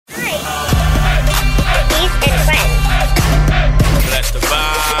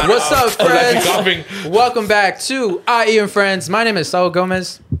What's up, friends? Welcome back to IE and Friends. My name is Saul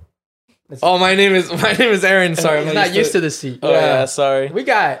Gomez. Oh, my name is Aaron. Sorry, I'm not used to the seat. Oh yeah, sorry. We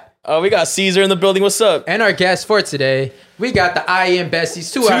got Caesar in the building. What's up? and our guest for today. We got the IE and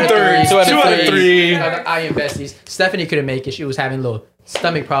Besties. Two out of three. IE and Besties. Stephanie couldn't make it. She was having little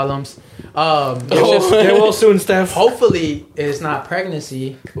stomach problems. Get well soon, Steph. Hopefully, it's not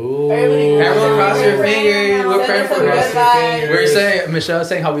pregnancy. Ooh. Everyone cross your fingers. We're praying for Cross your fingers. We're saying, Michelle's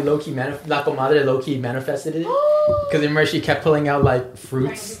saying how we low-key, La Comadre low-key manifested it. Because remember, she kept pulling out like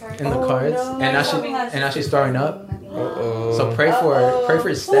fruits in the cards. No. And now she's throwing up. Uh-oh. So pray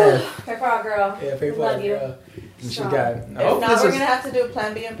for Steph. Pray for our girl. Yeah, pray for Love our you. girl. And she got. If not, we're gonna have to do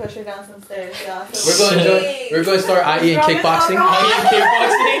Plan B and push her down some stairs. Yeah. We're going to start IE and kickboxing.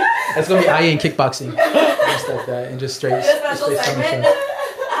 It's going to be IE and kickboxing. Just like that. And just straight Special stomach segment.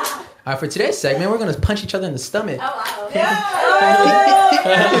 shots. For today's segment, we're going to punch each other in the stomach. Oh wow. Yeah.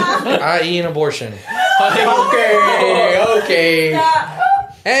 I eat an abortion. Okay.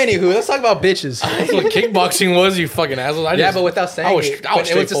 Anywho, let's talk about bitches. That's what kickboxing was, you fucking asshole. But without saying I was it was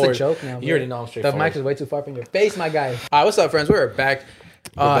just a straightforward. joke now. You already know I'm The straightforward. mic is way too far from your face, my guy. All right, what's up, friends? We're back.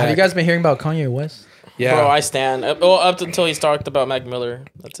 Have you guys been hearing about Kanye West? Yeah. Bro, I stand. Up until he talked about Mac Miller.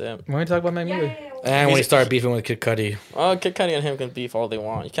 That's it. We're going to talk about Mac Miller. And when he started beefing with Kid Cudi. Oh, Kid Cudi and him can beef all they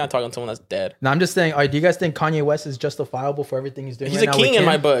want. You can't talk on someone that's dead. No, I'm just saying, do you guys think Kanye West is justifiable for everything he's doing He's right a now king with in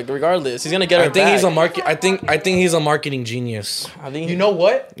my Kim? book, regardless. He's gonna get her I think back. he's a market. I think he's a marketing genius. I think You know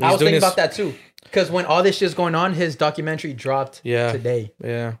what? I was doing thinking this- about that too. Because when all this shit's going on, his documentary dropped today.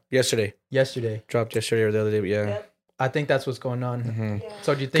 Yeah. Yesterday. Dropped yesterday or the other day. But yeah. Yep. I think that's what's going on. Mm-hmm. Yeah.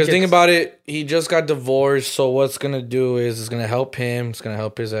 So do you think Because think about it, he just got divorced. So what's gonna do is it's gonna help him. It's gonna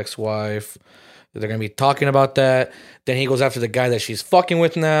help his ex-wife. They're gonna be talking about that. Then he goes after the guy that she's fucking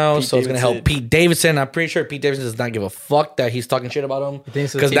with now. Pete so it's gonna help Davidson. Pete Davidson. I'm pretty sure Pete Davidson does not give a fuck that he's talking shit about him. You think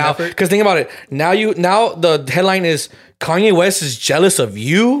it's a Because team now, effort? because think about it. Now the headline is Kanye West is jealous of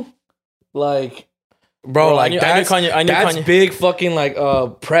you. Like, bro, I like knew that's Kanye. big fucking like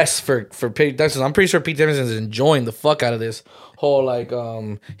press for Pete Davidson. I'm pretty sure Pete Davidson is enjoying the fuck out of this whole like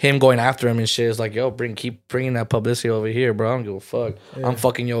him going after him and shit. It's like, yo, keep bringing that publicity over here, bro. I don't give a fuck. Yeah. I'm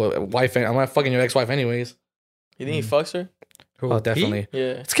fucking your wife. I'm not fucking your ex-wife anyways. You think he fucks her? Who, Oh, Pete? definitely.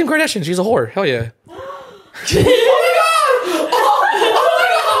 Yeah. It's Kim Kardashian. She's a whore. Hell yeah.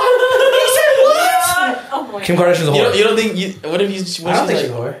 Oh my Kim God. Kardashian's a whore. You don't think you? What if you? I don't think she's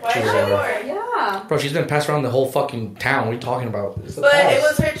a whore. Why is she whore? Yeah. Bro, she's been passed around the whole fucking town. What are you talking about? It's the But past. it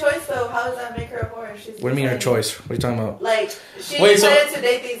was her choice, though. How does that make her a whore? She's What do you mean her deciding- choice? What are you talking about? Like, she Wait, so- decided to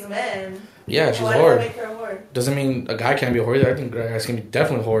date these men. Yeah, she's a Why does that whore. make her a whore? Doesn't mean a guy can't be a whore either. I think guys can be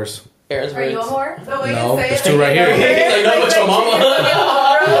definitely whores. Aaron's Are you a whore? The way No, you say there's it, two right here. you know her. Like, no, but your mama. She's a fucking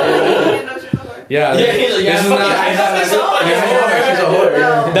whore. You didn't know she was a whore. Yeah. Yeah, he's like, yeah, This is fuck not- yeah, it's she's a not- fucking it's whore. not- She's a whore. No.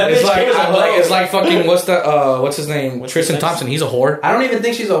 That It's bitch like, Kim is a hoe. it's like fucking what's his name? What's Tristan his name? Thompson. He's a whore. I don't even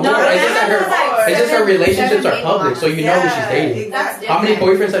think she's a whore. No, it's just that it's her like relationships are 17 public, so you know who she's dating. That's How many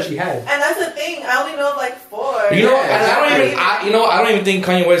different. boyfriends has she had? And that's the thing. I only know of like 4. You know, Yeah, and I don't even think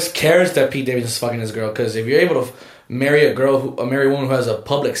Kanye West cares that Pete Davidson's fucking his girl. Because if you're able to marry a woman who has a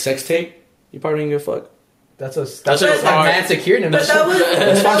public sex tape, you probably don't give a fuck. That's a just a hard. man secured him. But that was.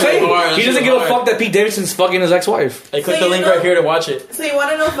 That's what I'm saying. hard. He doesn't give a fuck that Pete Davidson's fucking his ex-wife. Hey, click So the you link know- right here to watch it. So you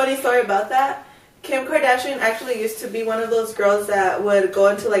want to know a funny story about that? Kim Kardashian actually used to be one of those girls that would go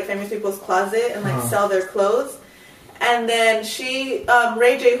into like famous people's closet and like sell their clothes. And then she,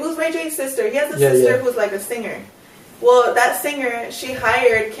 Ray J, who's Ray J's sister? He has a sister who's like a singer. Well, that singer, she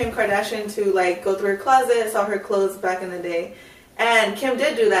hired Kim Kardashian to like go through her closet, sell her clothes back in the day. And Kim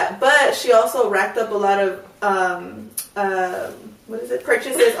did do that, but she also racked up a lot of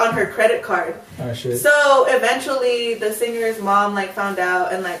purchases on her credit card. Oh shit. So eventually, the singer's mom like found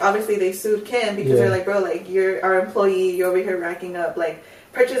out, and like obviously they sued Kim because they're like, bro, like you're our employee, you're over here racking up like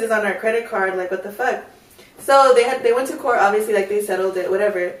purchases on our credit card, like what the fuck. So they went to court, obviously, like they settled it,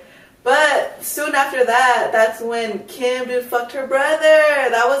 whatever. But soon after that, that's when Kim fucked her brother.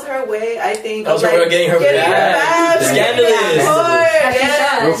 That was her way, I think. That was her way of getting her back. Scandalous.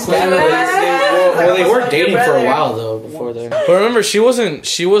 Well, they were dating for a while though before that. But remember, she was already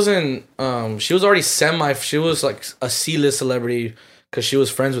she was like a C-list celebrity because she was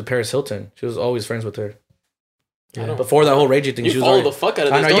friends with Paris Hilton. She was always friends with her. Yeah. Before that whole Ray J thing, You she was follow already, the fuck out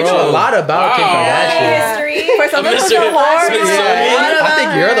of I this, know you don't know you? a lot about Kim Kardashian. History. For someone who's a Mr. whore. Smithsonian. I think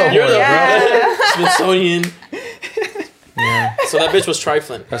you're the whore, Smithsonian. Yeah. So that bitch was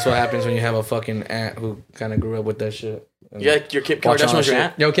trifling. That's what happens when you have a fucking aunt who kind of grew up with that shit. Yeah, your Kim Watching Kardashian all was your shit.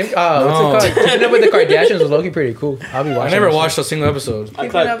 aunt. Yo, Kim, what's it called? Keeping up with the Kardashians was low-key pretty cool. I'll be watching. I never that watched shit. a single episode. I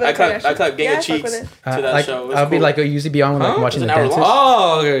Keeping up with the clapped Kardashians. Gang Yeah, of I fuck Cheeks with to it. that Like, show. It was I'll be cool. like, I usually be on like watching It the was an hour dentist. long.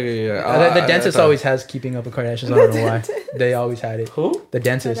 Oh, okay, yeah. The dentist always has Keeping Up with Kardashians. I don't know why. They always had it. Who? The The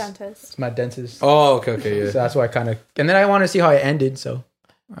dentist. dentist. It's my dentist. Oh, okay, yeah. So that's why I kind of. And then I want to see how it ended. So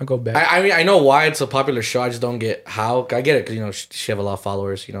I'll go back. I mean, I know why it's a popular show. I just don't get how. I get it because, you know, she have a lot of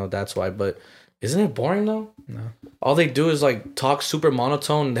followers. You know, that's why. But isn't it boring, though? No. All they do is, like, talk super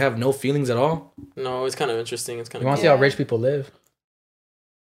monotone and they have no feelings at all. No, it's kind of interesting. It's kind You of want to see how rich people live?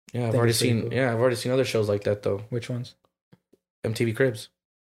 Yeah, Think it's pretty cool. I've already seen other shows like that, though. Which ones? MTV Cribs.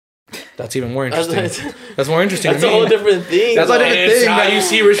 That's even more That's, interesting. That's more interesting that's to a me. whole different thing. That's a though. different It's thing, how man. you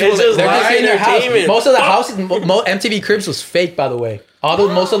see rich people. It's just They're They're just in their house. entertainment. Most of the houses, MTV Cribs was fake, by the way.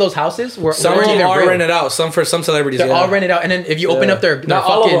 Most of those houses were Some of weren't them even are real. rented out. Some for some celebrities. They're yeah. all rented out, and then if you open Yeah. up their Not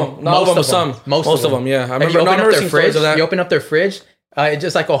all of fucking- them. Not all of them. Some. Most of them. Yeah, I And remember. you open I up remember their seeing stories fridge. of that. You open up their fridge. It's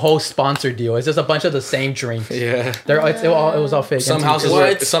just like a whole sponsor deal. It's just a bunch of the same drinks. Yeah. It was all fake. Some MTV houses Cribs. were.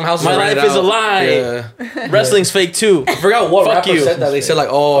 What? Some houses My were life rented is a out. lie. Yeah. Wrestling's fake too. I forgot what Fuck rapper you. said that. They said like,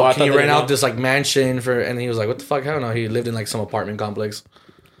 Oh, I oh, thought can you they rent didn't out know. this like mansion for? And he was like, what the fuck? Hell no. He lived in like some apartment complex.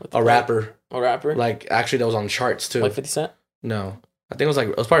 A rapper. A rapper? Like actually, that was on charts too. Like 50 Cent? No, I think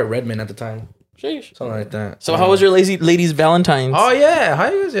it was probably Redman at the time. Sheesh. Something like that. So how was your ladies' Valentine's? Oh yeah, how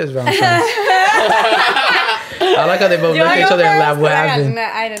you guys Valentine's? I like how they both Do look I at each go other and laugh. first? What 'Cause happened?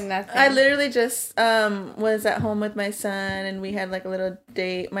 I did nothing. I literally just was at home with my son, and we had like a little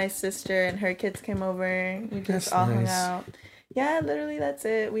date. My sister and her kids came over. We just That's all hung nice. out. Yeah, literally, that's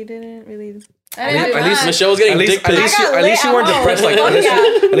it. We didn't really. I didn't do At least much. Michelle was getting dick at pics. least, I got at least lit you weren't at home. depressed like Oh,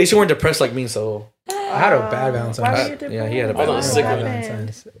 yeah. at least you weren't depressed like me. So I had a bad Valentine's. Why were you Yeah, depressed? he had a Hold on, What sick happened?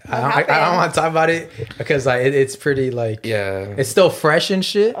 Valentine's. I happened? don't want to talk about it because like it's pretty like yeah, it's still fresh and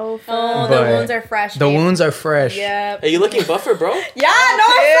shit. Oh, Oh, fuck. the But wounds are fresh. The babe. wounds are fresh. Yep. Hey, you looking buffer, bro? Yeah, no,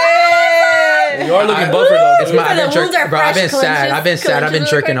 I'm you are looking I- buffer though. It's dude. my, I've The been wounds are bro. I've been fresh, sad. I've been sad. I've been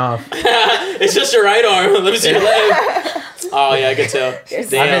clenches jerking are off. It's just your right arm. Let me see your leg. Oh yeah, I can tell. I've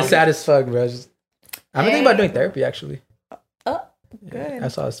Damn. been sad as fuck, bro. I've been thinking about doing therapy actually. Good.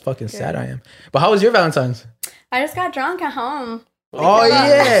 That's how fucking sad I am. But how was your Valentine's? I just got drunk at home. Oh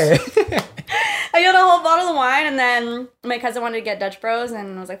yeah. I got a whole bottle of wine, and then my cousin wanted to get Dutch Bros,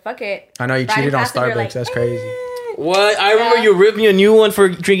 and I was like, "Fuck it." I know you Riding cheated on past it, we were Starbucks. like, That's crazy. What? I remember Yeah. you ripped me a new one for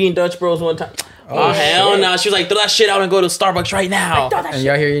drinking Dutch Bros one time. Oh, hell shit. no. She was like, throw that shit out and go to Starbucks right now. Throw that And shit.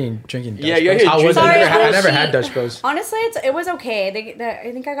 y'all here eating, drinking. Dutch Yeah, you're Bros? here How was it? drinking I Dutch never Bros. had Dutch Bros. Honestly, it was okay.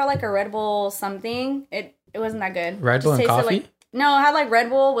 I think I got like a Red Bull something. It wasn't that good. Red Bull Just and tasted coffee? Like, no, it had like Red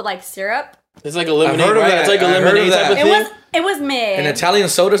Bull with like syrup. It's like a lemonade, I've heard of right? that. It's like a I've heard lemonade of type that. of It thing. was mid. An Italian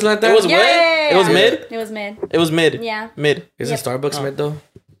sodas like that. It was Yeah, what? yeah, It was yeah. mid? It was mid. It was mid. Yeah. Mid. Isn't Starbucks mid though?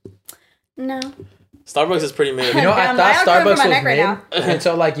 No. Starbucks is pretty mid. You know, I Damn, thought why am I Starbucks over my was neck right mid now?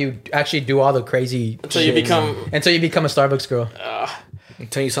 until like you actually do all the crazy. Until you shit. become. Until you become a Starbucks girl.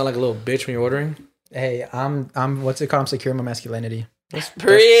 Until you sound like a little bitch when you're ordering. Hey, I'm what's it called? I'm secure in my masculinity.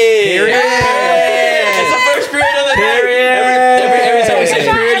 Period. It's the first period of the day. Every time we say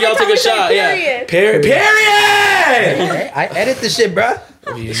period, y'all take a shot. Yeah. Period. Hey, I edit the shit, bro.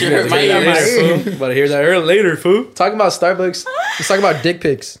 You hurt my hear that ears. later, fool. About to hear that later, fool. Talking about Starbucks. Let's talk about dick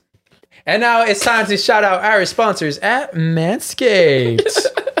pics. And now it's time to shout out our sponsors at Manscaped.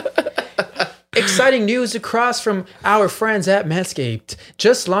 Exciting news across from our friends at Manscaped.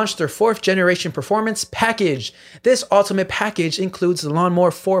 Just launched their 4th generation performance package. This ultimate package includes the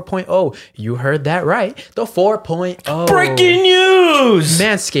Lawnmower 4.0. You heard that right. The 4.0. Breaking news!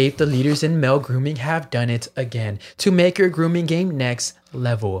 Manscaped, the leaders in male grooming, have done it again to make your grooming game next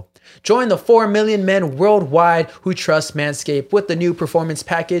level. Join the 4 million men worldwide who trust Manscaped with the new Performance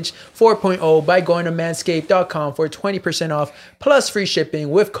Package 4.0 by going to manscaped.com for 20% off plus free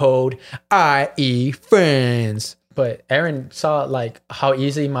shipping with code IEFRIENDS. But Aaron saw like how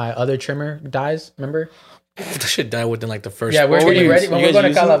easy my other trimmer dies, remember? That shit died within like the first. Yeah, we're What were getting you- ready. When you we're guys going to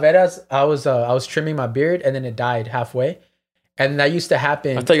using it? Calaveras, I was trimming my beard and then it died halfway. And that used to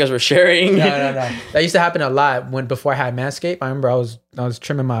happen. I thought you guys were sharing. No. That used to happen a lot before I had Manscaped. I remember I was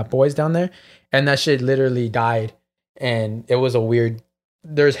trimming my boys down there, and that shit literally died, and it was a weird.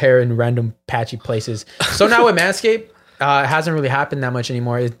 There's hair in random patchy places. So now with Manscaped, it hasn't really happened that much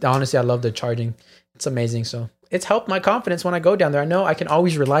anymore. Honestly, I love the charging. It's amazing. So it's helped my confidence when I go down there. I know I can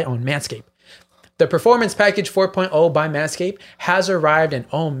always rely on Manscaped. The Performance Package 4.0 by Manscaped has arrived, and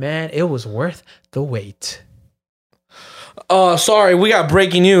oh man, it was worth the wait. Sorry, we got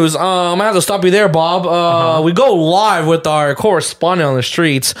breaking news. I'm gonna have to stop you there, Bob. We go live with our correspondent on the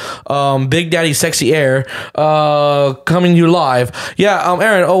streets, Big Daddy Sexy Air, coming to you live. Yeah,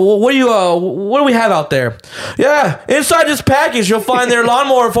 Aaron, what do we have out there? Yeah, inside this package, you'll find their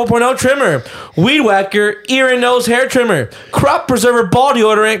lawnmower 4.0 trimmer, weed whacker, ear and nose hair trimmer, crop preserver ball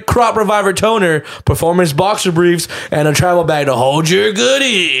deodorant, crop reviver toner, performance boxer briefs, and a travel bag to hold your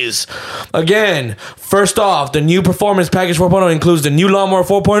goodies. Again, first off, the new performance package 4.0 includes the new lawnmower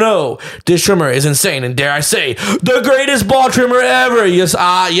 4.0. This trimmer is insane, and dare I say, the greatest ball trimmer ever. Yes,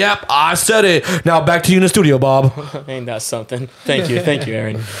 yep, I said it. Now back to you in the studio, Bob. Ain't that something? Thank you,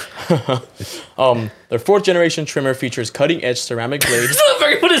 Aaron. Their 4th generation trimmer features cutting edge ceramic blades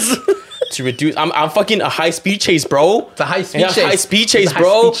What is? to reduce. I'm fucking a high speed chase, bro. It's a high speed Yeah, chase. high speed chase, It's a high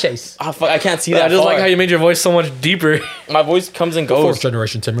bro. speed chase. Oh, fuck, I can't see that. I just far. like how you made your voice so much deeper. My voice comes and goes. 4th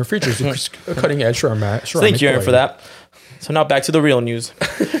generation timber features a cutting edge ceramic. Thank you, Aaron, for that. So now back to the real news.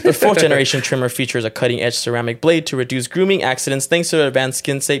 The 4th generation trimmer features a cutting-edge ceramic blade to reduce grooming accidents thanks to advanced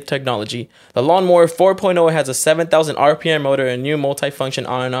skin-safe technology. The Lawnmower 4.0 has a 7,000 RPM motor and new multi-function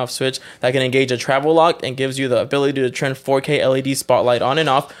on and off switch that can engage a travel lock and gives you the ability to turn 4K LED spotlight on and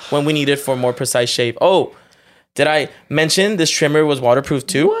off when we need it for more precise shave. Oh, did I mention this trimmer was waterproof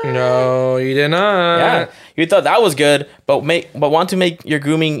too? What? No, you did not. Yeah, you thought that was good, but want to make your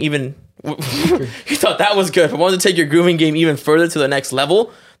grooming even... You thought that was good, but wanted to take your grooming game even further to the next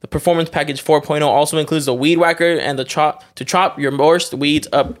level. The Performance Package 4.0 also includes the weed whacker and the chop your worst weeds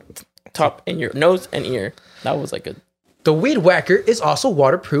up top in your nose and ear. That was like a... The Weed Whacker is also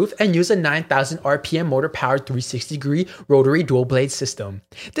waterproof and uses a 9,000 RPM motor-powered 360-degree rotary dual-blade system.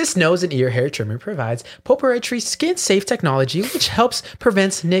 This nose and ear hair trimmer provides proprietary skin-safe technology which helps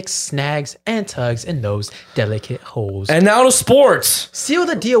prevent nicks, snags, and tugs in those delicate holes. And now to sports. Seal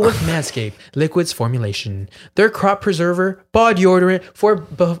the deal with Manscaped Liquids formulation. Their crop preserver, ball deodorant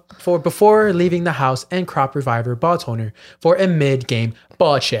for before leaving the house, and crop reviver ball toner for a mid-game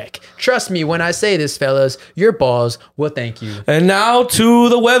ball check. Trust me when I say this, fellas, your balls will thank you. And now to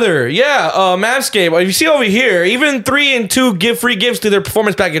the weather. Yeah, Manscaped. If you see over here, even 3 and 2 give free gifts to their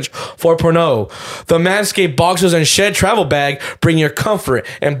Performance Package 4.0. The Manscaped Boxers and Shed Travel Bag bring your comfort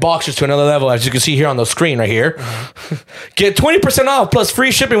and boxers to another level, as you can see here on the screen right here. Get 20% off plus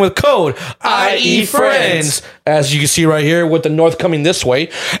free shipping with code IEFriends, as you can see right here with the north coming this way,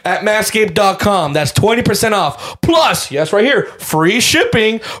 at manscaped.com. That's 20% off plus, yes, right here, free shipping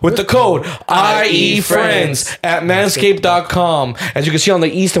with the code IEFriends at manscaped.com. As you can see on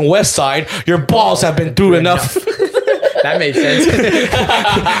the east and west side, your balls have been through enough. That made sense.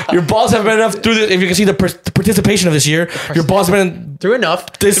 Your balls have been enough through this. If you can see the participation of this year, your balls have been Through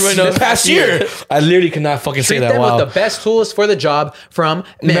enough. this past year. I literally could not fucking say Treat that. them Wow. with the best tools for the job from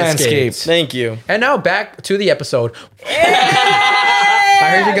Manscaped. Thank you. And now back to the episode. I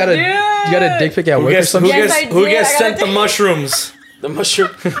heard you got a dick pic at work or something. Yes, I who did. gets I got sent a the mushrooms? The mushroom.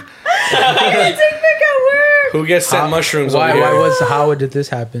 Dick pic at work. Who gets sent mushrooms? Why? over here? How did this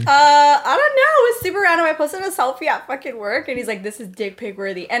happen? I don't know. It was super random. I posted a selfie at fucking work, and he's like, "This is dick pic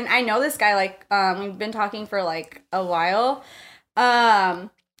worthy." And I know this guy. Like, we've been talking for like a while.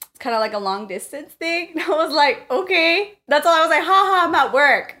 It's kind of like a long distance thing. I was like, okay. That's all. I was like, haha, I'm at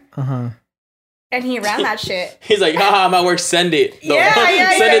work. And he ran that shit. He's like, haha, I'm at work, send it. Though. Yeah,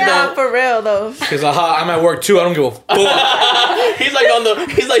 Send it though. For real though. Because I'm at work too. I don't give a fuck. He's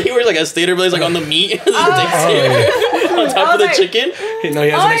like he wears like a stator blaze like on the meat. His dick's here on top I of the was like- chicken. You know,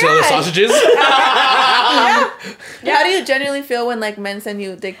 he has Oh an extra my other God. sausages. How do you genuinely feel when like men send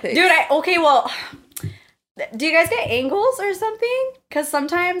you dick pics? Dude, well, do you guys get angles or something? Because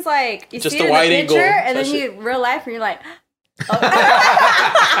sometimes, like, you Just see a it in wide the angle. picture, and That then shit. you real life, and you're like,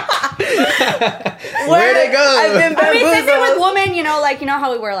 Where'd it go? I've been I mean, same thing with bamboozled. women, you know, like, you know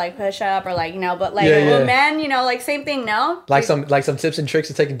how we wear, like, push-up or, like, you know, but, like, Yeah, yeah. with men, you know, like, same thing, no? Like some tips and tricks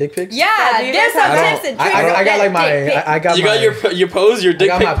to taking dick pics. Yeah, do you there's guys some have- tips and tricks. I got like Dick pic. my. I got You my. got your pose, your dick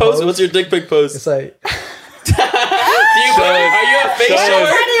got pic my pose? pose. What's your dick pic pose? It's like. Are you a face Show us.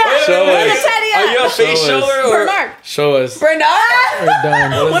 shower? Show Wait, us. Are you a face Show us. shower or? Bernard. Show us. Bernard. We're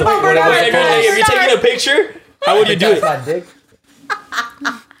done. What about what is Bernard? Wait, if you're taking a picture, how would you do That's it? my dick.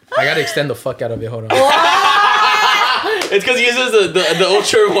 I gotta extend the fuck out of it. Hold on. It's because he uses the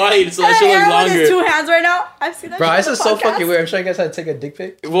ultra wide, so that should look Aaron with his longer. 2 hands right now. I've seen that. Bro, shit this on is the so podcast. fucking weird. I'm showing you guys how to take a dick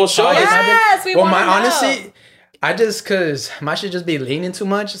pic. Well, show Oh, us. Yes, we Well, want my to know. honestly, I just cause my shit just be leaning too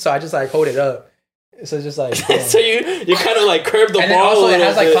much, so I just like hold it up. So it's just like. damn. So you kind of like curve the And then ball also a it little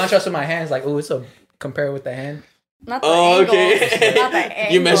has like bit. contrast with my hands. Like, ooh, it's a compare with the hand. Not the Oh, angles. okay. Not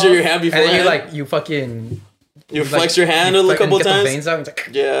the You measure your angles. hand before. And then you fucking You flex your hand a couple get the times. veins out. And it's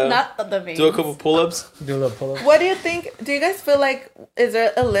like, Yeah. Not the veins. Do a couple pull-ups. do a little pull up. What do you think? Do you guys feel like is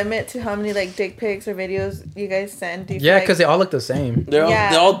there a limit to how many like dick pics or videos you guys send? Do you Yeah, feel because they all look the same. They're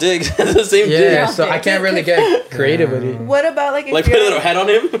Yeah. all dicks. The same Yeah, dick. so I can't really get creative with it. what about like if Like put you're a little hat on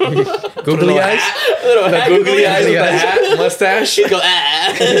him. Googly eyes. A little hat, googly eyes with googly the eyes. hat, mustache. Go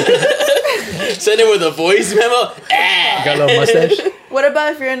Send it with a voice memo. Got a little mustache. What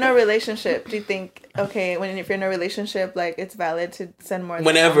about if you're in a relationship? Do you think if you're in a relationship, like it's valid to send more?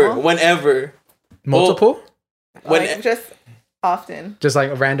 Than normal? Whenever. Multiple? Like, just often. Just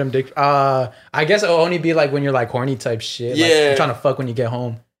like a random dick. I guess it'll only be like when you're like horny type shit. Like, Yeah. you're trying to fuck when you get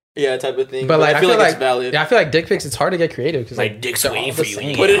home. Yeah, type of thing. But like, I feel like it's valid. Yeah, I feel like dick pics. It's hard to get creative because Like, dick's they're waiting all for the you.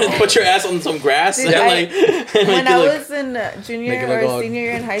 same. Put your ass on some grass Dude, and I- make When it I look. was in Make junior it look or odd. senior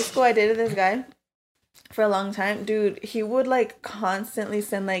year in high school, I dated this guy for a long time. Dude, he would like constantly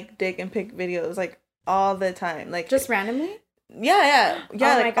send like dick and pic videos like all the time. Like Just randomly? yeah, Oh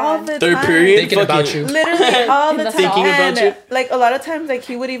my like all God. the Third time. period. Thinking about you. Literally all the time. Thinking about you. Like a lot of times, like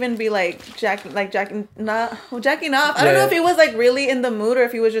he would even be like jacking off. I don't know Yeah. if he was like really in the mood or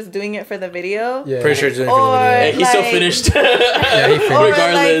if he was just doing it for the video. Yeah. Pretty sure it's doing it Or- for the video. Hey, he's still like- finished. Yeah, he finished. Or like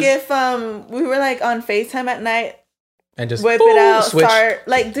Regardless. if we were like on FaceTime at night, And just whip boom, it out, switch. start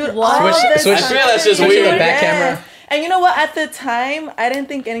like dude. What? all Switch- the switch- time. I feel that's just Switch weird. to the back camera. And you know what? At the time, I didn't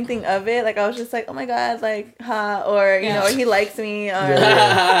think anything of it. Like I was just like, oh my god, like, or you know, he likes me, or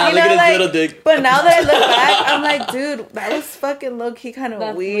Yeah. you Look know, at his like. little dick. But now that I look back, I'm like, dude, that was fucking low key kind of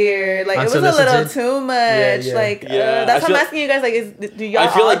That's weird. Like it was a little Unsolicited? too much. yeah. Like Yeah, that's I why I'm feel- asking you guys. Like, do y'all I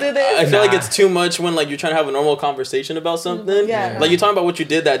feel all like do this? I feel like Nah. it's too much when like you're trying to have a normal conversation about something. Yeah. Like you're talking about what you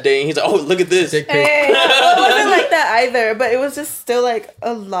did that day, and he's like, "Oh, look at this." Dick pic. Hey, well, it wasn't like that either, but it was just still like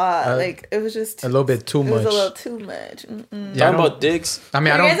a lot. Like it was just A little bit too It was much. a little too much. Mm-mm. Yeah, I Talking don't- about dicks. I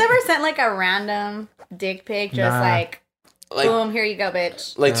mean, I Have you guys don't. ever sent like a random dick pic? Just Nah. like, Like boom, here you go,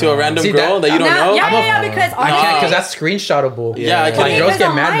 bitch. like to a random See, girl that you don't Nah, know. yeah, because I can't honestly, because that's screenshotable. Yeah, I Like can't. girls because get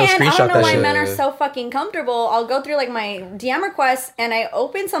on mad my and they'll end, I screenshot don't know that why shit. men are so fucking comfortable. I'll go through like my DM requests and I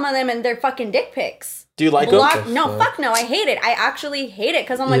open some of them and they're fucking dick pics. Do you like Block? them? No, fuck no. I hate it. I actually hate it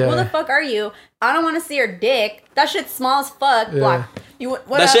because I'm like, who Yeah. the fuck are you? I don't want to see your dick. That shit's small as fuck. Yeah. Block.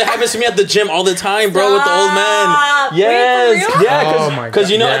 That shit happens to me at the gym all the time, bro, with the old man. Stop. Wait, for Yes, real? yeah, Oh my because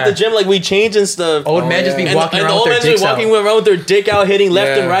you know God, at yeah. the gym like we change and stuff. Old men just be And, walking and the around old with men their just dicks walking out. around with their dick out, hitting left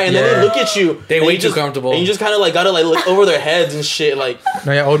Yeah. and right, and then Yeah. they look at you. They and way you too just- comfortable. And you just kind of like gotta like look over their heads and shit. Like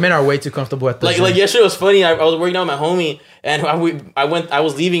No, yeah, old men are way too comfortable at the like gym. like yesterday was funny. I was working out with my homie, and I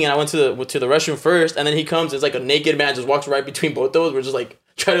was leaving, and I went to the restroom first, and then he comes. It's like a naked man just walks right between both of us. We're just like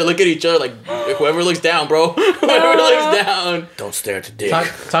trying to look at each other, like whoever looks down, bro. Whoever looks down. Don't stare at the dick.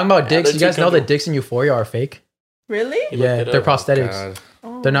 Talking about dicks, they're you too guys know that comfortable. dicks in Euphoria are fake. Really? Yeah, it they're up. prosthetics.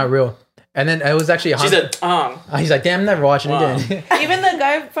 God. They're not real. And then it was actually. She said, He's like, damn, I'm never watching Wow. again. Even the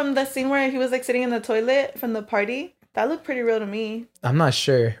guy from the scene where he was like sitting in the toilet from the party, that looked pretty real to me. I'm not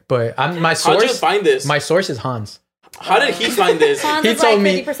sure, but my how'd you source. find this? My source is Hans. How did he find this? Hans He is told like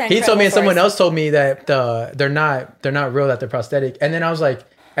me. 50% He told me, and someone credible else told me that they're not real. That they're prosthetic. And then I was like,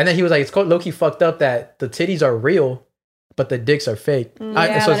 and then he was like, it's low key fucked up that the titties are real, but the dicks are fake.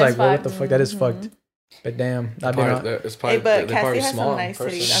 Yeah, so it's that is like, well, what fucked. the fuck? That is fucked. But damn, I've been. It's Hey, probably, but they're Cassie probably has small some nice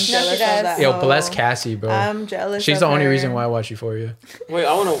person. titties. I'm she jealous of does. that. Yo, hoe. bless Cassie, bro. I'm jealous. She's of the only her. reason why I watch Euphoria. Wait,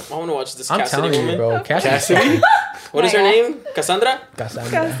 I wanna watch this I'm Cassidy telling you, woman. bro. Cassie. What is her name? Cassandra?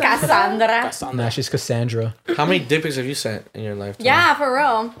 Cassandra. Cassandra. Nah, she's Cassandra. How many dick pics have you sent in your lifetime? Yeah, for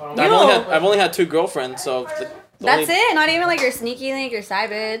real. I've only had 2 girlfriends, so That's it. Not even like your sneaky link, your side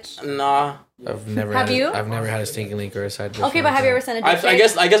bitch. Nah. I've never Have had you? I've never had a stinking link or a side bitch. Okay, but have you ever sent a dick pic? I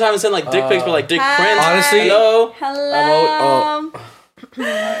guess I haven't sent like dick pics, but like dick Hi. prints. Honestly, Hello. Hello.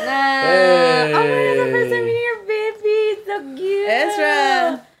 Hey. Oh my god, the first time meeting your baby. So cute.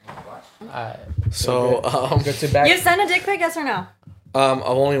 Ezra. So Good to back. You sent a dick pic, yes or no?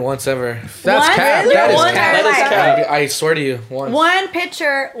 only once ever. That's One? cap. Really? That is One cap. or like- That is I swear to you, once. One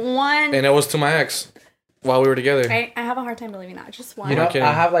picture, one. And it was to my ex while we were together. I have a hard time believing that. Just one. You know, kidding.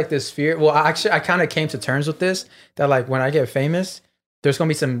 I have like this fear. Well, I kind of came to terms with this that like when I get famous, there's gonna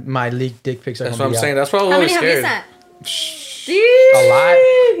be some my leaked dick pics. That's what I'm saying. That's why I was How always many have you scared. sent? A lot.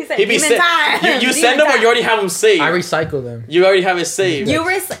 He said, He be demon time. you send them or you already have them saved. I recycle them. You already have it saved.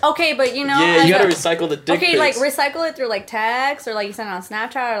 Okay, but you know. yeah, as you gotta a- recycle the dick Okay, like pics. recycle it through like text or like you send it on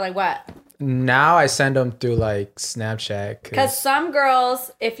Snapchat or like what? Now I send them through like Snapchat. Because some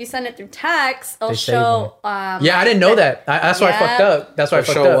girls, if you send it through text, it'll They save show. yeah, I didn't know that. That's why I fucked up. That's why I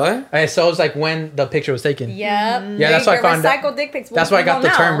fucked show up. what? And so it was like when the picture was taken. Yep. Yeah, that's why I found out. Recycled dick pics. That's why I got the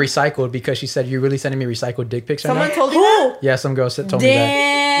Well, term now. recycled, because she said, "You're really sending me recycled dick pics?" right Someone now?" told you that? Yeah, some girl told me that.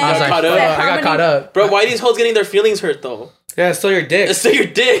 Damn. I was like, caught fuck, up? I got caught up. Bro, why are these hoes getting their feelings hurt though? Yeah, it's still your dick. It's still your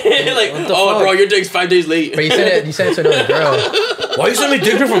dick. Like, What the oh, fuck? bro, your dick's 5 days late. But you sent it to another girl. Why you sending me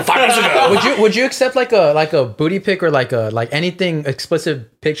dick pic from 5 years ago? Would you accept like a booty pic or like anything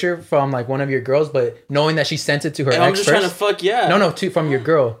explicit picture from like one of your girls, but knowing that she sent it to her And ex I'm just first? trying to fuck, yeah. No, from your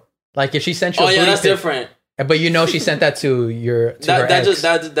girl. Like if she sent you Oh a yeah, booty that's pic, different. but you know she sent that to her ex.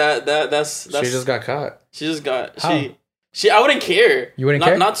 That's She just got caught. She just got How? she. I wouldn't care. You wouldn't not,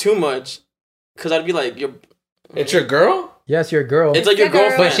 care? Not too much, because I'd be like, you're. It's your girl? Yes, your girl. It's like your It's like her-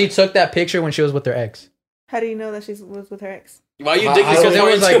 girlfriend. But she took that picture when she was with her ex. How do you know that she was with her ex? Why are you I- digging I- so Because it far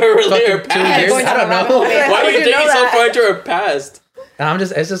was into like her her fucking 2 past? years. Going I down don't a rabbit know. hole. Wait, Why how are would you you digging know so that? far into her past? And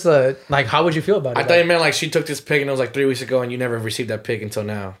it's just like, how would you feel about it? I thought you meant like she took this pic and it was like 3 weeks ago and you never received that pic until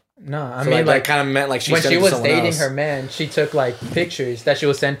now. No, I So mean that like kind of meant like she when sent she it to was someone dating else. her man, she took like pictures that she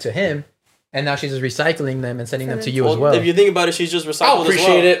was sent to him, and now she's just recycling them and sending them to you as well. If you think about it, she's just recycled I'll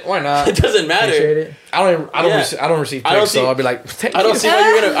appreciate as it. Why not? well. It doesn't matter. Appreciate it. I don't Yeah. receive I don't pics, see- so I'll be like, thank I don't you. see why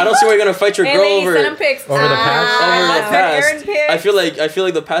you're gonna. I don't see why you're gonna fight your Hey, girl ladies, over send them pics. Over the past? over the Send Aaron past. pics. I feel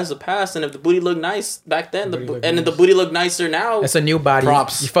like the past is the past, and if the booty looked nice back then, Booty look and nice. the booty looked nicer now. It's a new body.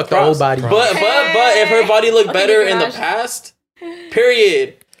 Props. You fucked the Props. old body. But if her body looked Okay, better Nicki in the Minaj. past,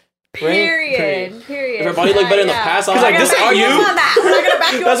 period. Period. If her body looked better in the past, I'm We're like, not this gonna ain't back you. on that. We're not gonna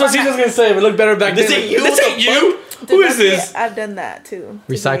back you That's up what on she's that. just gonna say. It looked better back This then. ain't you. This What ain't the you. Dude, Who is that's- this? I've done that too.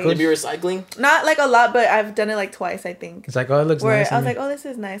 Recycled? Maybe recycling. Not like a lot, but I've done it like twice, I think. It's like, oh, it looks Where nice. I was like, oh, this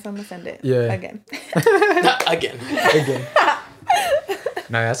is nice. I'm gonna send it. Yeah. Again. Again. again.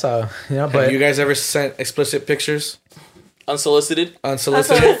 No, that's all. Yeah, Have but you guys ever sent explicit pictures Unsolicited.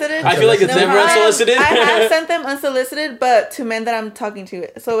 unsolicited? Unsolicited? I feel like it's No, never unsolicited. I have sent them unsolicited, but to men that I'm talking to.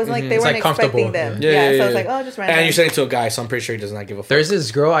 So it was like they It's, weren't like, comfortable. expecting them. Yeah. So it's like, oh, just random. And you sent it to a guy, so I'm pretty sure he does not give a fuck. there's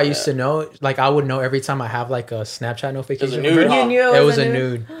this girl I used to know. Like I would know every time I have like a Snapchat notification. nude, from her. huh? You knew It was a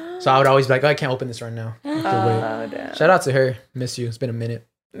nude. So I would always be like, oh, I can't open this right now. Oh, damn. Shout out to her. Miss you. It's been a minute.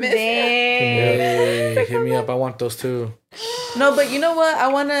 Damn. Hey, hit me up. I want those too. No, but you know what? I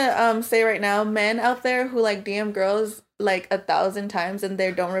want to say right now, men out there who like DM girls like 1,000 times and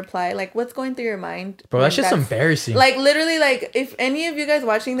they don't reply, like what's going through your mind? Bro, that's when just embarrassing. Like literally, like if any of you guys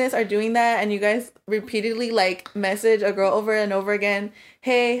watching this are doing that and you guys repeatedly like message a girl over and over again,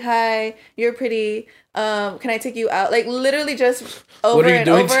 hey, hi, you're pretty, can I take you out? Like literally just over are you and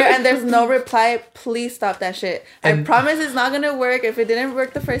doing over, to- and there's no reply. Please stop that shit. I And- promise it's not gonna work. If it didn't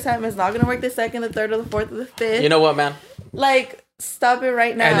work the first time, it's not gonna work the second, the third, or the fourth, or the fifth. You know what, man? Like stop it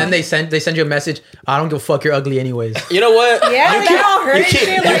right now. and then they send you a message. I don't give a fuck. You're ugly anyways. You know what? Yeah, like, I all hurt You and keep, shit.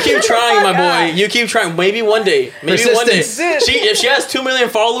 you Like, keep shut the trying, my fuck boy. up. You keep trying. Maybe one day. Maybe one day. Persistence. If she has 2 million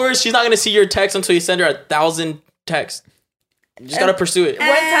followers, she's not gonna see your text until you send her 1,000 texts. You just gotta pursue it. one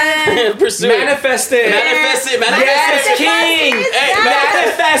time. Pursue it. Manifest it. Manifest it. Manifest Yes, it. king. Hey,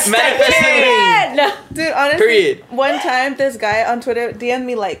 Manifest the manifest king. No. Dude, honestly, Period. one time this guy on Twitter DM'd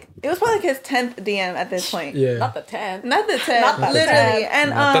me like it was probably like his 10th DM at this point. Yeah. Not the 10. Not the 10th, Not the literally. 10th. And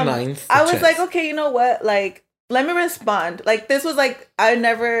Not the 9th, the I was 10th. like, okay, you know what? Like, let me respond. Like, this was like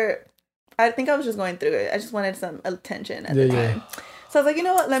I think I was just going through it. I just wanted some attention at the Yeah, yeah. time. So I was like, you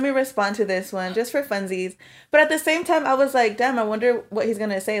know what? Let me respond to this one just for funsies. But at the same time, I was like, damn, I wonder what he's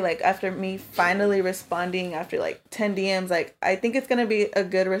going to say. Like, after me finally responding after like 10 DMs, like, I think it's going to be a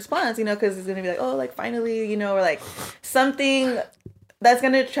good response, you know, because he's going to be like, oh, like, finally, you know, or like something that's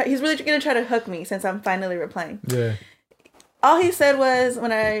going to try. He's really going to try to hook me since I'm finally replying. Yeah. All he said was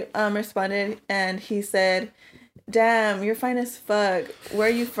when I responded, and he said, damn, you're fine as fuck. Where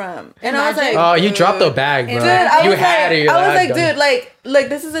are you from? And I was like, Oh, you dropped the bag, bro. dude, I you was had like, it. You're I was like, I'm done. dude, like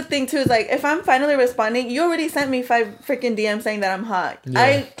this is the thing too. Is like, if I'm finally responding, you already sent me 5 freaking DMs saying that I'm hot. Yeah.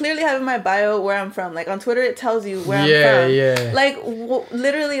 I clearly have in my bio where I'm from. Like on Twitter, it tells you where Yeah, I'm from. yeah. Like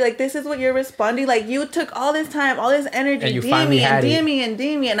literally, like this is what you're responding. Like you took all this time, all this energy, And you DM finally me and had it. DM me and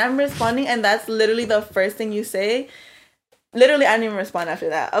DM me, and I'm responding, and that's literally the first thing you say. Literally, I didn't even respond after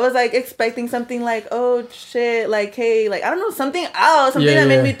that. I was like expecting something like, oh shit, like hey, like I don't know, something else, something Yeah, that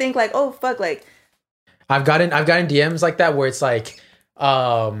made yeah. me think like, oh fuck, like I've gotten DMs like that where it's like,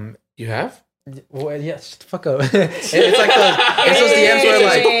 You have? well, yeah, shut the fuck up. It's like it's those DMs where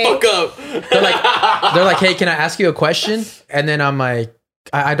like Shut the fuck up. they're like, hey, can I ask you a question? And then I'm like,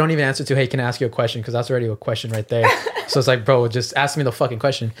 I don't even answer to, hey, can I ask you a question? Because that's already a question right there. So it's like, bro, just ask me the fucking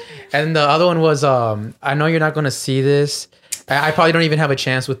question. And the other one was, I know you're not gonna see this, I probably don't even have a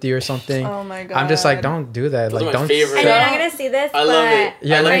chance with you or something. Oh my god. I'm just like, don't do that. Those Like, are my don't. favorite. I know you're not gonna see this, I love it.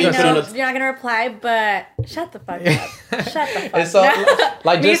 Yeah, I love let me I you just put know on a- you're not gonna reply, but shut the fuck up. Shut the fuck It's so, up.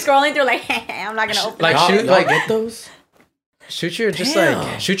 like, Me just scrolling through like, I'm not gonna open like it. shoot, Y'all like get those? shoot your just Damn.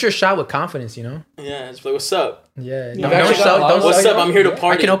 like shoot your shot with confidence. You know. Yeah, it's like, what's up? Yeah. You actually got don't What's sell up? your- I'm here to I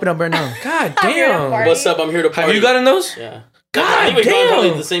party. can open up right now. God I'm here to damn. party. What's up? I'm here to party. Have you gotten those? Yeah. God I think we got probably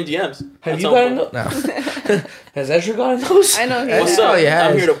damn. the same DMs. Have That's you how- gotten those? No. Has Ezra gotten those? I know he What's has. up? probably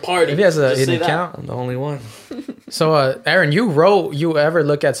has. I'm here to party. If he has a Just hidden say that. account. I'm the only one. So, Aaron, you wrote. You ever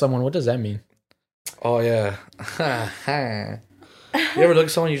look at someone? What does that mean? Oh yeah. You ever look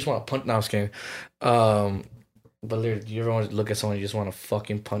at someone you just want to punch? No, I'm just kidding. But literally, do you ever want to look at someone you just want to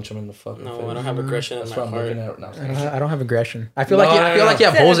fucking punch them in the fucking face? No, I don't have aggression in That's my what I'm heart. looking at now. I'm just I don't have aggression. I feel No, like I feel like you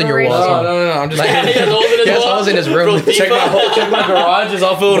have no. holes in your walls. no, huh? no, no, I'm just Like- kidding. He has holes in his He has wall. holes in his room. Bro, check my garage is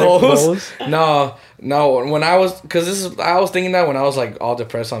all filled with Like holes. holes? No. When I was, I was thinking that when I was like all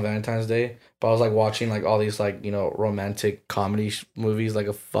depressed on Valentine's Day, but I was like watching like all these like romantic comedy movies like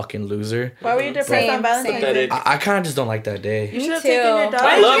a fucking loser. Why were you depressed Same, on Valentine's same. Day? I kind of just don't like that day. You Me should have too. taken your daughter.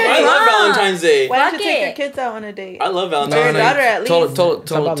 I love drunk. Valentine's Day. Why don't you Fuck take your it. kids out on a date? I love No, Valentine's your Day. daughter at least.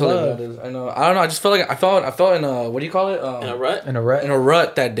 Talk about Totally. love. I know. I don't know. I just felt like I felt in a, what do you call it? In a rut? In a rut. In a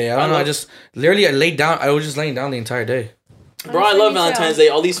rut that day. I don't know. I just literally I laid down. I was just laying down the entire day. Bro, I Honestly, love me too. Valentine's Day.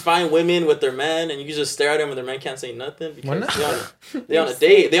 All these fine women with their men, and you can just stare at them, and their men can't say nothing Why because not? they on a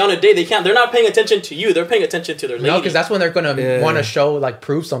date. They on a date. They can't. They're not paying attention to you. They're paying attention to their lady. No, because that's when they're gonna Yeah. want to show like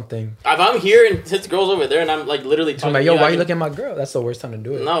prove something. If I'm here and his girl's over there, and I'm like literally So talking. I'm like, to yo, you, why I you can- looking at my girl? That's the worst time to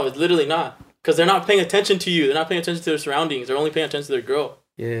do it. No, it's literally not. Because they're not paying attention to you. They're not paying attention to their surroundings. They're only paying attention to their girl.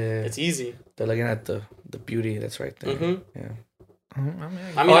 Yeah. It's easy. They're looking at the beauty that's right there. Mhm. Yeah. I mean,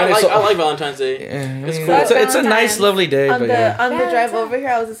 I mean, I like Valentine's Day. Yeah, It's I mean, cool. it's a nice, Valentine's. lovely day, On but the yeah. on the drive Valentine's. over here,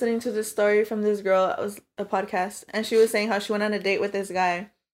 I was listening to this story from this girl. It was a podcast, and she was saying how she went on a date with this guy,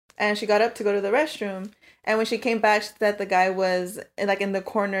 and she got up to go to the restroom, and when she came back, she said the guy was like in the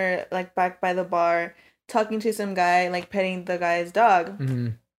corner, like back by the bar, talking to some guy, like petting the guy's dog.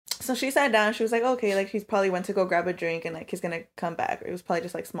 Mhm. So she sat down. She was like, okay, like he's probably went to go grab a drink, and like he's gonna come back, or it was probably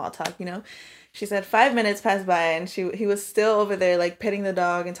just like small talk, you know. She said 5 minutes passed by, and he was still over there like petting the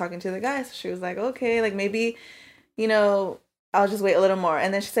dog and talking to the guy. So she was like, okay, like maybe, you know, I'll just wait a little more.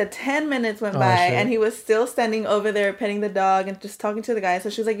 And then she said 10 minutes went Oh, by, shit. and he was still standing over there petting the dog and just talking to the guy. So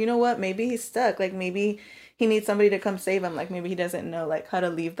she was like, you know what? Maybe he's stuck. Like maybe he needs somebody to come save him. Like maybe he doesn't know like how to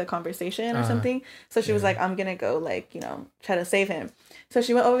leave the conversation or something. So she was like, I'm gonna go like, you know, try to save him. So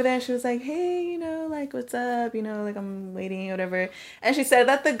she went over there and she was like, hey, you know, like, what's up? You know, like, I'm waiting or whatever. And she said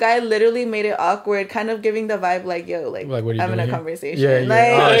that the guy literally made it awkward, kind of giving the vibe like, yo, like Like, what are you I'm in doing a here? conversation. Yeah, yeah.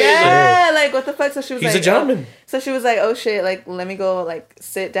 Like, Oh, yeah, like, what the fuck? So she was He's like, a gentleman. so she was like, oh, shit, like, let me go, like,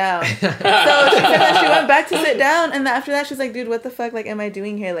 sit down. So she said that she went back to sit down. And then after that, she was like, dude, what the fuck, like, am I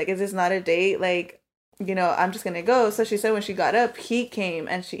doing here? Like, is this not a date? Like, you know, I'm just gonna go. So she said when she got up, he came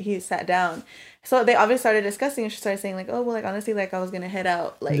and he sat down. So they obviously started discussing, and she started saying like, oh well, like honestly, like I was gonna head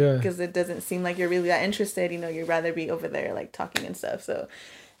out, like Yeah. because it doesn't seem like you're really that interested. You know, you'd rather be over there like talking and stuff. So,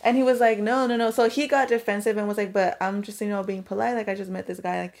 and he was like, no. So he got defensive and was like, but I'm just being polite. Like I just met this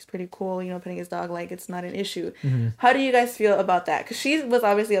guy, like he's pretty cool. You know, petting his dog, like it's not an issue. Mm-hmm. How do you guys feel about that? Because she was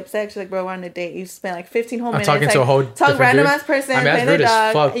obviously upset. She's like, bro, we're on a date. You spent like 15 whole minutes talking like, to a whole talk different random dude? ass person, I mean, that's petting their rude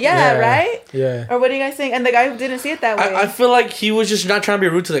as dog. fuck. Yeah, right. Yeah. Or what are you guys saying? And the guy didn't see it that way. I feel like he was just not trying to be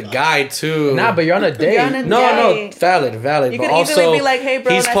rude to the guy too. Nah, but you're on a date. You're on a no, date. valid. You but could also easily be like, hey,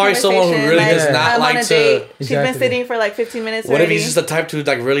 bro, he's nice probably someone who conversation. really Like, does not I'm on like a date. to. She's been Exactly. sitting for like 15 minutes What if already. he's just the type to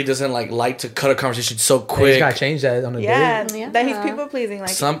like really doesn't like to cut a conversation so You quick? gotta change that on a yeah, date. Yeah. that he's people pleasing.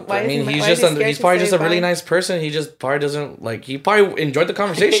 Like, I mean, why he's is just he scared he's to probably say just a really bye? nice person. He just probably doesn't like. He probably enjoyed the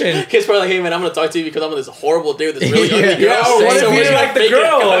conversation. Kid's probably like, hey man, I'm gonna talk to you because I'm on this horrible date with this really ugly girl. Yeah, or what if So he we're didn't gonna like the fake it.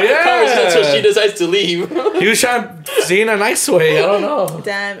 girl? Yeah. Conversation until she decides to leave. He was trying to see in a nice way. I don't know.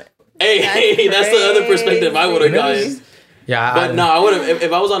 Damn. Hey, that's the other perspective I would have crazy. gotten. Yeah. But no, I would have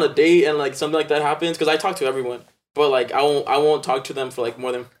if I was on a date and like something like that happens because I talk to everyone, but like I won't talk to them for like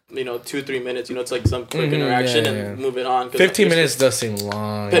more than 2-3 minutes. You know, it's like some quick Mhm, interaction yeah, and yeah. move it on. 15 minutes does seem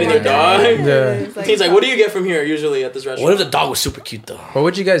long. Petting Yeah. their dog. Yeah. He's like, what do you get from here usually at this restaurant? What if the dog was super cute though? What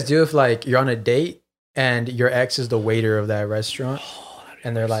would you guys do if like you're on a date and your ex is the waiter of that restaurant,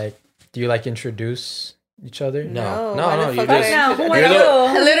 and they're like, do you like introduce each other? No, why the no, you fuck just- would I Now, introduce- who are You're the-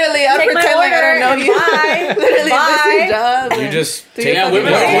 you? Literally, I'll Take my pretend like I don't know order you. and bye. Literally, Bye. this is your job. You just Do take Yeah, fucking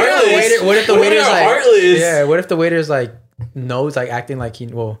women are waiter? heartless. What if the Women waiter's are like, heartless. yeah? What if the waiter's like knows like acting like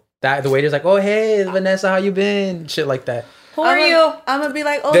the waiter's like, oh hey Vanessa, how you been? Shit like that. Who are you? I'm gonna be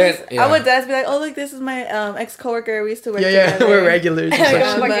like, oh, Then- this, yeah. I would just be like, oh, look, this is my ex coworker. We used to work Yeah, together. we're regulars. It's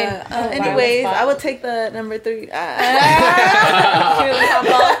like, But, Fucking- anyways, wow, I would take the number 3.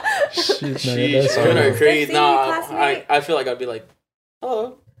 she's not She's that's gonna funny. agree. Bestie, Nah, classmate. I feel like I'd be like,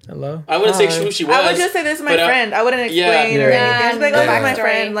 oh. Hello. I wouldn't say Hi. who she was. I would just say this is my but, friend. I wouldn't yeah. explain or Yeah. anything. I'd be like, oh, Yeah. this is my Backstory.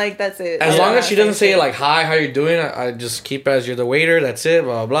 friend. Like, that's it. As Yeah. long as she doesn't say like, hi, how you doing? I just keep it as you're the waiter. That's it.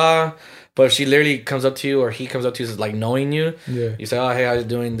 Blah blah. But if she literally comes up to you or he comes up to you, like knowing you, Yeah. you say, oh hey, how you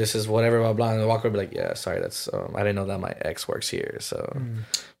doing? This is whatever. Blah blah. And the walker will be like, yeah, sorry, that's I didn't know that my ex works here. So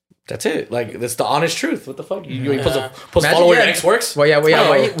that's it. Like that's the honest truth. What the fuck? You supposed to Imagine- follow where yeah. your ex works? Well, yeah, well, yeah. No.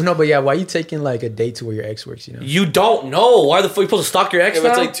 Why you, no, but yeah, why you taking like a date to where your ex works? You know. You don't know. Why the fuck you supposed to stalk your ex If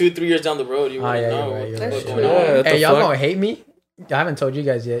now? it's like 2-3 years down the road, you Oh, wouldn't yeah, know you're right, you're what's right. going That's on. Yeah, what Hey, the y'all fuck? gonna hate me? I haven't told you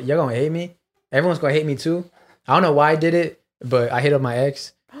guys yet. Y'all gonna hate me? Everyone's gonna hate me too. I don't know why I did it, but I hit up my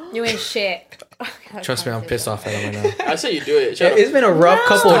ex. You ain't shit. Trust me, I'm pissed off at him right now. I say you do it. Shut up. It's been a rough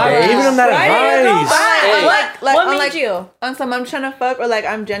couple of Stop days. giving him that Right? advice. Hey. What on, made you? on some I'm trying to fuck or like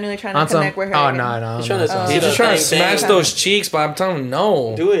I'm genuinely trying to On some, connect with her. oh again. no, He's trying to- no. See He's the just trying to thing, smash thing. those cheeks, but I'm telling him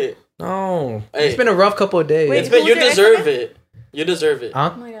no. Do it. No. Hey, It's been a rough couple of days. Wait, it's been, who you was your ex deserve again? it. You deserve it. I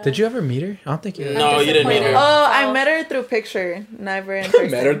don't- Oh my God. did you ever meet her? I don't think you. No, you didn't meet her. Oh, I met her through picture, never in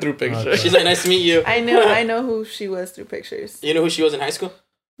person. Met her through pictures. She's like, nice to meet you. I know who she was through pictures. You know who she was in high school?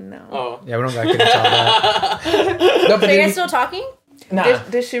 No. Oh. Yeah, we don't got to talk about that. No, but So you did- guys still talking? nah.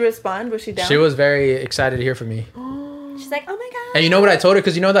 Did she respond? Was she down? She was very excited to hear from me. She's like, oh my god. And you know what I told her?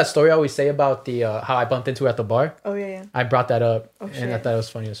 Because you know that story I always say about the how I bumped into her at the bar? Oh yeah. I brought that up, Oh, and I shit. thought it was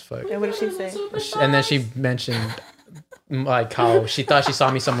funny as fuck. And what did she say? And then she mentioned like how she thought she saw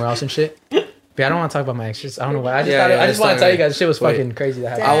me somewhere else and shit. But I don't want to talk about my exes. I don't know why. I just Yeah, thought yeah, I just it's want not to tell you right. guys, shit was Wait. fucking crazy that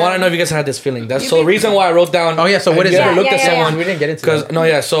happened. I want to know if you guys had this feeling. That's so the reason why I wrote down. Oh yeah, so what have is you ever it? looked at Yeah, yeah, someone? We didn't get into Because it. no,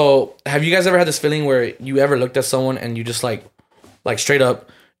 yeah. So have you guys ever had this feeling where you ever looked at someone and you just like straight up,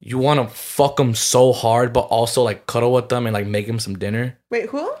 you want to fuck them so hard, but also like cuddle with them and like make them some dinner? Wait,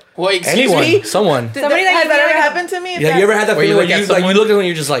 who? Wait, excuse Anyone, me? someone. Did Somebody that, that has you that feel ever like a- happened to me? Yeah, you ever had that Where you feeling where look you at like you look at them and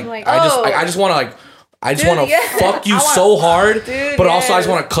you're just like, Like, I oh. just want to like. I just Dude, want to yeah. fuck you I wanna- so hard, Dude, but also I just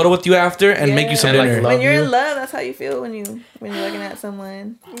yes. want to cuddle with you after and make you some And, like, dinner. love When you're you. in love, that's how you feel when you're looking at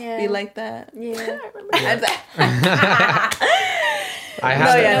someone. Yeah. Be like that. Yeah. I have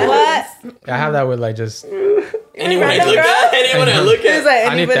No, that. yeah, What? I have that with like just Anyone I Random look girl? at? Anyone I look It's at?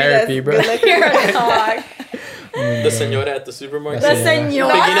 like I need anybody therapy, that's bro. good looking. You're a dog. The senora at the supermarket. The Yeah.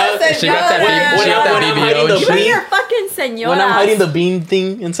 senora. Picking up- she got that When- BB, when she got I'm- that when I'm BBO hiding and the You shit. and your fucking senora. When I'm hiding the bean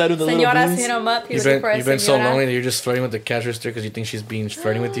thing inside of the little Senoras beans. hit him up. He's You've looking been for a you've been so senora. lonely that you're just flirting with the cash register because you think she's being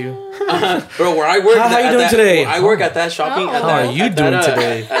flirting with you. Bro, where I work. How you at doing that- today? I work at that shopping. Oh. At How that, are you at doing that,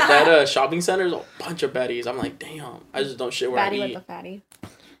 today? At that shopping center, there's a bunch of baddies. I'm like, damn. I just don't shit where Fatty I with eat. the fatty.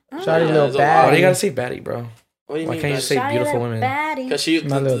 Shawty Yeah, little it's a Why lot. do you bad. gotta say baddie, bro? What do you Why mean? can't you just say Shawty beautiful little women? Baddie. Because she,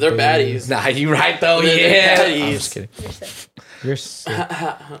 My little they're baby. baddies. Nah, you right though. They're Yeah. baddies. I'm just kidding. You're sick. You're sick.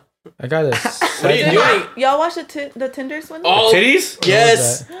 I got this. What are you doing? Y'all watch the Tinder swindle? Oh, Titties?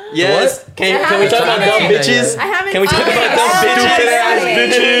 yes, yes. Can we talk about I dumb haven't bitches? seen I haven't. Can we talk seen about it. dumb Oh,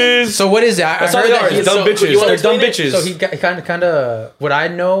 bitches? Bitches. So what is that? That's I all heard they that are. he, It's dumb so- bitches. you wanna They're dumb explain bitches. so he kind of what I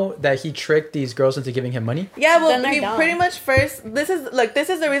know that he tricked these girls into giving him money. Yeah, Then well, they're he dumb. pretty much first. This is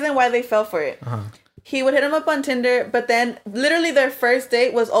the reason why they fell for it. He would hit him up on Tinder, but then literally their first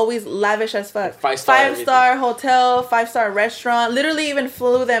date was always lavish as fuck. 5-star Five-star hotel, 5-star restaurant. Literally even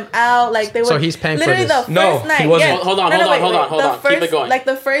flew them out. Like they would. So he's paying for literally this? the No, first night. he wasn't. Yeah. Hold on, No, hold on, wait, hold wait. on, hold The on. Keep first- it going. Like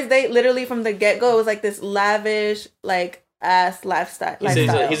the first date, literally from the get go, it was like this lavish, like ass lifestyle.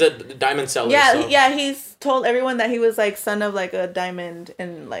 He's a diamond seller. Yeah, so. yeah. He's told everyone that he was like son of like a diamond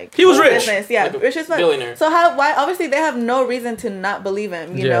and like He was rich. business. Yeah, Like a rich as fuck. billionaire. So why? Obviously, they have no reason to not believe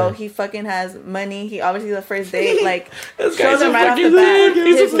him. You Yeah. know, he fucking has money. He obviously the first date like This shows guy's them a right off the fucking bat pimp.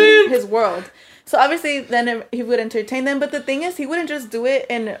 He's a pimp. his world. So obviously, then he would entertain them. But the thing is, he wouldn't just do it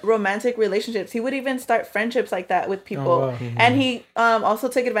in romantic relationships. He would even start friendships like that with people. Oh, wow. And he also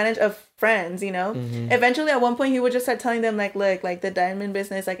took advantage of friends. You know, eventually at one point he would just start telling them like, look, like the diamond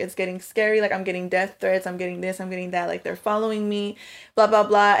business, like it's getting scary. Like I'm getting death threats. I'm getting this. I'm getting that. Like they're following me. Blah blah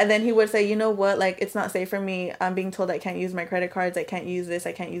blah. And then he would say, you know what? Like it's not safe for me. I'm being told I can't use my credit cards. I can't use this.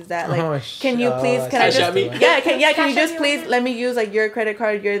 I can't use that. Like Oh, can you please? Can I Cash just? at me? Yeah. Can you Cash just at me please over. let me use like your credit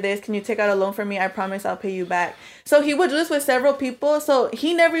card? You're this. Can you take out a loan for me? I promise I'll pay you back. So he would do this with several people. So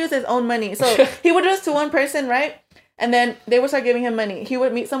he never used his own money. So he would do this to one person, right? And then they would start giving him money. He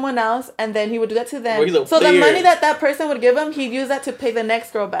would meet someone else, and then he would do that to them. Well, so the money that person would give him, he'd use that to pay the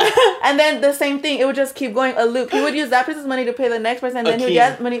next girl back. And then the same thing, it would just keep going a loop. He would use that person's money to pay the next person, and then he would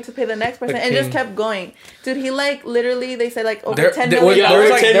get money to pay the next person, and it just kept going. Dude, he like literally, they said like over $10 million. There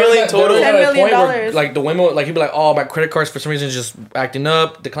was like 10 million total. $10 million dollars. Like the women, like he'd be like, "Oh, my credit cards for some reason is just acting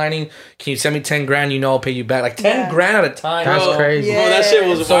up, declining. Can you send me 10 grand? You know, I'll pay you back. Like 10 grand at a time. That's crazy. Yeah. Bro, that shit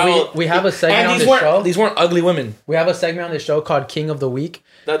was wild. So we have a segment on And the show. these weren't ugly women. We have a segment on the show called King of the Week.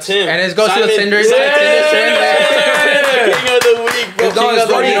 That's him. And it goes to the Tinder. King of the week, bro.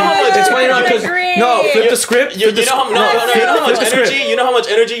 You know how much? It's funny because flip the script. You know how much energy. You know how much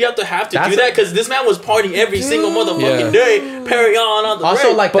energy you have to do that because this man was partying every single motherfucking day. Perry on the also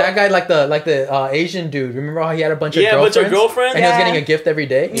break. like that guy, like the Asian dude. Remember how he had a bunch of girlfriends? bunch of girlfriends, and he was getting a gift every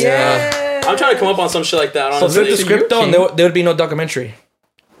day. Yeah. I'm trying to come up on some shit like that. So Honestly, flip the script though, and there would be no documentary.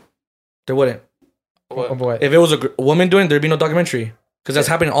 There wouldn't. Oh boy. If it was a woman doing it, there'd be no documentary. Because that's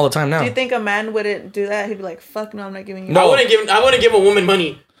happening all the time now. Do you think a man wouldn't do that? He'd be like, "Fuck no, I'm not giving you." No, I wouldn't give a woman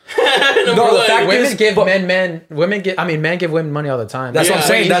money. The fact women give men give women money all the time. That's what I'm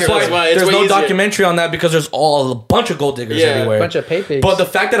saying. That's why there's no documentary on that because there's a bunch of gold diggers everywhere. A bunch of pay pigs. But the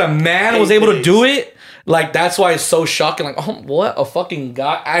fact that a man was able to do it, like that's why it's so shocking. Like, oh, what a fucking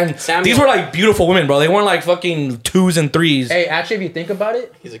guy! And these were like beautiful women, bro. They weren't like fucking 2s and 3s. Hey, actually, if you think about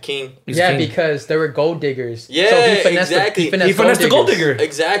it, he's a king. Because they were gold diggers. Yeah, so he finessed exactly. He finessed the gold digger.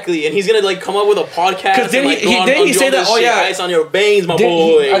 Exactly, and he's gonna like come up with a podcast. Because then he say that? Oh yeah, ice on your veins, my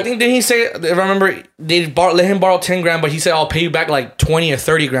boy. I think didn't he say? If I remember, they let him borrow 10 grand, but he said I'll pay you back like 20 or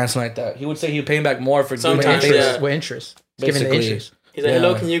 30 grand, something like that. He would say he'd pay him back more for doing Sometimes, with interest. Basically. Giving the interest. He's like,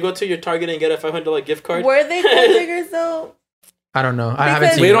 hello, can you go to your Target and get a $500 gift card? Were they gold diggers though? I don't know. I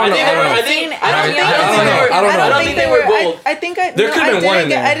haven't seen. We don't know. I don't think they were gold. I think there could have been one in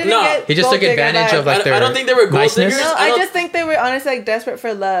there. I didn't get he just took advantage of like their. I don't think they were gold diggers. No, I just think they were honestly like desperate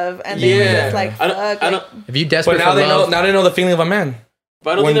for love, and they were just like, fuck. If you desperate but now for they love, know the feeling of a man.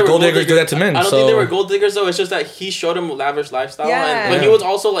 But I don't when think they were gold diggers do that to men. I don't think they were gold diggers though. It's just that he showed him a lavish lifestyle, but he was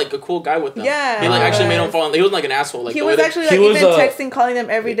also like a cool guy with them. Yeah, he like actually made him fall. He wasn't like an asshole. Like he was actually like even texting, calling them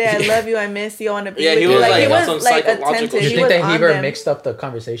every day. I love you. I miss you. I want to be. Yeah, with he you. was Like he like was like attentive. Do you think that he ever mixed up the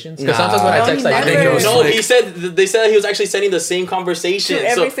conversations? Because sometimes when I text, like, no, he said they said he was actually sending the same conversation to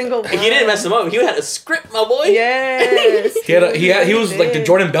every single one. He didn't mess him up. He had a script, my boy. Yes, he was like the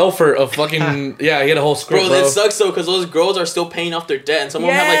Jordan Belfort of fucking he had a whole script. Bro, that sucks though because those girls are still paying off their debt, and some of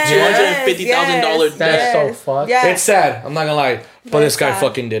them have like $250,000 debt. That's so fucked. It's sad. I'm not gonna lie. But this guy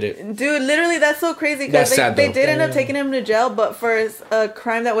fucking did it. Dude, literally, that's so crazy because they did end up taking him to jail, but for a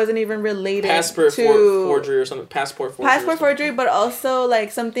crime that wasn't even related passport forgery or something. Passport forgery, but also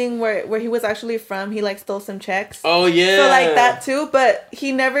like something where he was actually from. He like stole some checks. Oh yeah. So like that too, but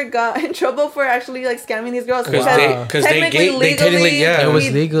he never got in trouble for actually like scamming these girls because legally, it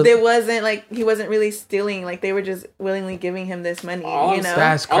was legal. It wasn't like he wasn't really stealing. Like they were just willingly giving him this money. You know.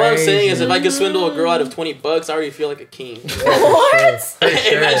 That's crazy. All I'm saying is, if I could swindle a girl out of $20, I already feel like a king. What?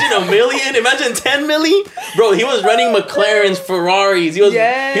 Imagine $1 million. Imagine 10 million. Bro, he was running McLarens, Ferraris. He was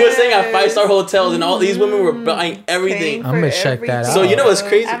staying at 5-star hotels, and all these women were buying everything. I'm gonna check that out. So you know what's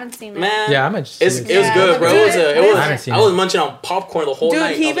crazy? I haven't seen it. Man, yeah, I'm gonna. It was good, bro. I was munching on popcorn the whole night.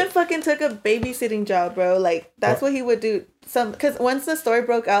 Dude, he even fucking took a babysitting job, bro. Like that's what he would do. Because once the story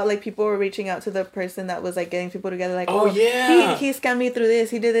broke out, like people were reaching out to the person that was like getting people together, like, he scammed me through this,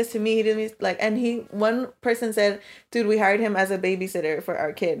 he did this to me, he did me like, and one person said, dude, we hired him as a babysitter for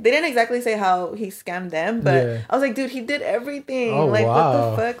our kid. They didn't exactly say how he scammed them, but I was like, dude, he did everything. What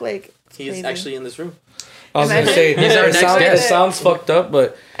the fuck, like he's actually in this room. I was gonna say it sounds fucked up,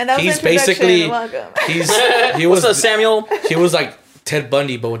 but he's basically he was Samuel. He was like Ted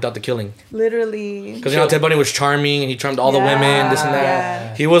Bundy, but without the killing. Literally. Because Ted Bundy was charming and he charmed all the women, this and that.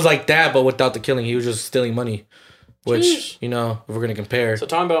 Yeah. He was like that, but without the killing. He was just stealing money. Which, if we're gonna compare. So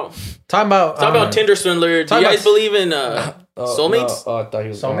talking about Tinder swindler. Do you guys believe in soulmates? I thought he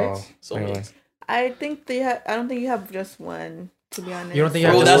was soulmates. Soulmates. I think I don't think you have just one. To be honest. You don't think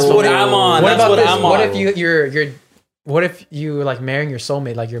you have? That's what I'm on. What about this? What if you're what if you like marrying your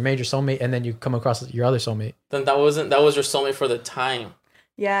soulmate, like your major soulmate, and then you come across your other soulmate? Then that was your soulmate for the time.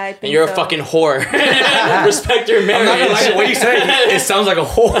 Yeah, I think. And you're a fucking whore. Respect your marriage. I'm not gonna lie. What you say? It sounds like a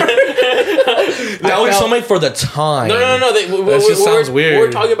whore. That was soulmate for the time. No. That just sounds weird. What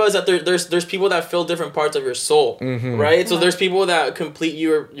we're talking about is that there's people that fill different parts of your soul, right? So there's people that complete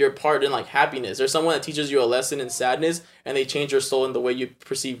your part in like happiness. There's someone that teaches you a lesson in sadness, and they change your soul in the way you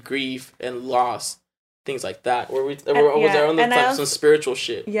perceive grief and loss. Things like that. We're on some spiritual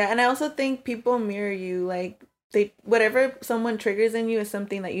shit. Yeah, and I also think people mirror you. Like whatever someone triggers in you is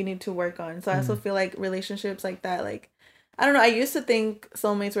something that you need to work on. So I also feel like relationships like that, like I don't know. I used to think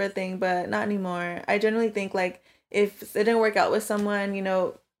soulmates were a thing, but not anymore. I generally think like if it didn't work out with someone, you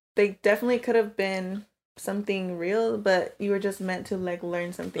know, they definitely could have been something real, but you were just meant to like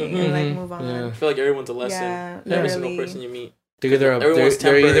learn something and like move on. I feel like everyone's a lesson. Yeah, Every literally. single person you meet.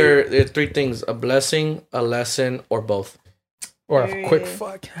 They're three things: a blessing, a lesson, or both. Or a Period. quick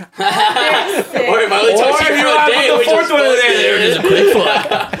fuck. Or if I only talk to you for a day, we just fuck there it is, a quick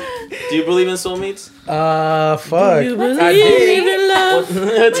fuck. Do you believe in soulmates? Fuck. I did. What's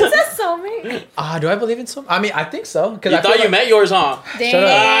that soulmate? Do I believe in some? I mean, I think so. Because You I thought you met yours, huh? Shut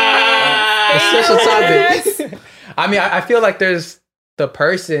up. A social topic. I mean, I feel like there's the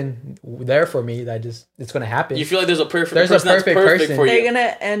person there for me that just it's gonna happen. You feel like there's a perfect There's a person perfect that's perfect person. for They're you.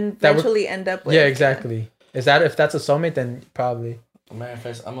 gonna eventually end up with. Yeah, exactly. Is that if that's a soulmate? Then probably.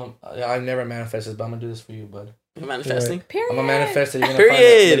 Manifest. I've never manifested, but I'm gonna do this for you, bud. You're manifesting. Period. I'm gonna manifest that you're gonna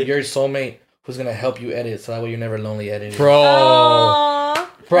Period. find that your soulmate who's gonna help you edit, so that way you're never lonely editing. Bro, Oh,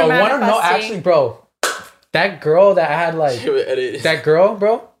 bro, we're wanna know? manifesting. Actually, bro, that girl that I had like Edit. that girl,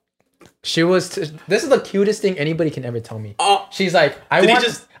 bro. She was. This is the cutest thing anybody can ever tell me. Oh, She's like, I Did he want.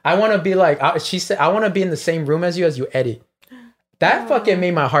 just- I want to be like. She said, I want to be in the same room as you edit. That fucking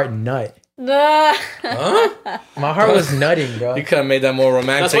made my heart nut. Huh? My heart was nutting, bro. You could have made that more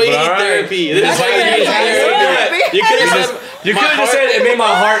romantic. that's why you but need alright. therapy. This is why you need therapy. therapy. You could have said. You could have just said it made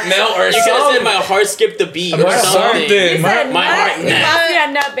my heart melt, or You could have said something. my heart skipped the beat or My heart- something. something. My heart.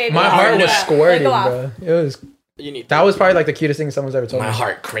 Yeah, nut, baby. My heart was nut. squirting, Go off. bro. It was. You need That was probably like the cutest thing someone's ever told My me.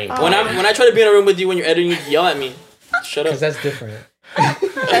 heart cream. when I try to be in a room with you when you're editing, you yell at me. Shut up. Because that's different.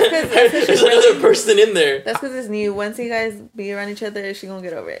 There's another person in there. That's because it's new. Once you guys be around each other, she gonna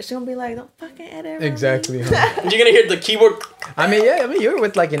get over it. She gonna be like, "Don't fucking edit." around me." Exactly. Huh? You're gonna hear the keyboard. I mean, yeah. I mean, you were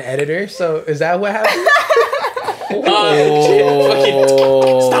with like an editor, so is that what happened? Fucking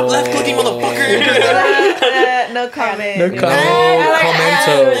stop left clicking, motherfucker. No comment. No You know? comment.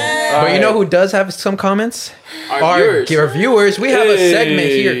 Commento. But you know who does have some comments? Our viewers. Our viewers. We have a segment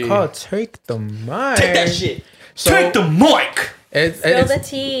here Hey. called "Take the Mic." Take that shit. So Take the mic. Spill the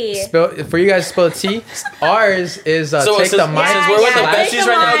tea. for you guys to spill the tea. Ours is So take since, the mic. since we're with the Yeah, take besties the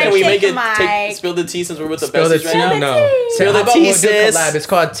right now, mic, can we take make the it mic. spill the tea since we're with the Spill the besties tea? right now? No. So Spill the how about tea, we'll do a sis. collab? It's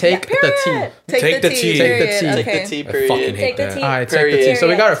called Take the Tea. Take the tea. Take the period. tea. Okay. Take the tea, I period. fucking hate Take the that. tea. All right, take the tea. Period. So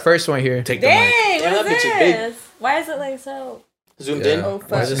we got our first one here. Take the mic. Dang, Damn, what that is bitch is big. this? Why is it like so? Zoomed Yeah. in. Oh,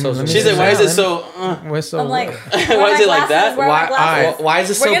 Why is it fuck. so? Let me She said, "Why is it see. so?" We're so I'm like, Why is it like that? Why is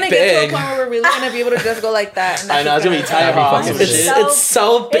it so We're gonna get to a big? point where we're really gonna be able to just go like that. And I know, it's gonna be tight, That'd be huh? fucking Some sick. shit. So- It's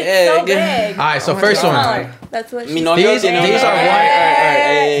so big. It's so big. All right, so Oh my first God. one. That's what she Mi novio These- tiene these una- are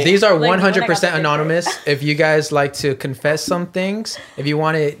Ay, These are Like, when I got 100% the anonymous. If you guys like to confess some things, if you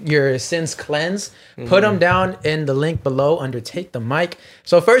wanted your sins cleansed, put them down in the link below under Take the Mic.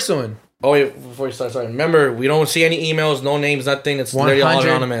 So first one, Oh wait, before you start, sorry. Remember, we don't see any emails, no names, nothing. It's literally all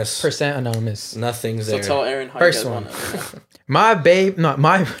anonymous. 100% anonymous. Nothing's So there. tell Aaron how First you one. guys want My babe, not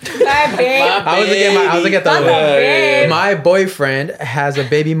my. My babe. I was looking at the. Fuck a babe. My boyfriend has a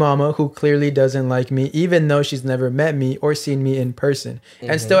baby mama who clearly doesn't like me, even though she's never met me or seen me in person,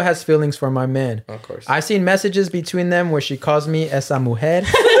 and still has feelings for my man. Of course. I've seen messages between them where she calls me esa mujer.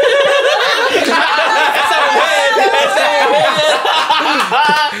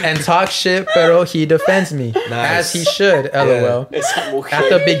 and talks shit, pero he defends me. As he should, lol. Esa mujer. At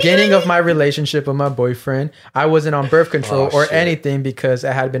the beginning of my relationship with my boyfriend, I wasn't on birth control or shit. anything because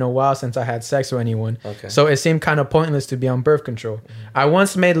it had been a while since I had sex with anyone. Okay. So it seemed kind of pointless to be on birth control. I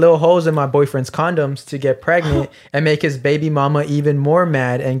once made little holes in my boyfriend's condoms to get pregnant and make his baby mama even more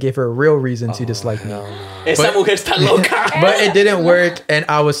mad and give her a real reason to dislike me. Esa mujer está loca. But it didn't work, and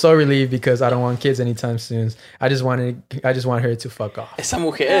I was so relieved because I don't want kids anytime soon. I just want her to fuck off. Esa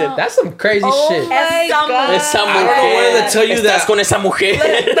mujer. That's some crazy shit. my God. Esa I don't know whether to tell you Estás that. con esa mujer.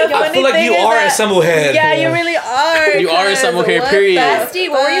 I feel like you are esa mujer. Yeah, you really are. You are esa 'cause mujer, what period. the Bestie,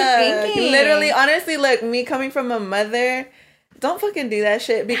 what were you fuck? thinking? Literally, honestly, look, me coming from a mother, don't fucking do that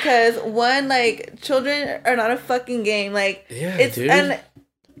shit because one, like, children are not a fucking game. Like, Yeah, it's dude. and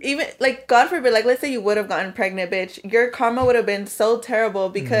even like God forbid, like let's say you would have gotten pregnant, bitch, your karma would have been so terrible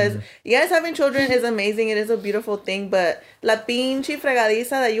because yes, having children is amazing. It is a beautiful thing, but la pinche fregadiza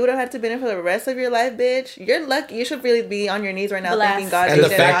that you would have had to be in for the rest of your life, bitch. You're lucky. You should really be on your knees right now Blessed. thanking God. And you the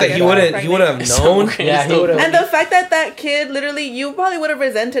did fact not that get he wouldn't pregnant. have known. Yeah, he would've- And the fact that that kid literally, you probably would have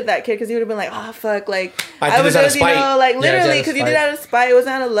resented that kid because you would have been like, oh fuck, like I did was this out of just, spite. like Yeah, literally out of because you did spite. it out of spite. It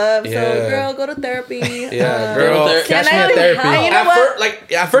wasn't out of love. Yeah. So girl, go to therapy. Yeah, girl. There- Catch And me I at think therapy. how- you know At what? first,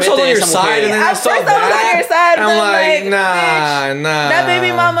 like at first I was on your side, and then I At saw first I was on your that. side, I'm but like, bitch, nah. that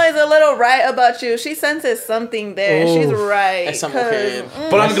baby mama is a little right about you. She senses something there. Ooh. She's right. That's some 'cause, okay.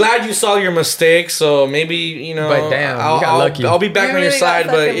 But I'm glad you saw your mistake, so maybe, you know. But damn, you got lucky. I'll be back You on your really got side,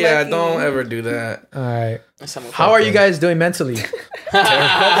 but fucking yeah, lucky. don't ever do that. All right. That's some okay. How are you guys doing mentally?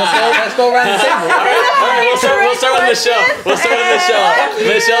 let's go around the table. All right, we'll start with Michelle. We'll start with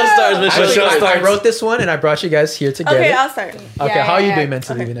Michelle. Michelle starts. Michelle Actually, starts. I wrote this one and I brought you guys here together. Okay, I'll start. Okay, Yeah, how are you yeah, doing yeah.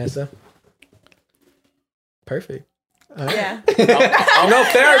 mentally, Vanessa? Perfect. Yeah. Oh, no,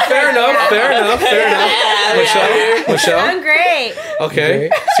 fair enough. Michelle? I'm great. Okay.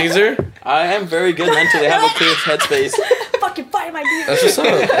 Caesar? I am very good mentally. I have a clear headspace. Fucking fight my dude.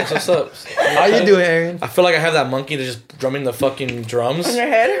 That's what's up. How you doing, Aaron? I feel like I have that monkey that's just drumming the fucking drums. In your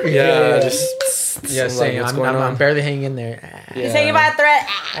head? Yeah, Yeah. just. Yeah, I'm same. like, what's I'm, going I'm, on? I'm barely hanging in there. Yeah. You're saying about a threat.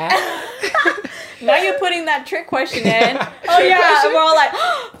 Now you're putting that trick question in. Oh yeah, and we're all like,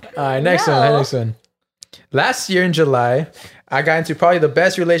 All right, next No. one. Last year in July, I got into probably the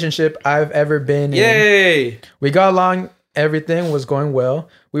best relationship I've ever been in. Yay! We got along. Everything was going well.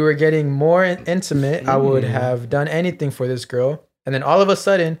 We were getting more intimate. I would have done anything for this girl. And then all of a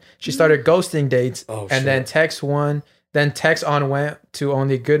sudden, she started ghosting dates. Oh, and shit. then text on went to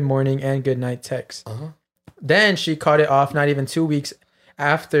only good morning and good night text. Then she caught it off. Not even 2 weeks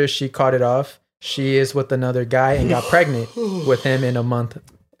after she caught it off, she is with another guy and got pregnant with him in a month.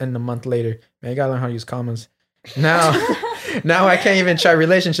 And a month later, man, you gotta learn how to use commas. Now I can't even try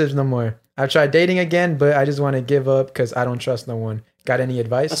relationships no more. I've tried dating again, but I just want to give up because I don't trust no one. Got any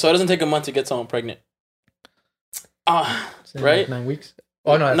advice? So it doesn't take a month to get someone pregnant. It's in right? like 9 weeks.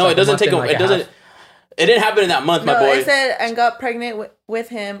 Oh no, No, it doesn't take a. It doesn't. It didn't happen in that month, my No, boy. it said and got pregnant with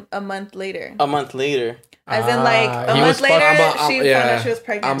him a month later. A month later. As in, like, a he month was later, fucking- she yeah. found out she was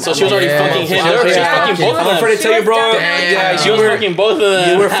pregnant. So she was already Yeah. fucking him. Yeah. She was Yeah. fucking both of I'm them. afraid to tell you, bro. Damn. She was fucking both of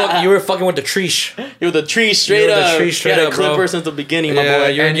them. You were fucking with the treesh. You were the tree straight You were the up. tree straight You had up, a clipper bro. since the beginning, my Yeah, boy.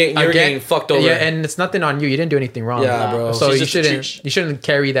 you're getting fucked over. Yeah, and it's nothing on you. You didn't do anything wrong. Yeah, bro. So She's you just a shouldn't treat. you shouldn't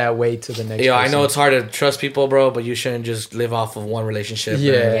carry that weight to the next. Yeah, I person. know it's hard to trust people, bro, but you shouldn't just live off of one relationship.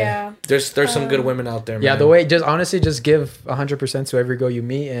 Yeah. man. yeah. There's some good women out there, man. Yeah, the way just honestly just give 100% to every girl you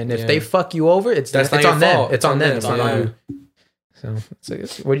meet, and if Yeah. they fuck you over, That's it's not your on them. fault. It's on them. them. It's not Yeah. on you. So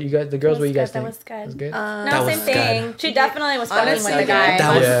what do you guys? The girls, what do you guys That think? was good. That's good. No, That same was thing. She definitely was fucking Honestly, with the guy.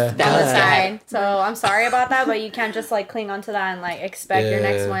 that was- Yeah. on that the was side. So I'm sorry about that, but you can't just like cling onto that and like expect your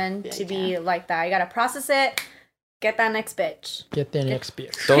next Yeah. one to be like that. You gotta process it. Get that next bitch. Get their next beer.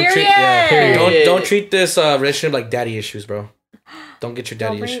 Don't treat Period. don't treat this relationship like daddy issues, bro. Don't get your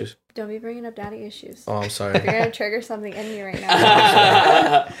daddy issues. Don't be bringing up daddy issues. Oh, I'm sorry. You're gonna trigger something in me right now.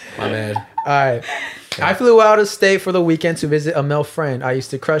 My bad. All right. I flew out of state for the weekend to visit a male friend I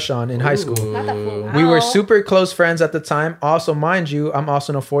used to crush on in high school. Not that fool. We were Ow. super close friends at the time. Also, mind you, I'm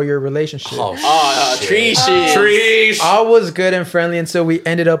also in a 4-year relationship. Tree shit. Trees. All was good and friendly until we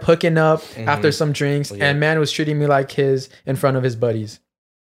ended up hooking up after some drinks, yeah. and man was treating me like his in front of his buddies.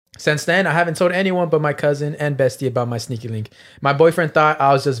 Since then, I haven't told anyone but my cousin and bestie about my sneaky link. My boyfriend thought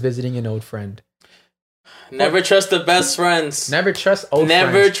I was just visiting an old friend. Never trust the best friends. Never trust old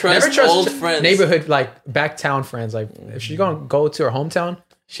Never friends. trust old friends. Neighborhood, like back town friends. Like if she's gonna go to her hometown,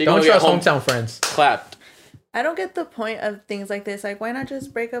 She don't gonna get trust hometown friends. clapped. I don't get the point of things like this. Like, why not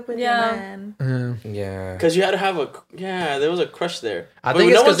just break up with Yeah. your man? Yeah. Because you had to have there was a crush there. I But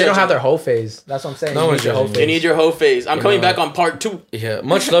think it's no because one's they don't have judging. their whole phase. That's what I'm saying. No You one's need your whole judging. You phase. need your whole phase. I'm coming know. back on part 2. Yeah.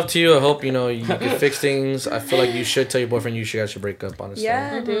 Much love to you. I hope you know you can fix things. I feel like you should tell your boyfriend you guys should break up. Honestly.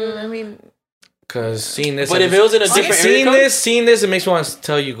 Yeah, dude. I mean, Because seeing this, But if it was in a different area code, seeing this, it makes me want to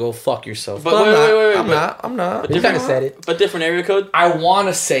tell you go fuck yourself. But I'm wait, not. wait, wait, I'm but- not. I'm not. You kind of said it. but different area code, I want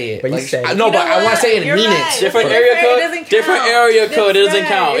to say it, But you said it. No, You but know I want what? to say it and You're mean right. it. different But area it code, doesn't different count. area code. It doesn't Right.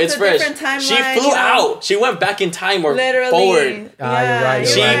 count. It's It's a fresh. different timeline, She flew you know? out. She went back in time or literally. forward. Ah, you're right,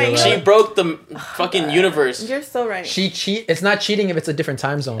 She you're right, you're she right. broke the fucking universe. You're so right. She cheat. It's not cheating if it's a different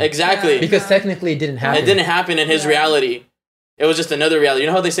time zone. Exactly. Because technically it didn't happen. It didn't happen in his reality. It was just another reality. You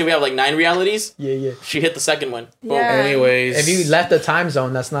know how they say we have like 9 realities? Yeah, yeah. She hit the second one. Boom. Yeah. Anyways, If you left the time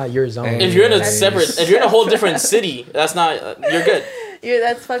zone, that's not your zone. If you're in a Anyways. separate, if you're in a whole different city, that's not. You're good.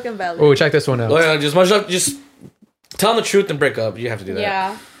 That's fucking valid. Oh, check this one out. well, just much love, just tell them the truth and break up. You have to do that.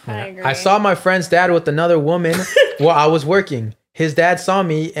 Yeah, I agree. I saw my friend's dad with another woman while I was working. His dad saw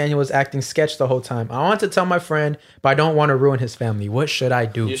me and he was acting sketch the whole time. I want to tell my friend, but I don't want to ruin his family. What should I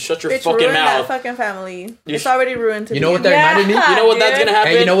do? You shut your Bitch, fucking ruin that mouth. fucking family. It's sh- already ruined to You know me. what that reminded me? You know what that's dude. gonna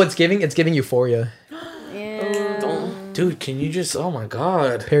happen? Hey, you know what's giving? It's giving euphoria. Yeah. Dude, can you just? Oh my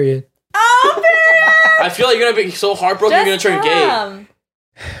god. Period. I feel like you're gonna be so heartbroken. You're gonna turn gay.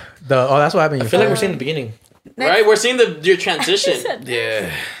 That's what happened. I feel like we're seeing the beginning. Right? We're seeing your transition.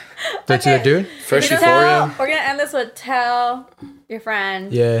 Yeah. To the dude? First We're Euphoria. gonna end this with tell your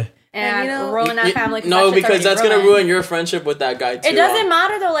friend. Yeah. And you know, ruin that family. No, that shit's because that's already gonna ruined. ruin your friendship with that guy too. It doesn't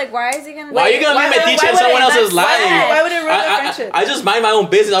matter though. Like, why is he gonna? Why are you gonna Why be would- metiche why in would someone it- else's that's life? why- why would it ruin the friendship? I just mind my own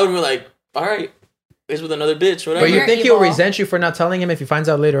business. I would be like, all right, it's with another bitch, whatever. But you You're think he'll evil. resent you for not telling him if he finds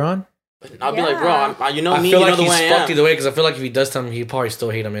out later on? I'll be like, bro, you know I me, feel you like know the he's way I fucked am. either way because I feel like if he does tell him, he probably still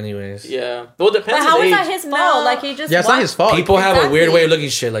hate him anyways. Yeah, well, it depends. But how his is age. that his fault? No. Like he just. Yeah, it's not his fault. People have a weird Exactly. way of looking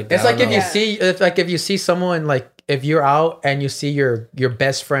at shit like that. It's like I don't if you know. see, if you see someone like if you're out and you see your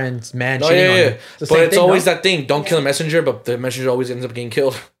best friend's man Oh cheating on yeah. you. But same it's thing, always no? that thing. Don't kill the messenger, but the messenger always ends up getting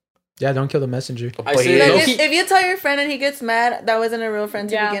killed. Yeah, don't kill the messenger. I But see. he- Like, Loki- if you tell your friend and he gets mad, that wasn't a real friend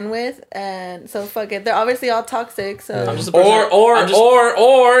to Yeah. begin with, and so fuck it. They're obviously all toxic. So I'm just a person- I'm just-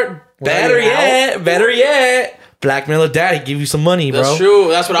 Or better you yet, blackmail a dad, give you some money, bro. That's true.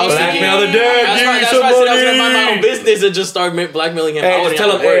 That's what I was thinking. Blackmail the dad, That's give why, me that's some why I said I was gonna money. mind my own business and just start blackmailing him. I Hey, wouldn't just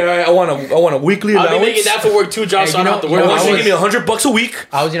tell have him, to hey, work. I want a weekly I'll allowance. be making that for work 2 jobs, Hey, so I don't have to you work. know, I want I you to was- give me $100 a week.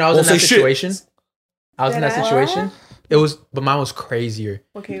 I was in Won't that say shit. situation. I was in that Did I? situation. It was, but mine was crazier.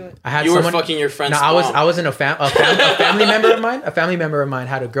 okay, I had You were someone. fucking your friend's No, mom. I was in a family member of mine. A family member of mine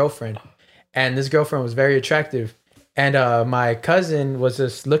had a girlfriend, and this girlfriend was very attractive. And my cousin was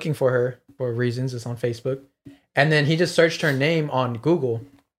just looking for her for reasons. It's on Facebook, and then he just searched her name on Google,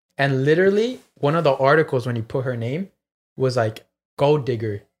 and literally one of the articles when he put her name was like gold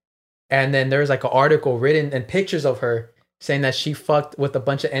digger, and then there was like an article written and pictures of her saying that she fucked with a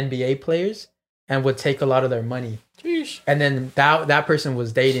bunch of NBA players and would take a lot of their money. Sheesh. And then that person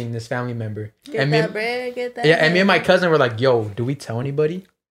was dating this family member. get and me, that bread, get that. yeah, and me and my bread. cousin were like, "Yo, do we tell anybody?"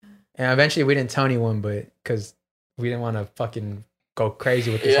 And eventually we didn't tell anyone, but because we didn't want to fucking go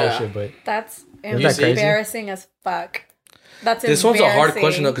crazy with this Yeah. whole shit. But That's Isn't that crazy? embarrassing as fuck. That's This one's a hard embarrassing.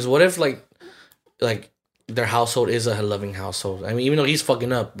 question though, because what if like their household is a loving household? I mean, even though he's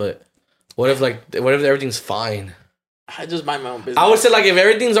fucking up, but what if everything's fine? I just mind my own business. I would say like if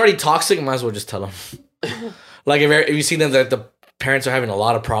everything's already toxic, might as well just tell them. Like if you see them that the parents are having a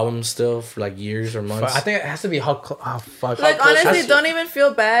lot of problems still for like years or months. I think it has to be how. Oh fuck! Like close honestly, has to- don't even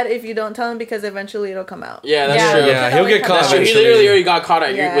feel bad if you don't tell him because eventually it'll come out. Yeah, that's Yeah. true. yeah, he'll get caught. That's true. He eventually. literally already got caught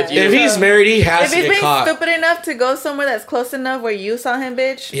at Yeah. with you. If he's married, he has If to he's get being caught. stupid enough to go somewhere that's close enough where you saw him,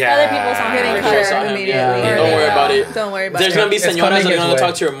 bitch, Yeah, Other people saw him getting For cut sure saw out him, immediately. yeah. Don't worry about it. Don't worry about There's it. gonna be It's senoras coming that are his gonna way.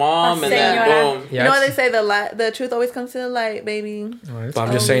 talk to your mom, A and then señora. boom. You know what they say? The truth always comes to the light, baby. But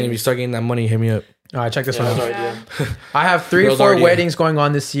I'm just saying, if you start getting that money, hit me up. All right, check this Yeah, one that's out. our idea. I have 3 or Girls 4 already- weddings going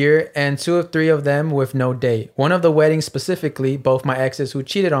on this year, and 2 or 3 of them with no date. One of the weddings specifically, both my exes who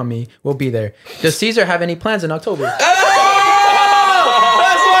cheated on me will be there. Does Caesar have any plans in October? That's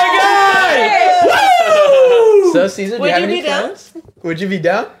my guy. So Caesar, do Would you have you any be down? plans? Would you be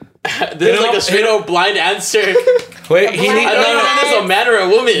down? This is like a straight up blind answer. Wait, he I need don't even know if this is a man or a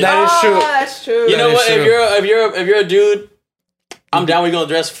woman. That is true. Oh, that's true. You know That is what? If true. you're a dude, I'm down. We're gonna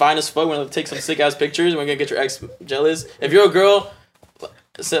dress fine as fuck. We're gonna take some sick ass pictures. And we're gonna get your ex jealous. If you're a girl,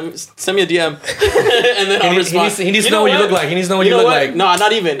 send me a DM, and then I'll respond. He needs to know what you look like. He needs to know what you look like. No,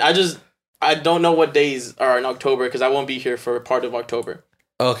 not even. I don't know what days are in October because I won't be here for part of October.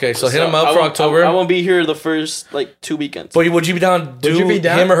 Okay, so hit him I up for won't- October. I won't be here the first like 2 weekends. But would you be down? Do you be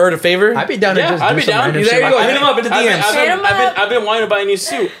down? him or her a favor? I'd be down to Yeah, just I'd do be some down. random There shit you like go. that. Hit him up in the DMs. Hit 'em up. I've been wanting to buy a new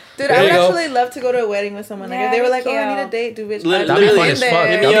suit. Dude, There I would you go. actually love to go to a wedding with someone. Like Yeah, if they were like, me "Oh, I too. need a date," dude, bitch. That'd I'd be be fun in as there. fuck. Hit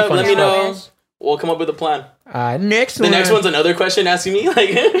That'd me be up. fun Let as me fuck. know. We'll come up with a plan. Next The one. next one's another question asking me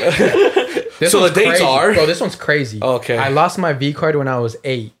like. This So one's the dates crazy. are- Bro, this one's crazy. Okay. I lost my V card when I was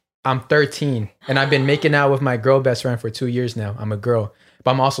 8. I'm 13, and I've been making out with my girl best friend for 2 years now. I'm a girl, but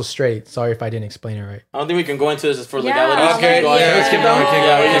I'm also straight. Sorry if I didn't explain it right. I don't think we can go into this for Yeah. legality. Okay, Go ahead. yeah, let's keep going, keep Yeah,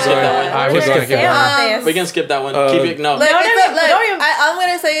 going, we can keep skip going. that one. All right, Keep we'll going, skip keep that. going. Obvious. We can skip that one. Uh, Keep it no. Look, Don't it's even- look, don't even- all I'm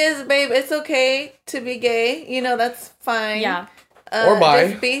gonna say is, babe, it's okay to be gay. You know, that's fine. Yeah. Or bi.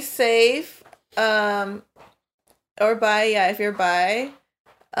 Just be safe. Or bi. Yeah, if you're bi.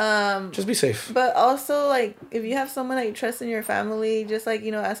 Just be safe. But also, like, if you have someone that you trust in your family, just like,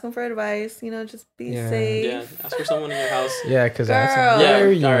 you know, ask them for advice. You know, just be Yeah. safe. Yeah, ask for someone in your house. Yeah, because that's Girl.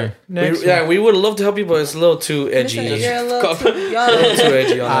 very Yeah, all right. Next We would love to help you, but it's a little too edgy. Listen, you're a little Cup. too, y'all A little too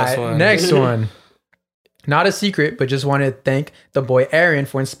edgy on All this right, one. next one. Not a secret, but just wanted to thank the boy Aaron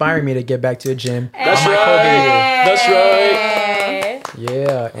for inspiring me to get back to the gym. That's on my right. That's right. Kobe.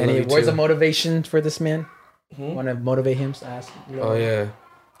 Yeah. Any you words too. of motivation for this man? Hmm? Want to motivate him? So ask. Oh yeah.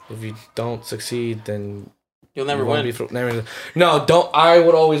 If you don't succeed, then You'll never You won't win. No, don't. I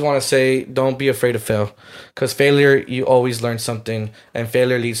would always want to say, don't be afraid to fail, because failure, you always learn something, and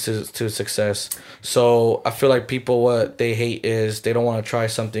failure leads to success. So I feel like people, what they hate is they don't want to try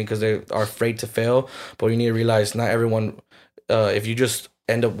something because they are afraid to fail. But you need to realize, not everyone. If you just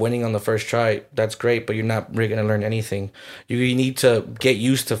end up winning on the first try, that's great, but you're not really gonna learn anything. You need to get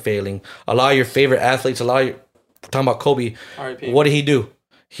used to failing. A lot of your favorite athletes, talking about Kobe, R.I.P. what did he do?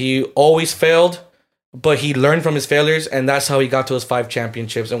 He always failed, but he learned from his failures, and that's how he got to his 5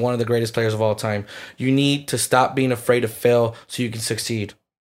 championships and one of the greatest players of all time. You need to stop being afraid to fail so you can succeed.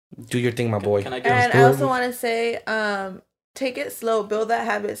 Do your thing, my boy. Can I get And I also want to say, take it slow, build that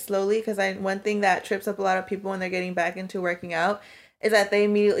habit slowly. Because one thing that trips up a lot of people when they're getting back into working out is that they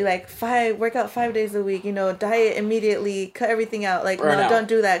immediately work out 5 days a week. Diet immediately, cut everything out. Don't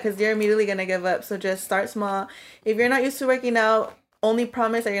do that because you're immediately gonna give up. So just start small. If you're not used to working out, only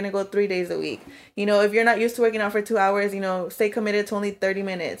promise that you're gonna go 3 days a week. If you're not used to working out for 2 hours, stay committed to only 30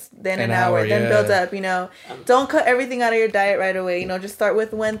 minutes, then an hour, then build up. Don't cut everything out of your diet right away. Just start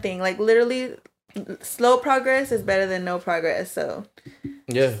with one thing. Literally, slow progress is better than no progress. So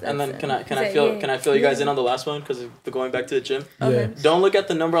yeah. And then can I fill you guys in on the last one, because going back to the gym? Okay. Don't look at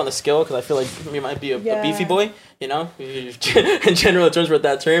the number on the scale, because I feel like you might be a beefy boy. In general terms with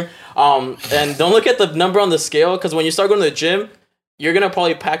that term. And don't look at the number on the scale, because when you start going to the gym, you're gonna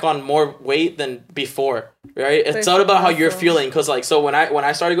probably pack on more weight than before, right? It's not about how you're feeling, because when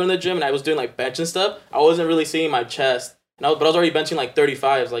I started going to the gym and I was doing bench and stuff, I wasn't really seeing my chest, but I was already benching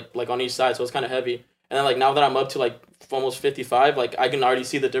 35s like on each side, so it's kind of heavy. And then now that I'm up to almost 55, I can already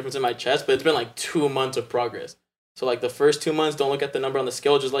see the difference in my chest, but it's been 2 months of progress. So the first 2 months, don't look at the number on the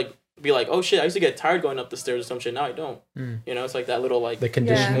scale, just be oh shit, I used to get tired going up the stairs or some shit. Now I don't. It's that little the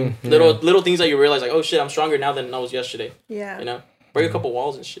conditioning, little things that you realize oh shit, I'm stronger now than I was yesterday. Yeah. Break a couple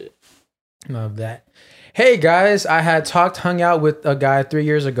walls and shit. Love that. Hey guys, I had hung out with a guy 3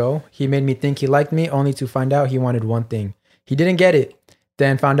 years ago. He made me think he liked me, only to find out he wanted one thing. He didn't get it.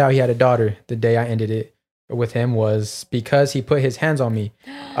 Then found out he had a daughter. The day I ended it with him was because he put his hands on me.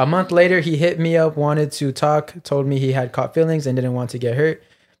 A month later, he hit me up, wanted to talk, told me he had caught feelings and didn't want to get hurt.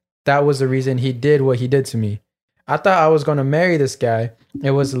 That was the reason he did what he did to me. I thought I was going to marry this guy.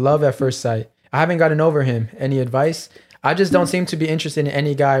 It was love at first sight. I haven't gotten over him. Any advice? I just don't seem to be interested in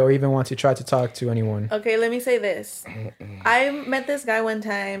any guy or even want to try to talk to anyone. Okay, let me say this. I met this guy one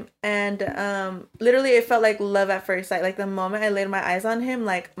time, and literally it felt like love at first sight. The moment I laid my eyes on him,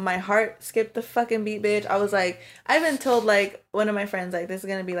 my heart skipped the fucking beat, bitch. I was I've been told one of my friends this is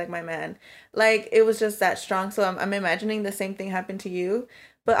gonna be my man. It was just that strong. So I'm imagining the same thing happened to you.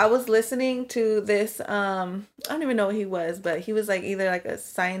 But I was listening to this, I don't even know what he was, but he was either a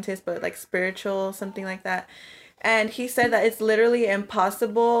scientist, but spiritual, something like that. And he said that it's literally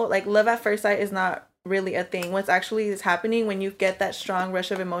impossible. Love at first sight is not really a thing. What's actually is happening when you get that strong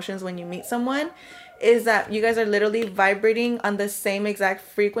rush of emotions when you meet someone is that you guys are literally vibrating on the same exact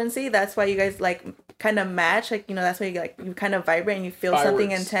frequency. That's why you guys kind of match. That's why you kind of vibrate and you feel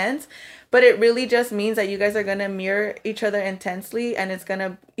something intense. But it really just means that you guys are gonna mirror each other intensely, and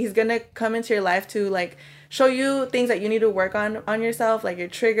he's gonna come into your life to show you things that you need to work on yourself, your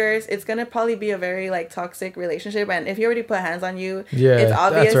triggers. It's gonna probably be a very toxic relationship, and if he already put hands on you, it's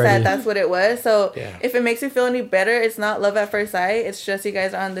obvious that's what it was. So if it makes you feel any better, it's not love at first sight. It's just you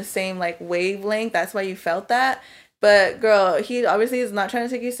guys are on the same wavelength. That's why you felt that. But girl, he obviously is not trying to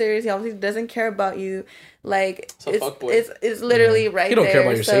take you serious. He obviously doesn't care about you. It's literally right there. He don't care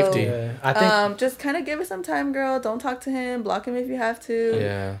about your safety. Yeah. I think just kind of give it some time, girl. Don't talk to him. Block him if you have to.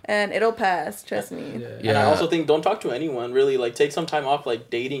 Yeah. And it'll pass. Trust me. Yeah. And I also think don't talk to anyone, really. Take some time off,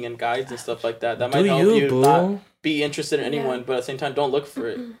 dating and guides and stuff like that. That might help you not be interested in anyone, but at the same time, don't look for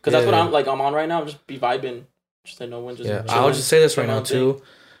it. Because that's what I'm on right now. I'm just be vibing. Just no one just. Yeah. I'll just say this right now too.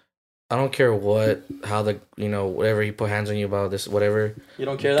 I don't care whatever he put hands on you about this, whatever. You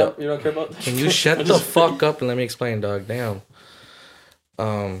don't care that? You don't care about that? Can you shut the fuck up and let me explain, dog? Damn.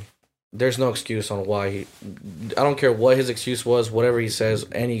 There's no excuse on why I don't care what his excuse was, whatever he says,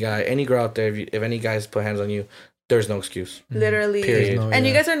 any girl out there, if any guys put hands on you, there's no excuse. Literally. Period. And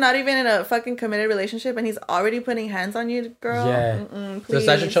you guys are not even in a fucking committed relationship, and he's already putting hands on you, girl. Yeah. Please.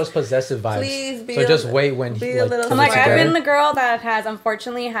 So that shows possessive vibes. Please be so just wait when he a little. I've been the girl that has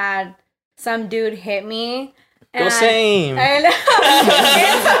unfortunately had some dude hit me. Go same. And it's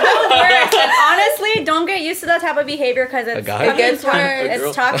the worst. And honestly, don't get used to that type of behavior because it gets worse.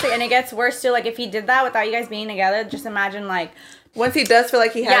 It's toxic, and it gets worse too. If he did that without you guys being together, just imagine once he does feel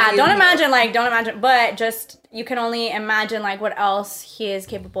like he has. Yeah, don't imagine. But just you can only imagine what else he is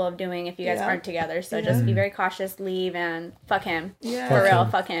capable of doing if you guys aren't together. So just be very cautious. Leave and fuck him. Yeah, for real.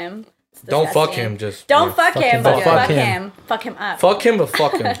 Fuck him. It's Don't fuck disgusting. him. Just Don't fuck him, but fuck fuck him. him. Fuck him up. fuck him, but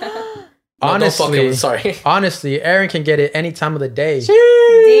fuck him. No, don't fuck Honestly, him. Sorry. honestly, Aaron can get it any time of the day. Damn.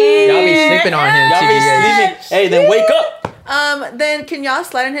 Y'all be sleeping on him. Y'all be TBH. sleeping. Hey, then wake up. Then can y'all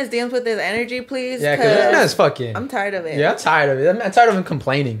slide in his DMs with his energy, please? Yeah, because this man's fucking. I'm tired of it. Yeah, I'm tired of it. I'm tired of him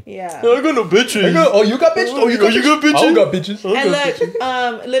complaining. Yeah. I got no bitches. Oh, you got bitches? Oh, you got bitches? I got bitches.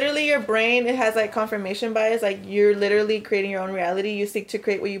 And look, literally your brain, it has like confirmation bias. Like you're literally creating your own reality. You seek to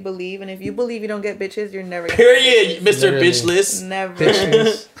create what you believe. And if you believe you don't get bitches, you're never gonna Period, Mr. Literally. Bitchless. Never.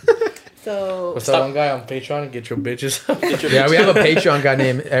 Bitches. So What's that one guy on Patreon? Get your bitches. Yeah, we have a Patreon guy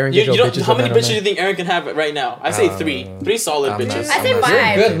named Aaron. You, Get you your don't, bitches. how up many and bitches do on you think Aaron can have right now? I say three. Three solid I'm bitches. I say I'm not-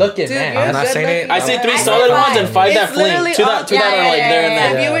 five. You're a good looking Dude, man. you're I'm not good saying it. looking. I say three I say solid five. ones and five that It's fling. literally Two all- that are like yeah, there and yeah,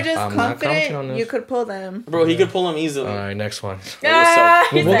 If there. you were just I'm not counting on confident, this. you could pull them. Bro, he could pull them easily. All right, next one. Ah,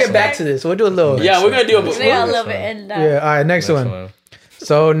 We'll get back to this. We'll do a little. Yeah, we're gonna do a. We got a little bit in Yeah. All right. Next one.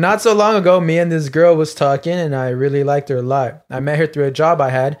 So not so long ago, me and this girl was talking, and I really liked her a lot. I met her through a job I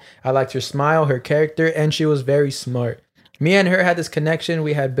had. I liked her smile, her character, and she was very smart. Me and her had this connection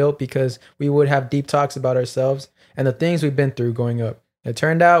we had built because we would have deep talks about ourselves and the things we've been through growing up. It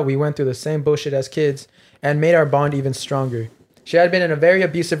turned out we went through the same bullshit as kids and made our bond even stronger. She had been in a very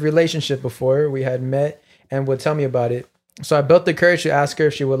abusive relationship before we had met and would tell me about it. So I built the courage to ask her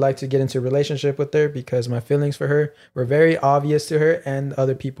if she would like to get into a relationship with her because my feelings for her were very obvious to her and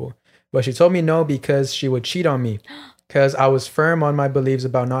other people. But she told me no because she would cheat on me because I was firm on my beliefs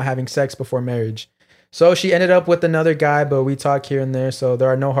about not having sex before marriage. So she ended up with another guy, but we talk here and there, so there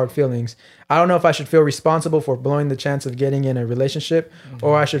are no hard feelings. I don't know if I should feel responsible for blowing the chance of getting in a relationship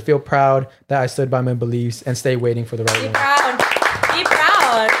or I should feel proud that I stood by my beliefs and stay waiting for the right Be one. proud. Be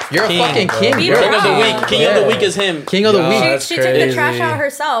proud. You're King, a fucking bro. king, Be bro. King of the proud. week. King of the week is him. King of the Yeah. week. That's She took the trash crazy. out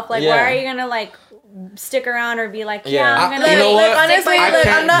herself. Like, Yeah. why are you gonna like stick around or be like, Yeah. yeah, I'm gonna You know like, what? stick by Honestly, your look,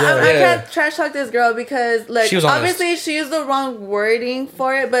 can't- I'm not. I yeah. can't trash talk this girl because, like, She was honest. obviously she used the wrong wording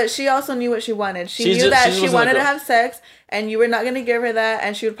for it, but she also knew what she wanted. She She's knew just- that she she wasn't a wanted to girl. have sex, and you were not gonna give her that,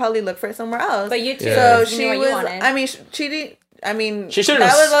 and she would probably look for it somewhere else. But you too. Yeah. So you she knew what was. you wanted. I mean, she didn't. I mean, She shouldn't That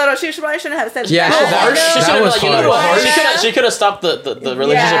have- was a little. She probably shouldn't have said Yeah, that. she- She That should have was like, you know what? hard. She could have stopped the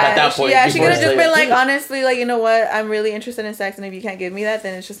relationship at that point. Yeah, she before could have just they- been like, honestly, like, you know what? I'm really interested in sex, and if you can't give me that,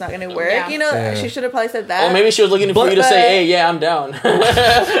 then it's just not gonna work. Yeah. You know, Yeah. she should have probably said that. Or maybe she was looking for you to But- say, "Hey, yeah, I'm down."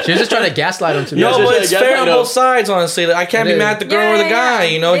 She was just trying to gaslight him to me. No, Yeah, but just- it's yeah, fair I on know. both sides, honestly. Like, I can't It be is. mad at the girl Yeah, or the yeah, guy. yeah.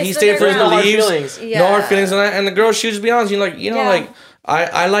 You know, They he stood stayed for their his ground. No hard beliefs. feelings. No hard feelings on that. And the girl, she just be honest. You know, Yeah. like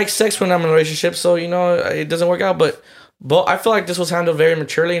I like sex when I'm in a relationship, so you know it doesn't work out. But I feel like this was handled very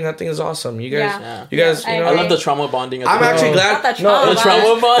maturely, and that thing is awesome. You guys, Yeah. you guys, I you know. I love the trauma bonding. I'm actually glad. Not the No, the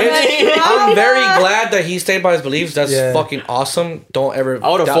trauma bonding. I'm very glad that he stayed by his beliefs. That's Yeah. fucking awesome. Don't ever. I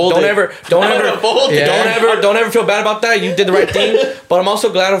would've don't folded. ever. Don't I ever. would've folded. Yeah. Don't ever feel bad about that. You did the right thing. But I'm also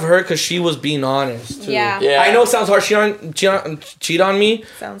glad of her because she was being honest. Too. Yeah. Yeah. I know it sounds hard. Cheat on me,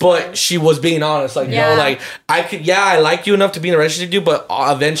 Sounds but hard. she was being honest. Like, Yeah. no, like I could. Yeah, I like you enough to be in a relationship with you, but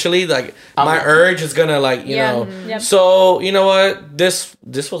eventually, like my urge is gonna like you Yeah. know. Yep. So you know what? This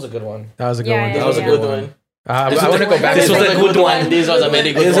was a good one. That was a good Yeah, one. yeah, That was a yeah. good one. I This want was to go back. this to was that. a good one. This was a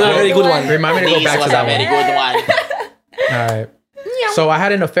very good This is a very good one. Remind me to go This back to was that a very one. good one. All right. So I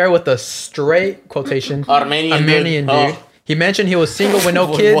had an affair with a straight quotation Armenian dude. Oh. He mentioned he was single with no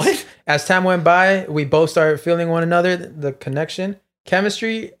What? kids. What? As time went by, we both started feeling one another, the connection,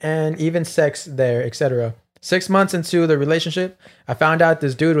 chemistry, and even sex there, etc. 6 months into the relationship, I found out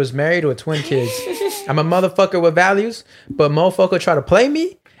this dude was married with twin kids. I'm a motherfucker with values, but motherfucker try to play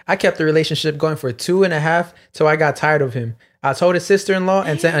me. I kept the relationship going for 2.5 till I got tired of him. I told his sister-in-law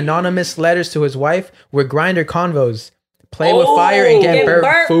and sent anonymous letters to his wife with grinder convos. Play with fire and get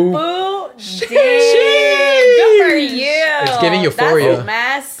burnt, fool. Damn. Good for you. It's giving euphoria. That's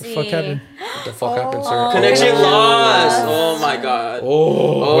messy. Fuck happened? What the fuck happened, sir? Connection Oh. lost. Oh my god.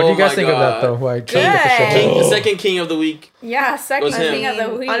 Oh, What do you guys my think of that God. though? Who I Good. The second king of the week. Yeah, second Was him. thing of the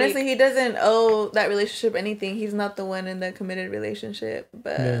week. Honestly, he doesn't owe that relationship anything. He's not the one in the committed relationship.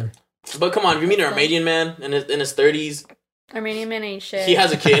 But Yeah. But come on, if you meet an Armenian man in his 30s, Armenian men ain't shit. he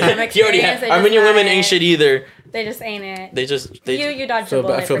has a kid. From He already experience, has. they just Armenian women not ain't it. shit either. They just ain't it. They just you dodged Feel the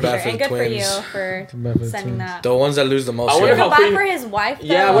bad- bullet feel for bad sure. for And the good for twins. you for Feel bad for the sending twins. that. the ones that lose the most. I wonder yeah. Feel how bad pretty- for his wife though.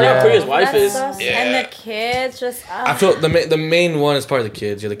 Yeah, I wonder how pretty his wife That's is. so sad. Yeah. And the kids just I feel the main one is probably the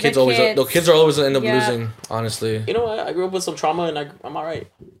kids. Yeah, the kids always kids. the kids are always end up Yeah. losing. Honestly, You know what? I grew up with some trauma and I'm alright.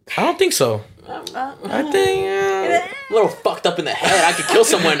 I don't think so. I think A little fucked up in the head. I could kill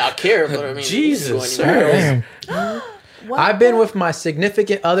someone and not care. But I mean, Jesus, go anywhere. Damn. I've been with my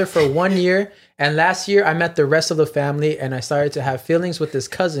significant other for 1 year, And last year, I met the rest of the family, and I started to have feelings with this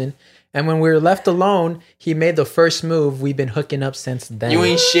cousin. And when we were left alone, he made the first move. We've been hooking up since then. You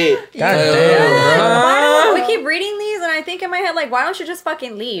ain't shit. God damn, bro. Why do we keep reading these? And I think in my head, like, why don't you just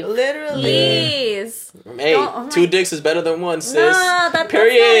fucking leave? Literally. Please. Hey, Don't- two dicks is better than one, sis. No,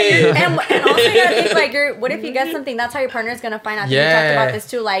 Period. and also you gotta think like what if you get something? That's how your partner's gonna find out. Yeah. You talked about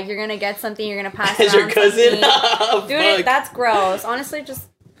this too. Like you're gonna get something, you're gonna pass. As your cousin. Dude, that's gross. Honestly, just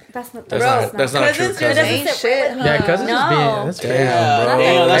that's not. That's not a true Cousins cousin. just ain't shit. Yeah, cousins just being that's crazy.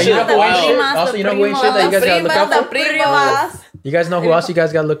 Damn, that Hey, shit you know who ain't shit? Primas, Also, the you know who ain't shit primas. that you guys gotta look out for? Primas. You guys know who else you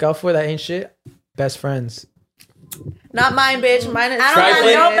guys gotta look out for that ain't shit? Best friends. Not mine, bitch. Mine is I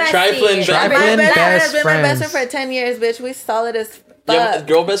don't have no Trifling, bestie. Trifling My best friend best has been my best friends. friend for 10 years, bitch. We solid as You have a fuck.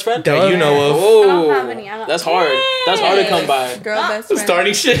 girl best friend? That you know of. Oh, I don't have any. I don't- that's hard. That's hard to come by. Girl best friend.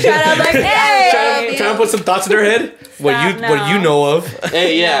 Starting shit. Shout out, Lexi. I love Trying to put some thoughts in their head. What you no. know of?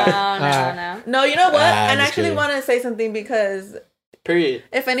 Hey, yeah. No. No, you know what? Ah, And I just actually kidding. want to say something because Period.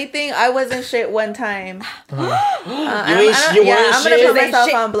 if anything, I wasn't shit one time. You weren't I'm gonna shit? put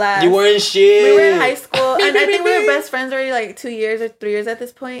myself on blast. You weren't shit. We were in high school, and I think we were best friends already like 2 years or 3 years at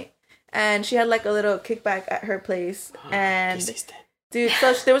this point. And she had like a little kickback at her place, and dude,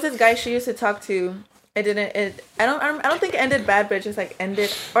 so there was this guy she used to talk to. I don't think it ended bad, but it just like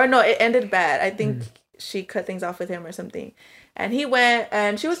ended, or no, it ended bad. I think she cut things off with him or something. And he went,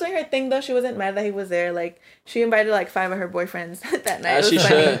 and she was doing her thing though. She wasn't mad that he was there. Like she invited like 5 of her boyfriends that night. As It she was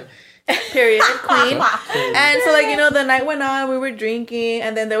funny. should. Period. Queen. And so like, you know, the night went on, we were drinking,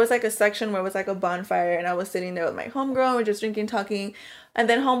 and then there was like a section where it was like a bonfire, and I was sitting there with my homegirl, and we're just drinking, talking, and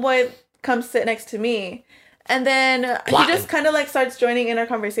then homeboy comes sit next to me. And then he just kind of like starts joining in our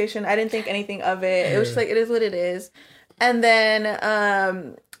conversation. I didn't think anything of it. It was just like, it is what it is. And then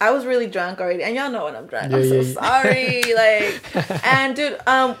I was really drunk already, and y'all know when I'm drunk. I'm so sorry. Like, and dude,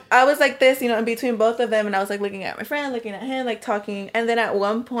 I was like this, you know, in between both of them, and I was like looking at my friend, looking at him, like talking. And then at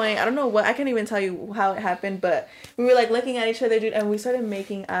one point, I don't know what, I can't even tell you how it happened, but we were like looking at each other, dude, and we started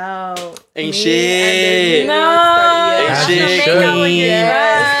making out. Ain't Me shit. and this dude No. started- Ain't shit.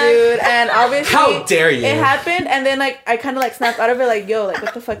 Yes, dude. And obviously, How dare you? It happened, and then like I kind of like snapped out of it, like, yo, like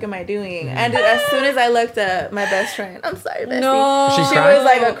what the fuck am I doing? And dude, as soon as I looked at my best friend, I'm sorry, bestie. No. She She cried? was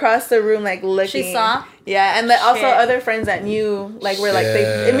like across the room, like looking. She saw? Yeah, and also Shit. other friends that knew, like, were like, Yeah.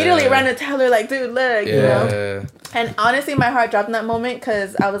 they immediately ran to tell her, like, dude, look, you know. Yeah. And honestly, my heart dropped in that moment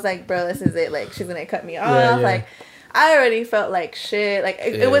because I was like, bro, this is it. Like, she's gonna cut me off. Yeah. Like, I already felt like shit. Like, Yeah.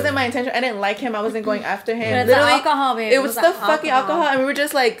 it wasn't my intention. I didn't like him. I wasn't going after him. But it's the Literally, alcohol, babe. it was the fucking alcohol, and we were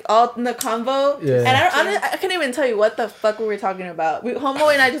just like all in the convo. Yeah. And I can't even tell you what the fuck we were talking about. Homo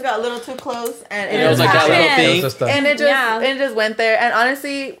and I just got a little too close, and It was like that little happened. thing. It was just and Yeah. it just went there. And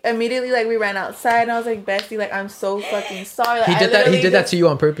honestly, immediately like we ran outside, and I was like, Bestie, like I'm so fucking sorry. Like, he I did that. He literally did that just- to you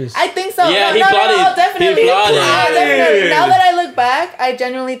on purpose. I think so. Yeah, no, he no, plotted. no, definitely. He plotted. Definitely. Now that I look back, I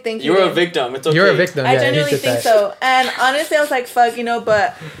genuinely think You were a victim. It's okay. You're a victim. I Yeah, he genuinely did think that. so. And honestly, I was like, fuck, you know,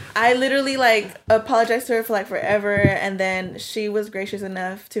 but I literally like apologized to her for like forever, and then she was gracious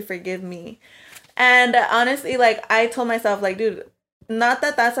enough to forgive me. And honestly, like I told myself, like, dude, not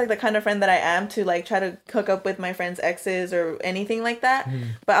that that's like the kind of friend that I am to like try to hook up with my friends' exes or anything like that.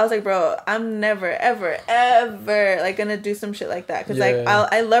 But I was like, bro, I'm never, ever, ever like gonna do some shit like that. Cause like Yeah.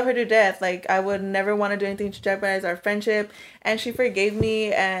 I love her to death. Like I would never want to do anything to jeopardize our friendship. And she forgave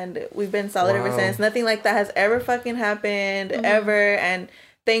me, and we've been solid ever Wow. since. Nothing like that has ever fucking happened ever. And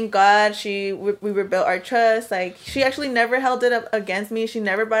thank God we rebuilt our trust. Like she actually never held it up against me. She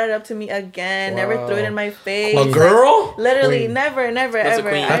never brought it up to me again. Never threw it in my face. A Like, girl? literally, Queen. never, That's a ever.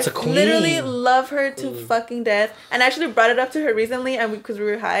 queen. That's I a queen. literally love her to fucking death. And I actually brought it up to her recently, and because we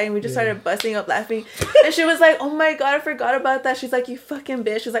were high, and we just started busting up laughing. And she was like, "Oh my god, I forgot about that." She's like, "You fucking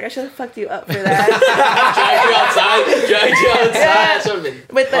bitch." She's like, "I should have fucked you up for that." Dragged you outside. Yeah. Should've been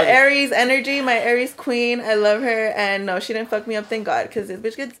With the funny. Aries energy, my Aries queen, I love her. And no, she didn't fuck me up, thank God, because this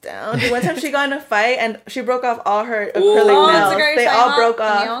bitch gets down. Dude, one time she got in a fight, and she broke off all her acrylic Oh, it's nails. a great They sign, all huh? broke The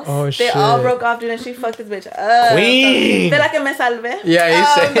off. nails? Oh They shit! all broke off, dude, and she fucked this bitch up. Queen. De la que me salve. Yeah, you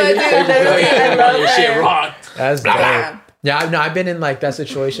said. But dude, literally, I love Your shit her. rocked. That's dope. Yeah. Yeah, I've been in like that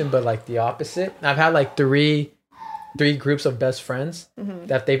situation, but like the opposite. I've had like three groups of best friends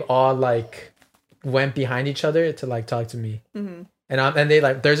that they've all like went behind each other to like talk to me, and they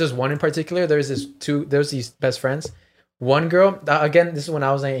like there's this one in particular. There's these best friends. One girl, again, this is when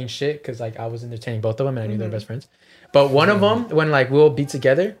I was like ain't shit because like I was entertaining both of them and I knew they were best friends. But one of them, when like we'll be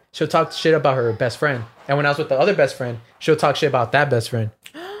together, she'll talk shit about her best friend, and when I was with the other best friend, she'll talk shit about that best friend.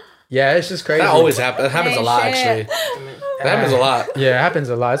 Yeah, it's just crazy. That always happens. That happens a lot, Shit. actually. That happens a lot. Yeah, it happens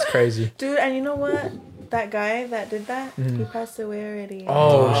a lot. It's crazy. Dude, and you know what? that guy that did that, he passed away already.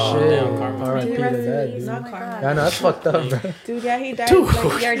 Oh, shit. damn, karma. R.I.P. to that, Peace. dude. Oh Not my karma. God. Yeah, no, that's fucked up, bro. Dude, yeah, he died. Dude.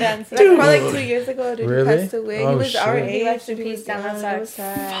 Like, You're done. like, probably like 2 years ago, dude. Really? He passed away. Oh, he was our shit. age. Rest in Dude, he peace, was damn, that young. It was sucks.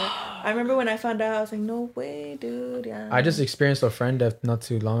 sad. I remember when I found out, I was like, no way, dude. Yeah. I just experienced a friend death not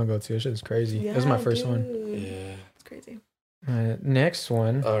too long ago, too. That shit was crazy. It was my first one. Yeah. It's crazy. Next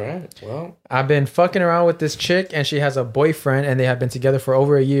one. All right. Well, I've been fucking around with this chick and she has a boyfriend and they have been together for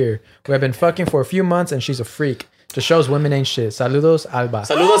over a year. We have been fucking for a few months and she's a freak. Just shows women ain't shit. Saludos, Alba.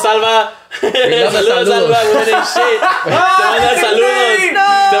 Saludos, Alba. love the Saludos, Alba. Women ain't shit. Te mandan saludos.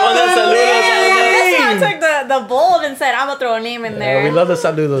 Te mandan saludos, Alba. This one took the bold and said, I'm gonna throw a name in there. We love the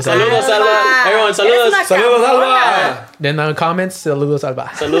saludos. Saludos, Alba. Alba. Everyone, saludos. Eres una Saludos, cabrona. Alba. Then on comments, saludos, Alba.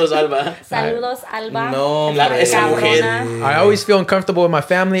 Saludos, Alba. Saludos, Alba. No, Es la- una esa mujer. cabrona. I always feel uncomfortable with my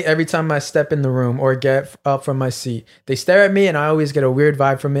family every time I step in the room or get up from my seat. They stare at me and I always get a weird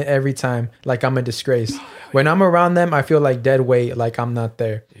vibe from it every time, like I'm a disgrace. When I'm around them, I feel like dead weight, like I'm not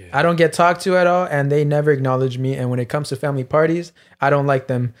there. I don't get talked to at all and they never acknowledge me. And when it comes to family parties, I don't like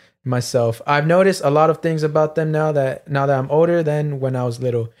them myself. I've noticed a lot of things about them now that I'm older than when I was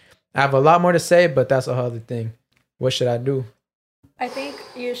little. I have a lot more to say, but that's a whole other thing. What should I do? I think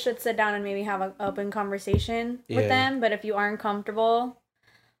you should sit down and maybe have an open conversation with Yeah. them. But if you aren't comfortable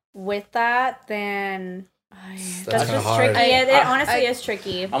with that, then that's kinda just hard. tricky. It honestly is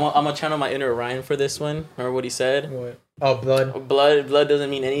tricky. I'm gonna channel my inner Ryan for this one. Remember what he said? What? Oh, blood. Blood doesn't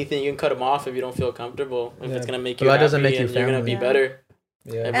mean anything. You can cut him off if you don't feel comfortable. If Yeah. it's gonna make you Blood happy doesn't make you and you're gonna be family. better.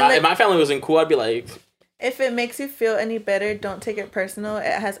 Yeah. If my family wasn't cool, I'd be like, If it makes you feel any better, don't take it personal. It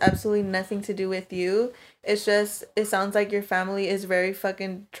has absolutely nothing to do with you. It's just, it sounds like your family is very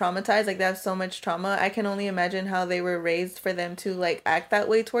fucking traumatized. Like, they have so much trauma. I can only imagine how they were raised for them to, like, act that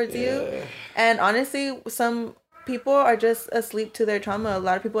way towards you. And honestly, some people are just asleep to their trauma. A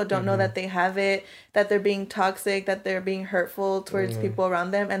lot of people don't know that they have it, that they're being toxic, that they're being hurtful towards people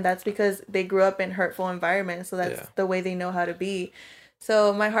around them. And that's because they grew up in hurtful environments. So that's the way they know how to be.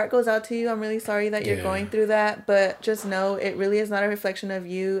 So my heart goes out to you. I'm really sorry that you're going through that, but just know it really is not a reflection of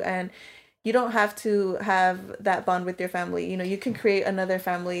you, and you don't have to have that bond with your family. You know, you can create another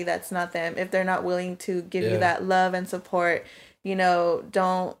family that's not them. If they're not willing to give you that love and support, you know,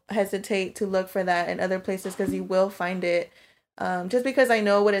 don't hesitate to look for that in other places, because you will find it. Just because I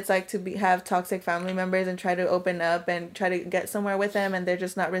know what it's like to have toxic family members and try to open up and try to get somewhere with them, and they're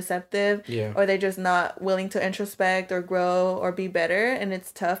just not receptive, or they're just not willing to introspect or grow or be better. And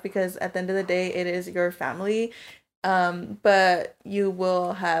it's tough because at the end of the day, it is your family. But you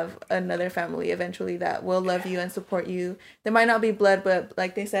will have another family eventually that will love you and support you. There might not be blood, but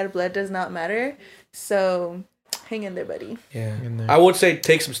like they said, blood does not matter. So hang in there, buddy. yeah. I would say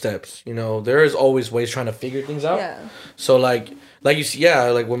take some steps. You know, there is always ways trying to figure things out. Yeah. So like you see,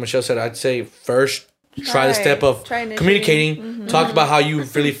 like what Michelle said, I'd say first try the step of Try initiating. communicating, talk about how you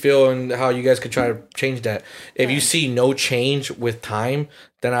really feel and how you guys could try to change that. If you see no change with time,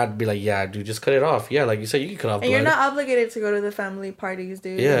 then I'd be like, yeah, dude, just cut it off. Yeah, like you said, you can cut off And blood. you're not obligated to go to the family parties,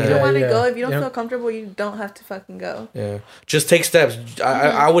 dude. Yeah. If you don't Yeah, want to yeah. go, if you don't You feel know- comfortable, you don't have to fucking go. Yeah, just take steps.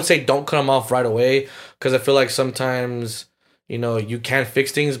 I would say don't cut them off right away, because I feel like sometimes, you know, you can't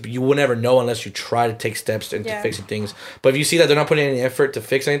fix things, but you will never know unless you try to take steps into fixing things. But if you see that they're not putting any effort to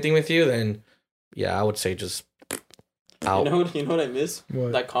fix anything with you, then yeah, I would say just out. you know what I miss?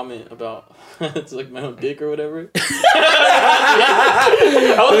 What? That comment about it's like my own dick or whatever. I've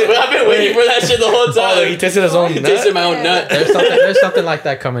been waiting for that shit the whole Oh, he time. tasted his own He nut. tasted my own nut. There's something like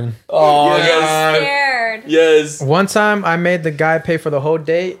that coming. Oh, Yes. Scared. Yes. One time I made the guy pay for the whole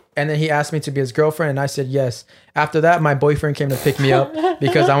date and then he asked me to be his girlfriend and I said yes. After that, my boyfriend came to pick me up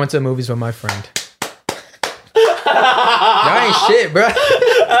because I went to the movies with my friend. Y'all ain't shit, bro.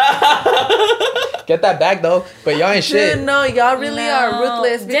 Get that back though, but y'all ain't shit. Dude, no, y'all really are No.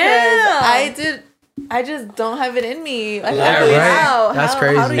 ruthless, because Damn. I just don't have it in me. Like, Yeah, how? right? How? That's How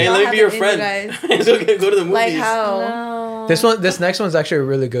crazy. do Hey, y'all let me have be your it in you friend. guys? Let's go to the movies. Like, how? No. This next one's actually a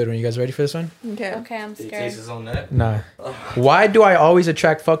really good one. You guys ready for this one? Okay. Okay, I'm He tastes scared. his own nut. Nah. Why do I always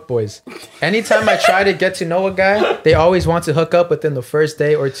attract fuckboys? Anytime I try to get to know a guy, they always want to hook up within the first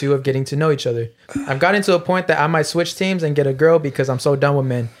day or two of getting to know each other. I've gotten to a point that I might switch teams and get a girl because I'm so done with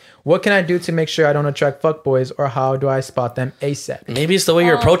men. What can I do to make sure I don't attract fuckboys, or how do I spot them ASAP? Maybe it's the way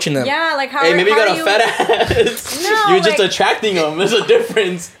you're approaching them. Yeah, like how? Hey, maybe you how got are a fat ass. No, You're just like- attracting them. There's a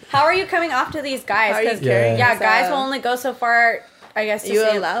difference. How are you coming off to these guys? How are you 'Cause, carrying yeah, yourself? guys will only go so far. I guess to You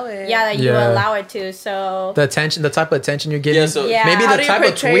say- allow it. Yeah, that you Yeah. allow it to. So The attention, the type of attention you're getting. Yeah, so Yeah. maybe How the do you type of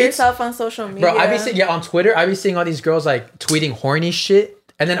portray tweets. yourself on social media? Bro, I be seeing on Twitter. I be seeing all these girls like tweeting horny shit,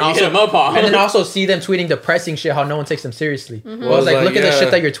 And then You also, hit 'em up, huh? and then also see them tweeting depressing shit. How no one takes them seriously. Well, I was like, look at the yeah. shit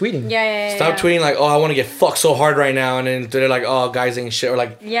that you're tweeting. Yeah. Stop tweeting like, oh, I want to get fucked so hard right now, and then they're like, oh, guys ain't shit, or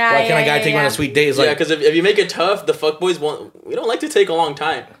like, Yeah, why can't a yeah, guy yeah, take me on yeah. a sweet date? It's Yeah, like, because if you make it tough, the fuckboys won't. We don't like to take a long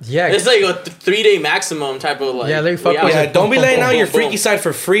time. Yeah. It's like a 3-day maximum type of like. Yeah, like fuckboys out. are- yeah, don't be boom, laying boom, out boom, your boom. freaky side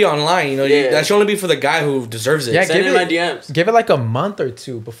for free online. You know, Yeah. that should only be for the guy who deserves it. Yeah, Send give in my it- DMs. Give it like a month or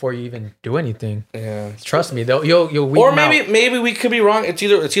two before you even do anything. Yeah. Trust me, you'll weed Or them out. maybe we could be wrong. It's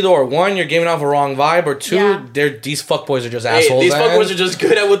either or. One, you're giving off a wrong vibe, or two, Yeah. these fuckboys are just Hey, assholes. these and fuckboys are just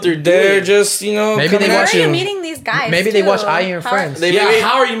good at what they're doing. they're just Maybe coming they at Where watch are you you. meeting these guys? Maybe they too? watch I Am How- Friends. They Yeah, maybe-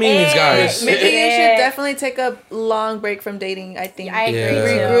 how are you meeting these guys? Maybe you Yeah. should definitely take a long break from dating. I think. I agree.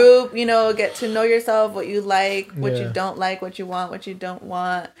 Yeah. too. Regroup. You know, get to know yourself. What you like. What you Yeah. don't like. What you want. What you don't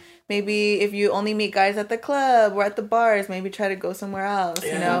want. Maybe if you only meet guys at the club or at the bars, maybe try to go somewhere else.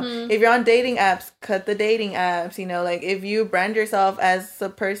 You know, if you're on dating apps, cut the dating apps. You know, like if you brand yourself as a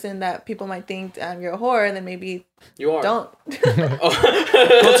person that people might think you're a whore, then maybe You are. don't Go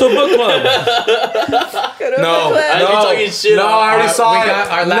to a book club. go to a No, club. I no, talking shit no, on- I already saw we it. got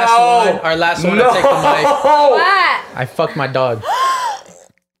our last No. one. Our last one No. to take the mic. What? I fucked my dog.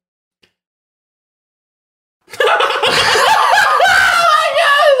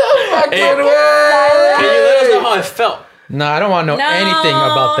 Hey, can you let us know how it felt? No, I don't want to know No. anything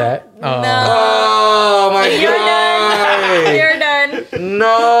about that. Oh. No. Oh my You're god. done. You're done.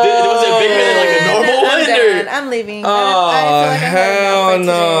 No. Was it bigger than like a normal I'm one? done. Or? I'm leaving. Oh, I feel like I hell had enough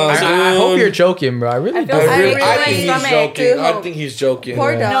no. for today. I hope Dude. you're joking, bro. I really I feel don't. I I, really I my think he's stomach. joking. Dude, I think he's joking.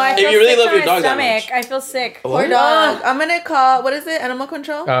 Poor Yeah. dog. No, I feel you really sick love to your my dog that much. stomach. I feel sick. Poor dog. I'm gonna call. What is it? Animal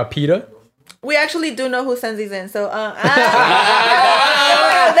control. PETA? We actually do know who sends these in. So think about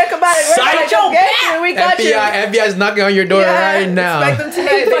it. We're like, Psycho okay, we got you. FBI's knocking on your door right now. Expect them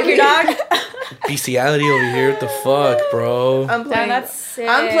tonight. Fuck your baby. dog. Bestiality over here. What the fuck, bro? I'm Damn, playing. that's sick.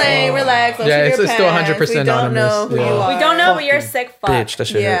 I'm playing. Relax. Don't Yeah, shit your it's still pants. 100% We don't know anonymous. who Yeah. you are. We don't know, but you're sick. Fuck. Bitch, that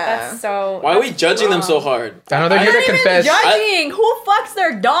shit hurt. Yeah. That's so. Why are we judging them so hard? I know they're I'm here not to even confess. judging. Who fucks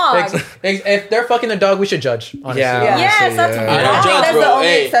their dog? If they're fucking the dog, we should judge. Honestly. Yeah. Yeah. Yes, honestly, that's yeah. I I don't think judge, that's bro. the only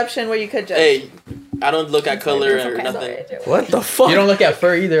Hey. exception where you could judge. Hey, I don't look at color or Okay, nothing. sorry. What the fuck? You don't look at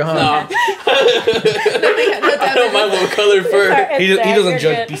fur either, huh? No. I don't mind what color fur. He It's doesn't you're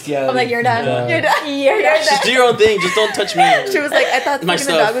judge good. bestiality. I'm like, you're done. Yeah. You're done. You're done. Just do your own thing. Just don't touch me. She was like, I thought My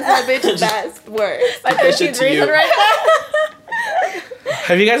fucking the dog was stuff. my bitch. That's worse. My that shit 13th to you. reason right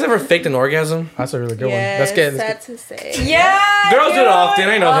Have you guys ever faked an orgasm? That's a really good Yes, one. Let's get. sad to say. there. Yeah. Girls do it often.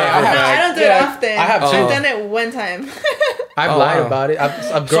 I know Oh, that. No, I don't do it Yeah, often. I have I've too. done it one time. I've Oh, lied wow. about it.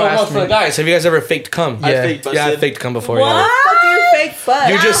 A girl So asked for the me. guys, have you guys ever faked cum? Yeah. I faked Yeah, I busted. faked cum before. What? Yeah. Fuck you, fake butt.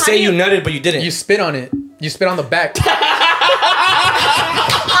 You just how say do you you- nutted, but you didn't. You spit on it. You spit on the back.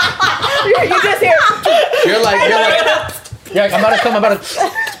 you just hear. You're like, I'm about to come. I'm about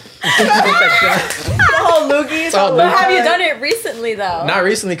to. The whole loogie. It's all But loogie. have you done it recently though? Not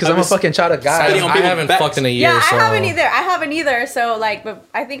recently, because I I'm a was fucking child of God. spitting on I people's haven't backs. fucked in a year. Yeah, so. I haven't either. I haven't either. So like, but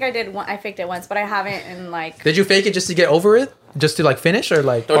I think I did one. I faked it once, but I haven't in like. Did you fake it just to get over it? Just to like finish or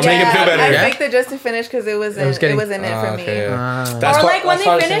like? Or make it feel better. I Yeah? faked it just to finish because it wasn't. was getting- it wasn't it for Ah, me. okay, yeah. Ah. That's Or what- like when that's they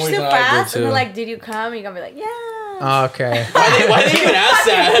probably the finish same too reason I did, fast, and too. they're like, "Did you come?" You gonna be like, "Yeah." Okay. Why they even ask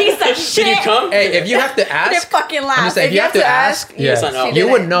that? Piece of Did you shit. come? Hey, if you have to They ask, fucking I'm laugh. just saying, if you have to ask, you yeah, just know. you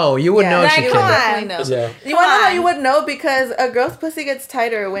would know. You would know if Like, she you come would came. on. definitely know. Yeah. You want to know how on. you would know? Because a girl's pussy gets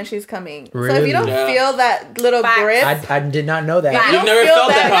tighter when she's coming. So if Really? you don't Yeah. feel that little Facts. grip, I did not know that. you You've don't never feel felt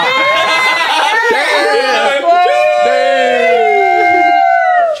that,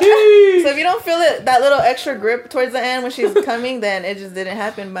 so if you don't feel it, that little extra grip towards the end when she's coming, then it just didn't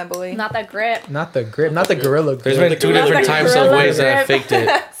happen, my boy. Not that grip. Not the grip, not the gorilla grip. There's been two Not different the types of gorilla ways that I grip. faked it.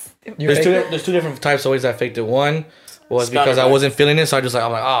 You There's faked two different types of ways that I faked it. One was Spouted because I right. wasn't feeling it, so I just like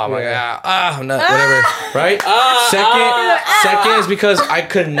I'm like, oh my Yeah. god, I'm nut, whatever, right? Second is because I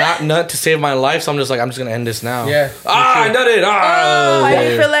could not nut to save my life, so I'm just like I'm just gonna end this now. Yeah. I nutted. Why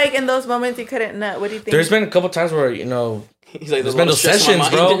do you feel like in those moments you couldn't nut? What do you think? There's been a couple times where He's like, there's been those sessions,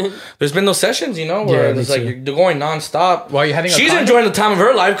 bro. There's been those sessions, where Yeah, me it's like too. they're going nonstop. While you're having a She's condom? enjoying the time of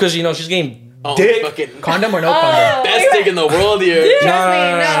her life because she's getting dick. Fucking Condom or no condom? best dick in the world here. No,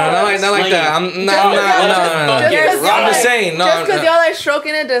 not like that. I'm not. I'm just saying. No, Just because no. y'all are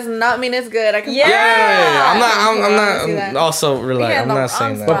stroking it does not mean it's good. I can Yeah. Yeah, I'm see that. not. Also, relax. Yeah, I'm the not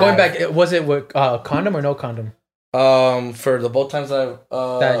saying wrong But that. going back, was it with condom or no condom? For the both times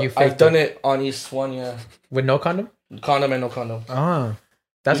That you I've faked done it on each one. Yeah, With no condom? condom and no condom. Ah,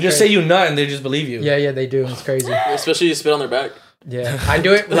 that's You just crazy. say you nut and they just believe you. Yeah, they do. It's crazy. Especially you spit on their back. Yeah, I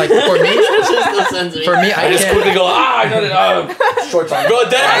do it like for me. For me, I just can't. quickly go, I nutted. Short time. Bro,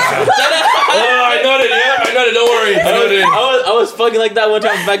 deadass. I nutted. Yeah, I nutted. Don't worry. I nutted. I was fucking like that one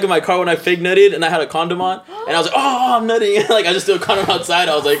time back in my car when I fake nutted and I had a condom on and I was like, oh, I'm nutting. Like I just threw a condom outside.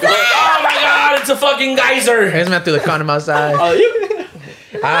 I was like, Oh my god, it's a fucking geyser. I just went through the condom outside. oh,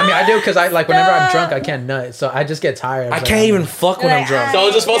 I mean, I do because I like whenever I'm drunk, I can't nut, so I just get tired. I can't even fuck when I'm drunk. so I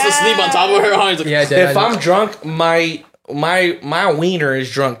was just supposed to sleep on top of her. I was like, Yeah, If I'm drunk, my wiener is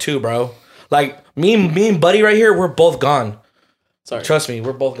drunk too, bro. Like me and Buddy right here, we're both gone. sorry. Trust me,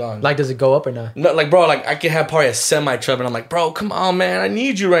 we're both gone. like, does it go up or not? No, like, bro, like I can have probably a semi-chub, and I'm like, bro, come on, man, I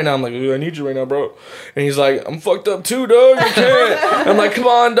need you right now. I'm like, I need you right now, bro. And he's like, I'm fucked up too, dog. I can't. I'm like, come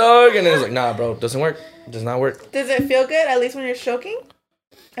on, dog. And then he's like, nah, bro, it doesn't work. It does not work. Does it feel good? At least when you're choking?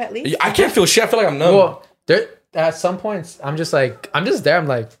 At least? I can't feel shit. I feel like I'm numb. Well, there at some points, I'm just there. I'm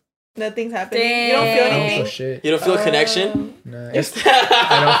like, Nothing's happening. You don't feel I don't anything? feel shit. You don't feel a connection? Nah, I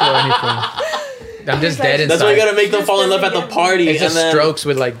don't feel anything. I'm just dead inside. That's why you gotta make them Just fall in love at the doesn't party. It's just and then, strokes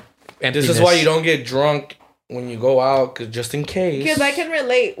with like emptiness. This is why you don't get drunk when you go out, cause just in case. Because I can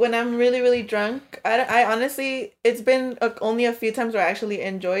relate when I'm really, really drunk. I honestly, it's been only a few times where I actually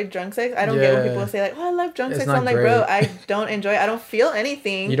enjoyed drunk sex. I don't get when Yeah. people say like, "Oh, I love drunk It's sex." not I'm like, great. bro, I don't enjoy it. I don't feel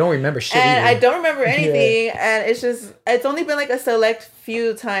anything. You don't remember shit. and either. I don't remember anything. And it's only been like a select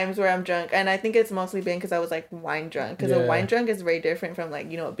few times where I'm drunk, and I think it's mostly been because I was like wine drunk. Because a Yeah. wine drunk is very different from like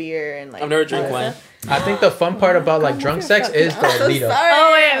beer and like. I've never drank other wine. stuff. I think the fun part about like drunk sex is I'm the so lead up. sorry.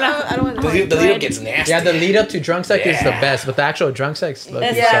 Oh, wait, no. I don't want The lead up gets nasty. Yeah, the lead up to drunk sex is the best, but the actual drunk sex. Look,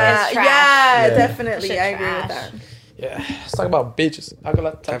 It's it's, Yeah, It's trash. yeah, Yeah. definitely. Shit I agree trash. with that. yeah. Let's talk about bitches. I got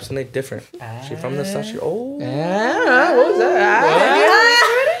like Types and they different. She from the south. She what was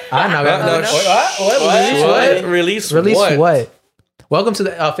that? I know. No, What? Release Release what? what? Welcome to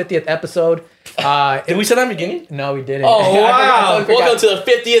the 50th episode. Did we say that in the beginning? No, we didn't. Oh, I forgot, wow. I forgot. Welcome to the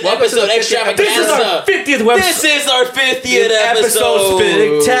 50th Welcome to the episode 50th extravaganza. This is our 50th website. This is our 50th episode.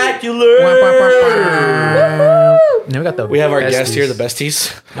 spectacular. Now we got the. We have our besties. guest here, the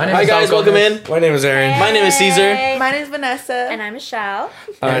besties. My name Hi is guys, Al welcome Gomez. in. My name is Aaron. My name is Caesar. My name's Vanessa. And I'm Michelle.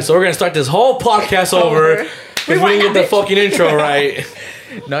 All right, so we're gonna start this whole podcast over because we didn't get the fucking intro right.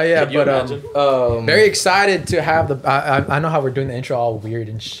 No, yeah, you imagine? very excited to have the. I know how we're doing the intro all weird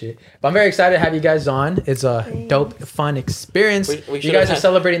and shit, but I'm very excited to have you guys on. It's a dope, fun experience. We You should've guys are had-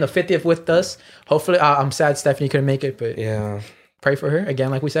 celebrating the 50th with us. Hopefully, I'm sad Stephanie couldn't make it, but Yeah. pray for her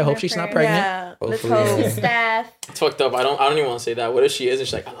again. Like we said, hope she's not Pray. pregnant. Yeah, let's Hopefully. hope. Steph. It's fucked up. I don't even want to say that. What if she is and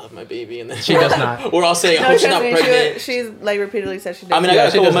she's like, I love my baby, and then She does not. We're all saying, I No, hope she's not trust me, pregnant. she's like repeatedly said she did. I mean, I Yeah, got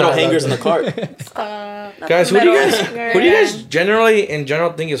a she couple does metal not hangers in love the cart. Guys, who do you guys generally in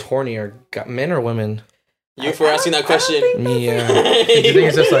general think is hornier? Men or women? You for asking that question. Me, yeah. Do you think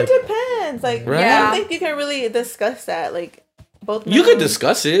it's just like it depends. Like, Right? I don't think you can really discuss that. Like, both. You men- could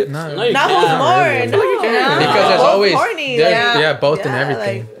discuss it. no? No, you Not can't. who's more. really. No, Because there's Both always horny. there's- like, yeah, both and yeah,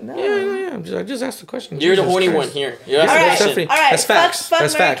 everything. Like, no. Yeah. I just asked the question. You're the Jesus horny Christ. one here. You're All asking right, the That's question. definitely- all right. That's facts. Fuck,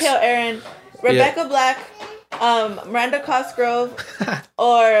 That's Mary facts. Kill, Aaron, Rebecca Black, Miranda Cosgrove,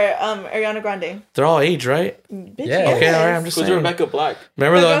 or Ariana Grande. They're all age, right? Bitch, Yeah. yes. Okay, all right. I'm just Who's saying. Rebecca Black?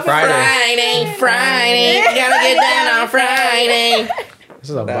 Remember The the girl from Friday? Friday. Gotta get down on Friday. This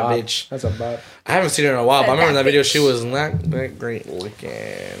is a That bop. bitch. That's a bop. I haven't seen her in a while, but I remember in that That video bitch. she was not that great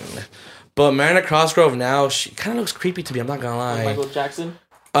looking. But Miranda Cosgrove now, she kind of looks creepy to me. I'm not gonna lie. Michael Jackson?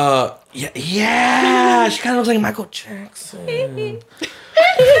 Yeah, she kind of looks like Michael Jackson.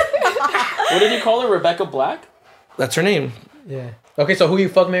 What did you call her? Rebecca Black? That's her name. Yeah. Okay, so who you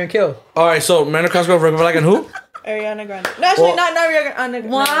fuck, marry, kill? All right, so Miranda Cosgrove, Rebecca Black, and who? Ariana Grande. No, actually, Well- not Ariana.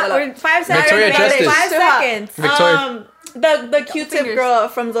 One, or 5 seconds. Victoria Justice. 5 seconds. Victoria. The Q-tip fingers. girl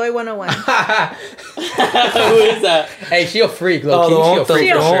from Zoe 101. Who is that? Hey, she a freak, Oh, low the one key. with She a the,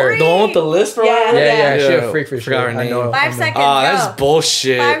 freak for sure. the one with the list, bro. Yeah. Yeah, she Yeah, a freak for forgot sure. her I know. name. 5 seconds. Oh, that's go.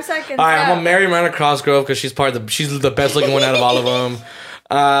 bullshit. 5 seconds, All right, I'm go. gonna marry Miranda Cosgrove because she's she's the best looking one out of all of them.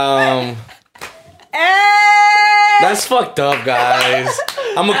 That's fucked up, guys.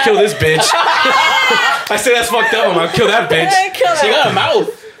 I'm gonna kill this bitch. I say that's fucked up. I'm gonna kill that bitch. She got a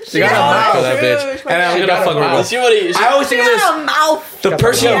mouth. She got a mouth. Kill that bitch. And I'm She gonna got fuck a her. mouth. See what he... I always think of this. mouth. The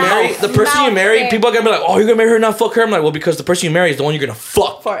person you mouth. marry, the person you marry, people are gonna be like, "Oh, you're gonna marry her, not fuck her." I'm like, "Well, because the person you marry is the one you're gonna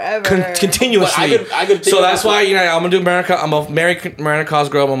fuck Forever. continuously." But I could think So of that's this- why I'm gonna do America. I'm gonna marry Miranda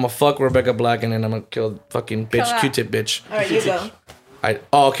Cosgrove. I'm gonna fuck Rebecca Black, and then I'm gonna kill fucking bitch, Kill her. Q-tip bitch. All right, you go.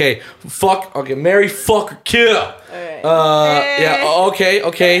 Okay. Fuck. Okay. Marry, fuck, or kill. All right. Yeah.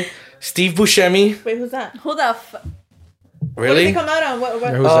 Okay. Steve Buscemi. Wait, who's that? Who the fuck? What does Really? he come out on?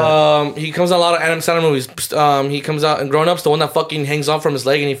 What? Who's that? He comes out a lot of Adam Sandler movies. He comes out in Grown Ups, the one that fucking hangs off from his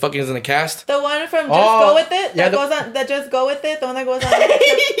leg and he fucking is in a cast. The one from Just Oh, Go With It? yeah, That goes on. That Just Go With It? The one that goes on.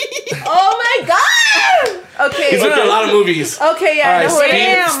 Oh my god! Okay. He's in a lot of movies. Okay, yeah. I know who it is.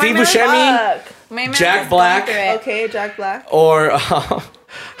 Damn, Steve my Buscemi Fuck. My man Jack is Black. going through it. Okay, Jack Black. or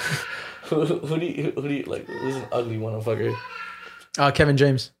who do you like? Who's an ugly motherfucker? Kevin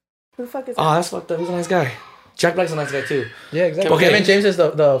James. Who the fuck is that? Oh, that's fucked up. He's a nice guy. Jack Black's a nice guy too. Yeah, exactly. Okay. Kevin James is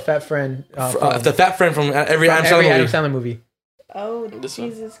the fat friend. From The fat friend from every Adam every Sandler Adam movie. Sandler movie. Oh, This one?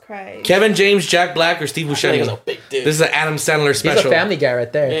 Jesus Christ. Kevin James, Jack Black, or Steve I think he's a Buscemi. big dude. This is an Adam Sandler special. He's a family guy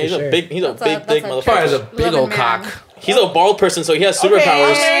right there. Yeah, for he's sure. a big, thick That's a motherfucker. Probably has a big Loving old man. cock. He's a bald person, so he has Okay,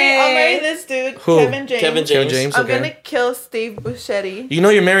 superpowers. I'll marry this dude, Who? Kevin James. Kevin Kevin James. James. I'm Okay. gonna kill Steve Buscemi. You know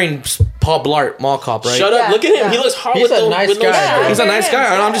you're marrying Paul Blart, Mall Cop, right? Shut up! Yeah, Look at him. yeah. He looks hard He's with a the nice with those guy. Yeah, strings. He's a nice guy.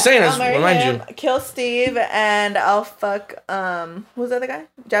 Yeah, I'm just saying, I'll marry remind him, you. Kill Steve, and I'll fuck who's the other guy?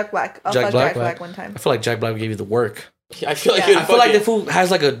 Jack Black. I'll Jack fuck Black? Jack Black one time. I feel like Jack Black would give you the work. I feel like Yeah. I feel like the fool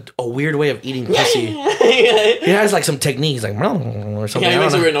has like a weird way of eating pussy. He has like some techniques, like or something. Yeah, he I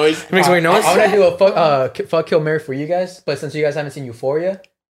makes a don't know. weird noise. He makes a weird noise. I want to do a fuck kill marry for you guys, but since you guys haven't seen Euphoria,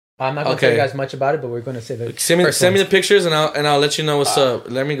 I'm not gonna tell you Okay. guys much about it. But we're gonna say the Send me first the one. pictures and I'll let you know what's up.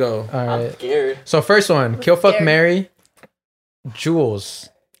 Let me go. All I'm right. scared. So first one, kill fuck scared. marry, Jules.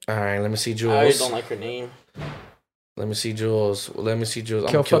 All right, let me see I already Jules. don't like her name. Let me see Jules. Let me see Jules.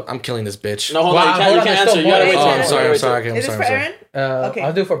 Kill fuck- I'm killing this bitch. No, hold Wow, on. You hold on, can't there's answer. still You gotta more. wait. Oh, till- I'm sorry. wait I'm till- sorry. I'm Is this sorry. for I'm sorry. Aaron? Okay. Okay.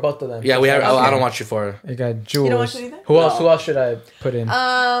 I'll do it for both of them. Yeah, we have. I Okay. don't want you for. You got Jules. don't want to either? Who else? No. Who else should I put in?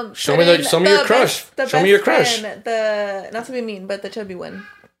 Show me put show in me your the crush. the Show me your best crush. friend, the not to be mean, but the chubby one.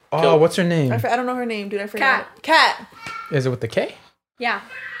 Oh, what's her name? I don't know her name, dude. I forgot. Cat. Is it with the K? Yeah.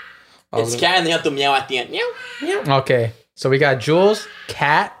 It's cat and they have to meow at the end. Meow. Okay. So we got Jules,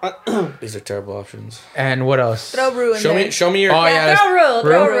 Cat, These are terrible options. and what else? Throw Rue in Show there. me. Show me your. Oh, yeah, Throw rule.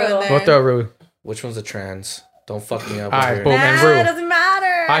 Throw Rule? rule. there. We'll throw Rue. Which one's the trans? Don't fuck me up. All right, over boom, here. and Nah, Rue. it doesn't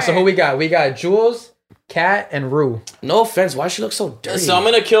matter. All right, so who we got? We got Jules, Cat, and Rue. No offense. Why she look so dirty? So I'm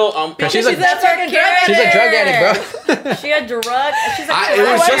gonna kill. She's a That's fucking drug addict. she's a drug addict, bro. She a drug. She's a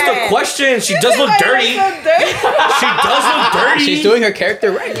It was just a drug question. She does look dirty. She does look dirty. She's doing her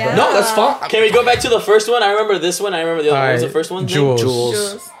character right, Yeah. bro. No, that's fine. Can we go back to the first one? I remember this one. I remember the other one. What was the Alright, first one? Jules.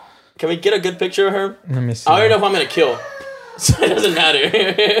 Jules. Can we get a good picture of her? Let me see. I already know who I'm gonna kill. So it doesn't matter.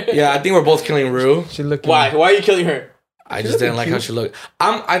 Yeah, I think we're both killing Rue. She looking. Why? Why are you killing her? I just didn't like how she looked.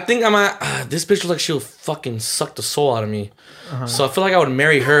 I think I'm at. This bitch looks like she'll fucking suck the soul out of me. So I feel like I would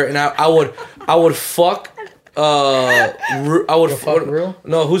marry her, and I would fuck. Rue, I would fuck Rue?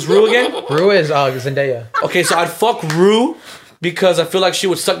 No, who's Rue again? Rue is Zendaya. Okay, so I'd fuck Rue because I feel like she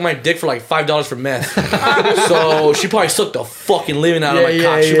would suck my dick for like $5 for meth. So she probably sucked the fucking living out of my Yeah,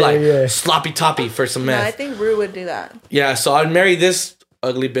 cock. yeah, She'd be like yeah. sloppy toppy for some No, I meth. think Rue would do that. Yeah, so I'd marry this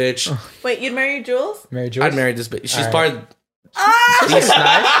ugly bitch. Wait, you'd marry Jules? Mary Jules. I'd marry this bitch. She's Alright. part. She's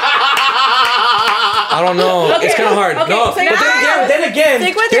nice. I don't know. It's kind of hard. okay, No, so but you're then again,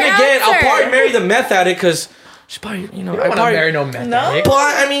 Stick with your I'll answer. probably marry the meth addict because she's probably, I don't want to marry no meth. No? addict.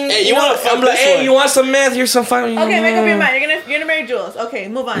 But I mean, Hey, you wanna fuck I'm like, this hey, one. you want some meth? Here's some fine. Okay, make up your mind. You're gonna marry Jules. Okay,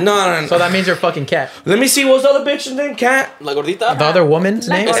 move on. No. So that means you're fucking Cat. Let me see. What's the other bitch's name? Cat. La gordita? The other woman's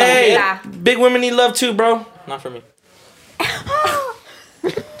name? Like- Hey, Yeah. big women need love too, bro. Not for me.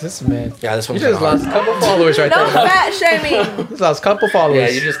 This man. Yeah, this You one's just kinda lost a couple followers right No there. fat shaming. Just lost a couple followers. Yeah,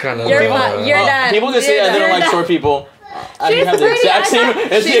 you just kind of. You're done. People can say You're that they don't done. like short people. I She's have the pretty. exact same.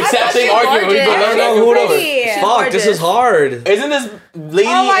 It's the I exact thought same she was argument. We go, gorgeous. I don't know She's who to. pretty. She's Fuck, this is gorgeous. hard. Isn't this lady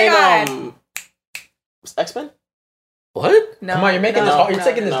Oh my in God. X-Men? What? No, Come on, you're making this no, hard. You're no,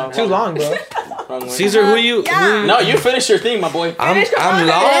 taking this no, too no. long, bro. Wrong one. Caesar, who you? Yeah. No, you finish your thing, my boy. I'm Finish, come on,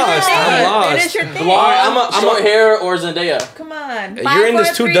 lost. finish I'm it. lost. Finish your thing. Blonde, I'm short hair, or Zendaya? Come on. You're in this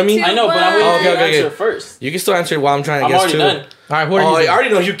Five, too, four, dummy. three, I know, but I'm two, waiting Oh, for you okay, to okay, answer okay. first. You can still answer while I'm trying to I'm guess already too. done. All right, who are Oh, you? I already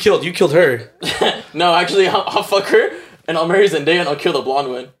know you killed. You killed her. No, actually, I'll fuck her, and I'll marry Zendaya, and I'll kill the blonde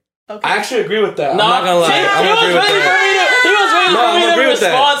one. Okay. I actually agree with that. No, I'm not gonna lie. see, I'm he gonna agree was with waiting that. for me to. He was waiting No, for I'm me gonna to agree with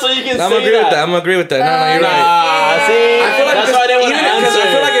that. respond so you can I'm say gonna agree with that. that. I'm gonna agree with that. No, you're right. Nah, see, I feel like that's why I didn't want to because answer. I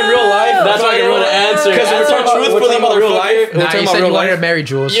feel like in real life. That's why I didn't want to answer. Because we're Answer talking truthfully, about real life. motherfucker. We're Nah, talking you about said you real wanted to life. marry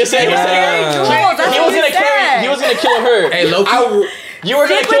Jules. You said Yeah. Jules, that's he what was gonna you kill. said. He was gonna kill her. Hey, Loki. You were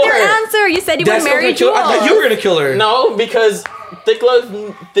gonna Stick kill with your her. answer. You said you would That's marry okay, too. I thought Jules. you were gonna kill her. No, because thick love.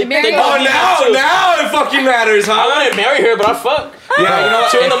 Thick Marry love. her. Now it fucking matters, huh? I wouldn't marry her, but I fuck. Yeah, you know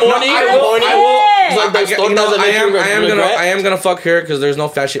what? 2 in the morning. I in the will. morning. I will. It's like those You tortas know, that make you regret. I am gonna fuck her because there's no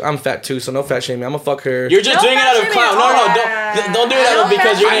fat shame. I'm fat too, so no fat shaming. I'm gonna fuck her. You're just No doing it out of fat clout. shaming. No, don't do that No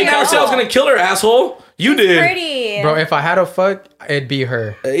because fat you're I gonna never cancel. said I was gonna kill her, asshole. You did. Pretty. Bro, if I had a fuck, it'd be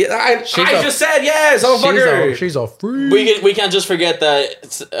her. I just said yes. I'm a fucker. She's a freak. We can't just forget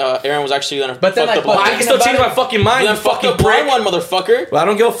that Aaron was actually gonna But then, fuck like, the blonde. I can still change my fucking mind. Then You fuck the fucking blonde prick. one, motherfucker. Well, I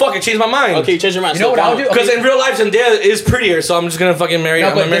don't give a fuck. It changed my mind. Okay, change your mind. You know what I'll do? Because in real life, Zendaya is prettier, so I'm just gonna fucking marry. No,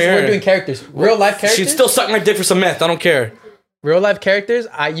 I'm but gonna marry we're her. doing characters. Real life characters. She'd still suck my dick for some meth. I don't care. Real life characters.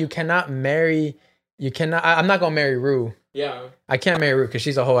 You cannot marry. You cannot. I'm not gonna marry Rue. Yeah. I can't marry Rue because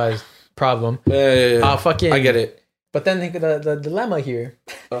she's a whole ass problem. Yeah. Fucking. I get it. But then the dilemma here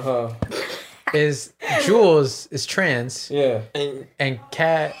Uh-huh. is Jules is trans Yeah. and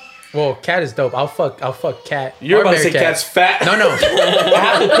Kat. Well, Kat is dope. I'll fuck Kat. You're or about to marry say Kat. Cat's fat. No.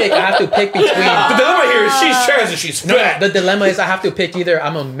 I have to pick between. The dilemma here is she's trans and she's fat. The dilemma is I have to pick either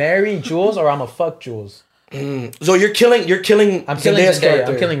I'm gonna marry Jules or I'm gonna fuck Jules. So you're killing I'm killing Zendaya's Zendaya.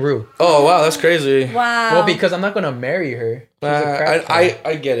 character. I'm killing Rue. Oh wow, that's crazy. Wow. Well, because I'm not gonna marry her. She's a crackhead.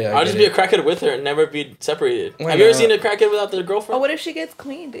 I get it. I'll just be a crackhead with her and never be separated. Why Have you ever not? seen a crackhead without their Oh, girlfriend? what if she gets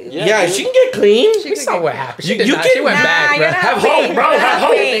clean, dude? Yeah, dude. she can get clean. She We could saw get- what happened. She You- did you not. can- She went Nah, back, you're bro. not Have hope, fake. bro. You're Have not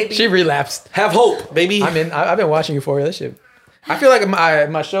hope. fake. She relapsed. Have hope, baby. I've been watching Euphoria. That shit. I feel like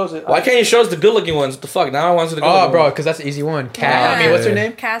my shows. Why can't you show us the good looking ones? What the fuck? Now I want to the good Oh, looking bro, ones. because that's the easy one. Yeah. I mean, what's her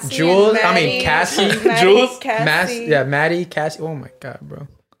name? Cassie Jules. and I mean, Maddie. Cassie. Maddie, Jules? Cassie. Maddie, Cassie. Oh my god, bro.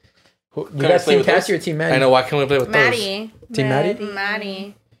 You I guys play team with Cassie those? or team Maddie? I know. Why can't we play with Maddie. Team Maddie.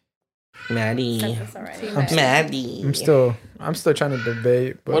 Maddie. those? Maddie. That's already. Maddie. I'm still trying to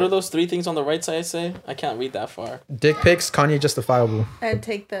debate. But What are those three things on the right side say? I can't read that far. dick pics, Kanye justifiable. And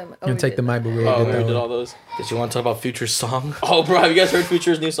take them. You take the mic, but we Oh, did we that did one. all those. Did you want to talk about Future's song? Oh, bro, have you guys heard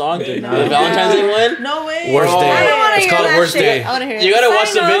Future's new song? Dude, Nah. the Valentine's Day one? No way. Worst Bro. day. I don't wanna It's hear called that Worst shit. Day. I want to hear it. You gotta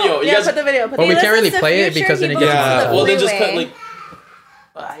watch the Side note. video. You Yeah, guys, put the video. Put But the we video. can't really listens to play it Future, because then he it gets. Yeah. belongs to the well, then just freeway. cut,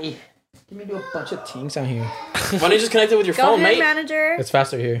 like, Let me do a bunch of things on here. why don't you just connect it with your Go phone, ahead, mate? manager. It's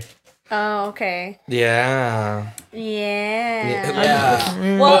faster here. Oh, okay. Yeah. Yeah.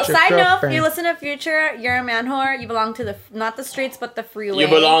 Yeah. Well, What's your side note, if girlfriend? you listen to Future, you're a man whore. You belong to not the streets, but the freeway. You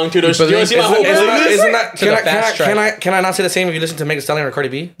belong to the... You Do you wanna see my belong- whole Isn't that, playlist? isn't that, To the fast track. can I not say the same if you listen to Megan Thee Stallion or Cardi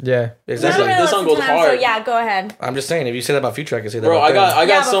B? Yeah. I don't Exactly. really This song listen goes to them, hard. So yeah, go ahead. I'm just saying, if you say that about Future, I can say that Bro, about I got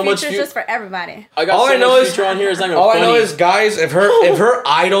Yeah, so but much... Future's just for everybody. I got All so I know much is- Future on here. It's not even All funny. I know is, guys, if her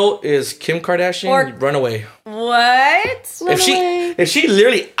idol is Kim Kardashian, Or- run away. What? If she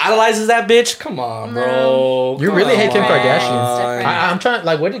literally idolizes that bitch, come on, bro. You really hate Kim Come Kardashian. on. I'm trying.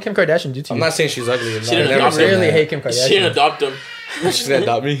 Like, what did Kim Kardashian do to you? I'm not saying she's ugly. She didn't I never adopt said I really that. hate Kim She didn't Kardashian. adopt him. She's gonna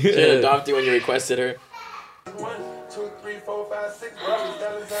adopt me. She didn't adopt you when you requested her. 1, 2, 3, 4, 5, 6,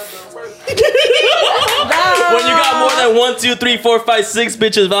 Valentine's When you got more than 1, 2, 3, 4, 5, 6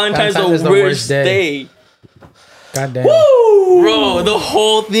 bitches, Valentine's Valentine's is the worst day. God damn. Bro, the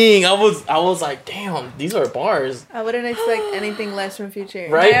whole thing. I was like, damn, these are bars. I wouldn't expect anything less from Future.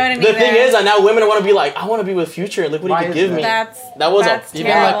 Right? I wouldn't The thing either. is, now women want to be like, I want to be with Future. Look what Why he could is give me. That's That was that's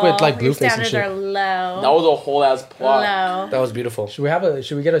even terrible. like with, like, Your Blueface and standards shit. are low. That was a whole ass plot. low. That was beautiful. Should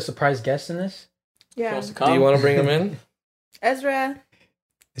we get a surprise guest in this? Yeah. Supposed to Do come. you want to bring him in? Ezra,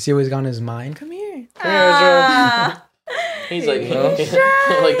 See what's on his mind. come here. Ah. He's like, No.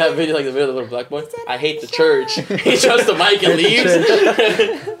 like that video, like the video of the little black boy. I hate the church. He shuts the mic and leaves.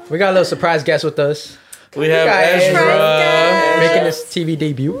 We got a little surprise guest with us, We have Guys. Ezra. making his TV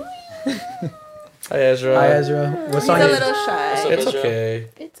debut. Hi, Ezra. Hi, Ezra. What's He's on a your? little shy. What's up? It's Ezra. okay.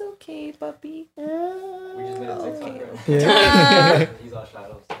 It's okay, puppy. Yeah.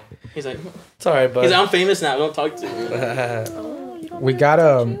 He's like, It's alright, bud. he's like, I'm famous now. Don't talk to me. We got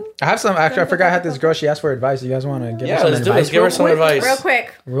I have some. Actually, I forgot I had this girl. She asked for advice. You guys want to give Yeah, her some let's do advice? this. Give her some advice. Real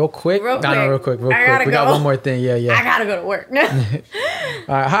quick. Real quick. Real No, real quick. quick. I gotta We got go. one more thing. Yeah. I gotta go to work.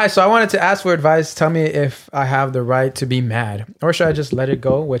 Hi. So I wanted to ask for advice. Tell me if I have the right to be mad, or should I just let it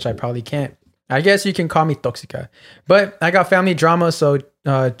go? Which I probably can't. I guess you can call me toxica, but I got family drama, so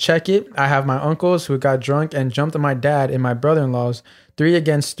check it. I have my uncles who got drunk and jumped on my dad and my brother-in-laws, 3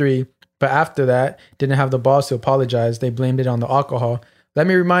 against 3. But after that, didn't have the balls to apologize. They blamed it on the alcohol. Let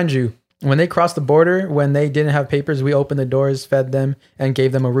me remind you, when they crossed the border, when they didn't have papers, we opened the doors, fed them, and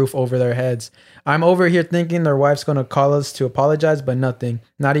gave them a roof over their heads. I'm over here thinking their wife's going to call us to apologize, but nothing.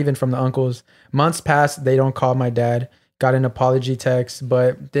 Not even from the uncles. Months passed, they don't call my dad. Got an apology text,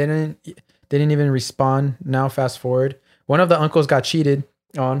 but didn't even respond. Now fast forward. One of the uncles got cheated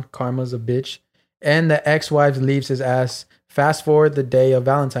on. Karma's a bitch. And the ex-wife leaves his ass. Fast forward the day of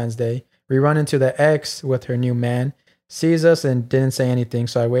Valentine's Day. We run into the ex with her new man. Sees us and didn't say anything,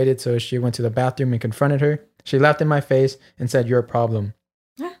 so I waited till she went to the bathroom and confronted her. She laughed in my face and said, "Your problem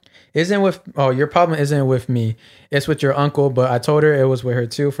your problem isn't with me. It's with your uncle." But I told her it was with her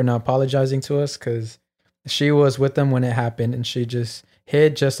too for not apologizing to us, because She was with him when it happened, and she just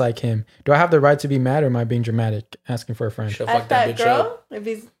hid just like him. Do I have the right to be mad, or am I being dramatic? Asking for a friend. Should've At fucked that that bitch girl, up. if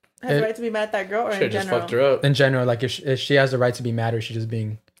he's has the right to be mad at that girl, or in Should've just general. fucked her up. In general, like if she has the right to be mad, or is she just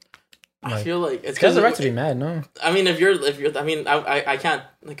being? I feel like it's She has because the right to be mad. No, I mean, if you're, I mean, I can't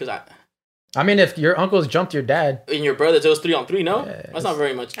because I mean if your uncles jumped your dad in your brothers, it was 3-on-3. No, Yeah, that's not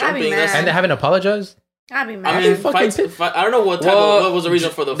very much I'd be jumping. mad. That's, and they haven't apologized. I'd be mad. I mean, fucking fight, I don't know what type what was the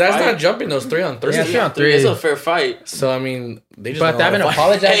reason for the That's fight. not jumping. Those 3-on-3. Yeah, 3-on-3. It's a fair fight. So I mean, they just. But know they how to haven't fight.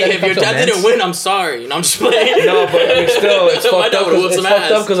 apologized. Hey, that if your comes to dad amends? didn't win, I'm sorry. No, I'm just playing. No, but I mean, still, it's My fucked dad up. would've 'Cause whooped it's some fucked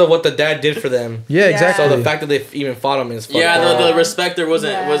ass. up because of what the dad did for them. Yeah, exactly. So the fact that they even fought him is fucked Yeah, up. the respect there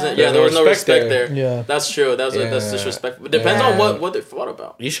wasn't. There's There was no no respect respect there. Yeah. That's true. That's Yeah. disrespectful. It depends on what they fought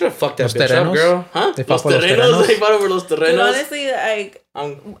about. You should have fucked that Los bitch up, terrenos? girl. Huh? They Los fought for Los Terrenos. Terrenos? They fought over Los Dude, Terrenos. honestly,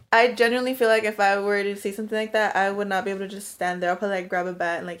 Um, I genuinely feel like if I were to see something like that, I would not be able to just stand there. I'll probably like grab a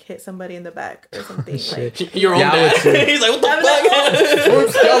bat and like hit somebody in the back or something. Like, your own Yeah, I dad. would too. He's like, what the I'm fuck? Y'all look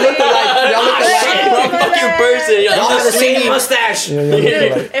alike. Y'all look alike. Wrong fucking person. Y'all Y'all have the same swinging. mustache. Yeah, y'all look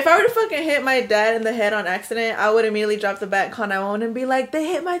dude, alike. if I were to fucking hit my dad in the head on accident, I would immediately drop the bat, call 911, and be like, "They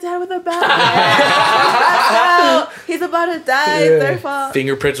hit my dad with a bat. That's out. He's about to die. It's their fault."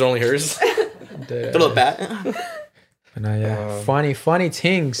 Fingerprints are only hers. Throw the bat. But no, yeah. Funny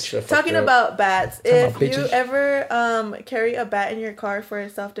things. Should've fucked Talking her up. about bats, Talking if about you bitches. ever carry a bat in your car for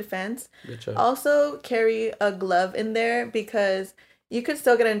self-defense, Bitch up. also carry a glove in there because you could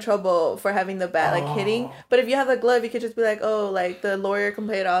still get in trouble for having the bat like hitting. But if you have the glove, you could just be like, oh, like the lawyer can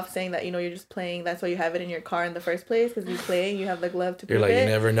play it off saying that, you know, you're just playing. That's why you have it in your car in the first place, because you play and you have the glove to You're prove like, you it.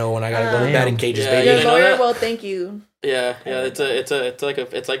 never know when I gotta go to Damn. batting cages, Yeah, baby. Your you know lawyer that? will thank you. Yeah, it's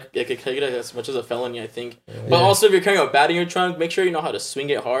like it could take it as much as a felony, I think. But also, if you're carrying a bat in your trunk, make sure you know how to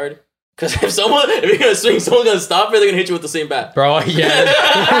swing it hard. Because if you're gonna swing, someone's gonna stop it. They're gonna hit you with the same bat. Bro, yeah.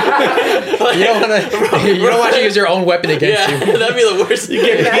 You don't want to use your own weapon against Yeah, you. that'd be the worst. You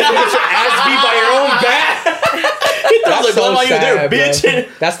get Ass beat by your own bat. throws a glove on you there, bro. bitch.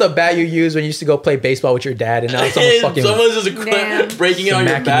 That's the bat you used when you used to go play baseball with your dad, and now someone's fucking. Someone's just Damn. breaking it on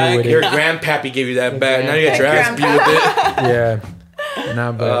your Smacking you back. with it. Your grandpappy gave you that bat. Now you got your ass beat with it. Yeah.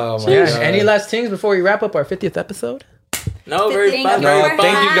 Nah, but Oh my yeah. God. Any last things before we wrap up our 50th episode? No, very Thank fun. you No, for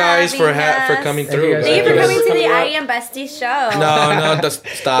thank you guys for having for coming us. Thank you through. guys Thank you for Yes. coming to the Coming I up. Am Besties show. No, just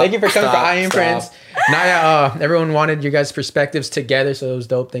stop. Thank you for coming Stop, for I Am stop. Friends. Naya, everyone wanted your guys' perspectives together, so it was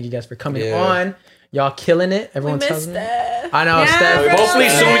dope. Thank you guys for coming Yeah. on. Y'all killing it. We Everyone tells missed me. that. I know, Yeah, Steph. bro. Hopefully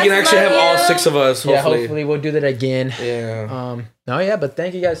soon we can actually have all 6 of us. Yeah, Hopefully. hopefully we'll do that again. Yeah. No, yeah, but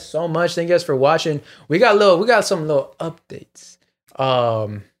thank you guys so much. Thank you guys for watching. We got some little updates.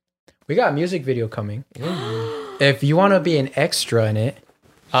 We got a music video coming. If you want to be an extra in it,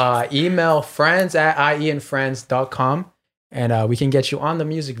 email friends@ieandfriends.com and we can get you on the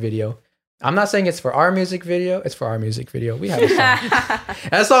music video. I'm not saying it's for our music video. It's for our music video. We have a song.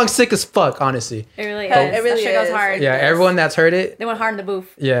 That song's sick as fuck, honestly. It really is. It really That shit goes is. hard. Yeah, everyone that's heard it, They went hard in the booth.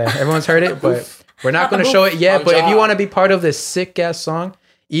 yeah, everyone's heard it, but we're not going to show it yet. On But if you job. want to be part of this sick ass song,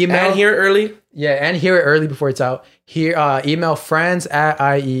 email And here early. Yeah, and hear it early before it's out. Here, email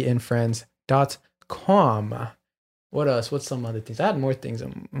friends@ieandfriends.com. What else? What's some other things? I had more things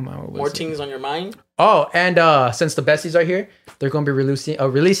on my More things on your mind? Oh, and since the besties are here, they're going to be releasing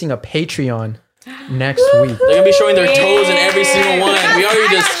a Patreon next week. They're gonna be showing their toes in every single one. We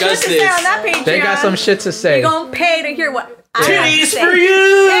already discussed Shit to say on this. that Patreon. They got some shit to say. You gonna pay to hear what I have to Titties say. for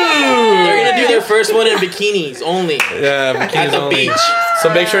you. They're gonna do their first one in bikinis only. Yeah, At bikinis the only. beach. So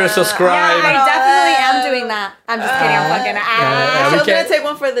make sure to Yeah, subscribe. I definitely am doing that. I'm just kidding. I'm fucking. we Show's gonna can't- take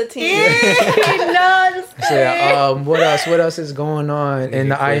one for the team. No, just So, yeah, what else is going on in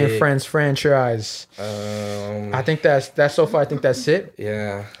the I Am quick. Friends franchise? I think that's so far. I think that's it.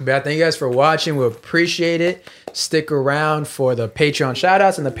 Yeah. But I thank you guys for watching. We appreciate it. Stick around for the Patreon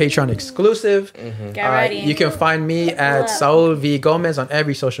shoutouts and the Patreon exclusive. get ready. You can find me at Saul V Gomez on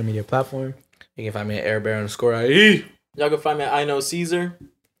every social media platform. You can find me at airbear_IE. Y'all can find me at I Know Caesar.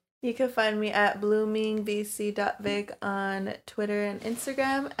 You can find me at bloomingvc.vig on Twitter and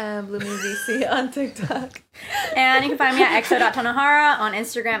Instagram, and bloomingvc on TikTok. And you can find me at exo.tonahara on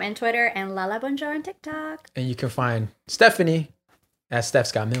Instagram and Twitter, and Lala Bonjour on TikTok. And you can find Stephanie at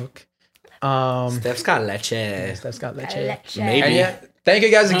Steph's Got Milk. Steph's got leche. Steph's Got Leche. Leche. Maybe. And yeah, thank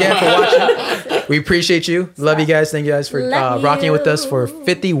you guys again for watching. We appreciate you. Love you guys. Thank you guys for Love rocking with us you. for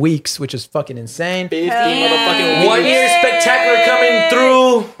 50 weeks, which is fucking insane. 50 Hell motherfucking 1 year Yay. spectacular coming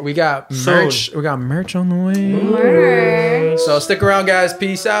through. We got Soon. merch. We got merch on the way. Merch. So stick around, guys.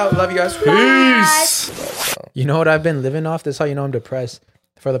 Peace out. Love you guys. Peace. You know what I've been living off? This is how you know I'm depressed.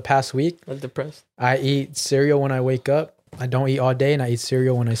 For the past week, I'm depressed. I eat cereal when I wake up I don't eat all day, and I eat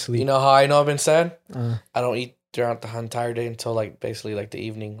cereal when I sleep. You know how I know I've been sad? Uh, I don't eat throughout the entire day until like basically like the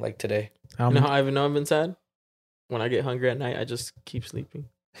evening, like today. You know how I've been sad? When I get hungry at night, I just keep sleeping.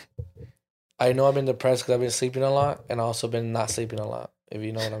 I know I've been depressed because I've been sleeping a lot, and also been not sleeping a lot. If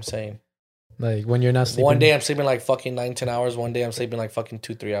you know what I'm saying. Like when you're not sleeping. One day I'm sleeping like fucking 9-10 hours. One day I'm sleeping like fucking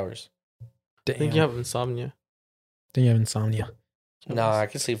 2-3 hours. Damn. I think you have insomnia. Then you have insomnia. Nah, I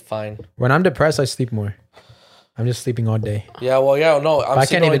can sleep fine. When I'm depressed, I sleep more. I'm just sleeping all day. Yeah, well, yeah, no. I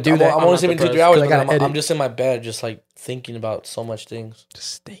can't even do that. I'm only sleeping 2-3 hours. I gotta edit. I'm just in my bed, just like thinking about so much things.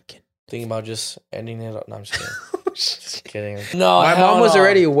 Just thinking. Thinking about just ending it up. No, I'm just kidding. Just kidding. No, My mom was no.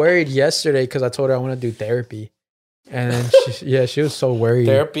 already worried yesterday because I told her I want to do therapy. And then she was so worried.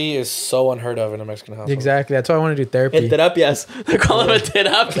 Therapy is so unheard of in a Mexican household. Exactly. That's why I want to do therapy. Terapias. They call them a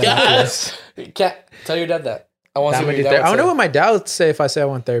terapias. You can't tell your dad that. I want to see what your dad would I wonder say. what my dad would say if I say I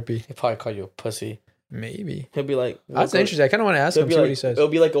want therapy. He'd probably call you a pussy. Maybe. He'll be like, That's interesting. I kind of want to ask him, see what he says. It'll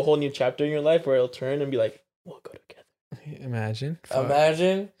be like a whole new chapter in your life where it'll turn and be like, we'll go together. Imagine. Fuck.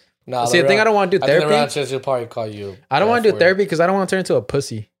 Imagine. Nah, See, the thing I don't want to do therapy. I think he'll probably call you. I don't want to do therapy because I don't want to turn into a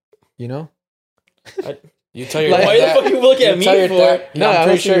pussy. You know? You tell your Like, dad. why the fuck you look at me tell your for? dad. No, I'm I pretty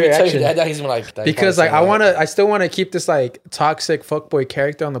want sure your you tell your reaction. dad that he's gonna like that. Because like I still want to keep this like toxic fuckboy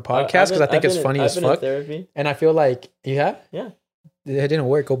character on the podcast because I think it's funny as fuck. And I feel like you have. Yeah. It didn't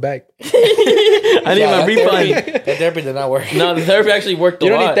work. Go back. I need my refund. That therapy did not work. No, the therapy actually worked a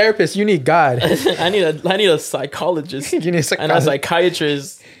You lot. don't need therapists. You need God. I need a psychologist You need a and a psychologist.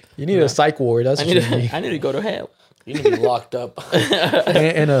 psychiatrist. You need a psych ward. That's I what need you need. to go to hell. You need to be locked up.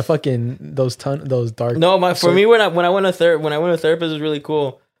 and a fucking those dark. No, for me when I went to therapist, it was really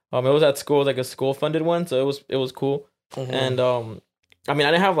cool. It was at school, it was like a school funded one, so it was cool. Mm-hmm. And I mean,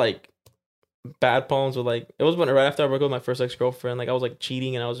 I didn't have like bad problems with like it was when right after I broke up with my first ex-girlfriend, like I was like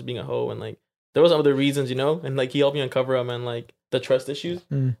cheating and I was being a hoe and like there was other reasons, you know, and like he helped me uncover them and like the trust issues.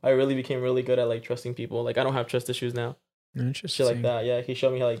 I really became really good at like trusting people. Like I don't have trust issues now. Interesting. Shit like that. Yeah, he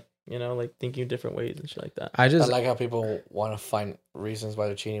showed me how like, you know, like thinking different ways and shit like that. I I just like how people want to find reasons why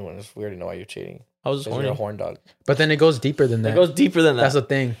they're cheating when we already know why you're cheating. I was just Because you're a horny. horn dog. but then it goes deeper than that. It goes deeper than that. That's the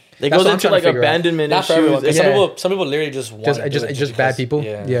thing. It That's goes what I'm into trying to like figure out. abandonment Not for everyone. issues. Because some people literally just want Just bad people.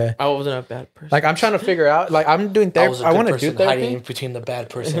 Yeah. I wasn't a bad person. Like I'm trying to figure out. Like I'm doing I therapy. was a I good want to do person hiding in therapy. between the bad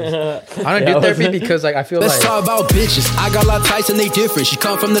persons. I want to do therapy because like I feel Let's like talk about bitches. I got a lot of types and they different. She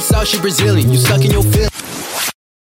come from the south, she Brazilian. You stuck in your feelings.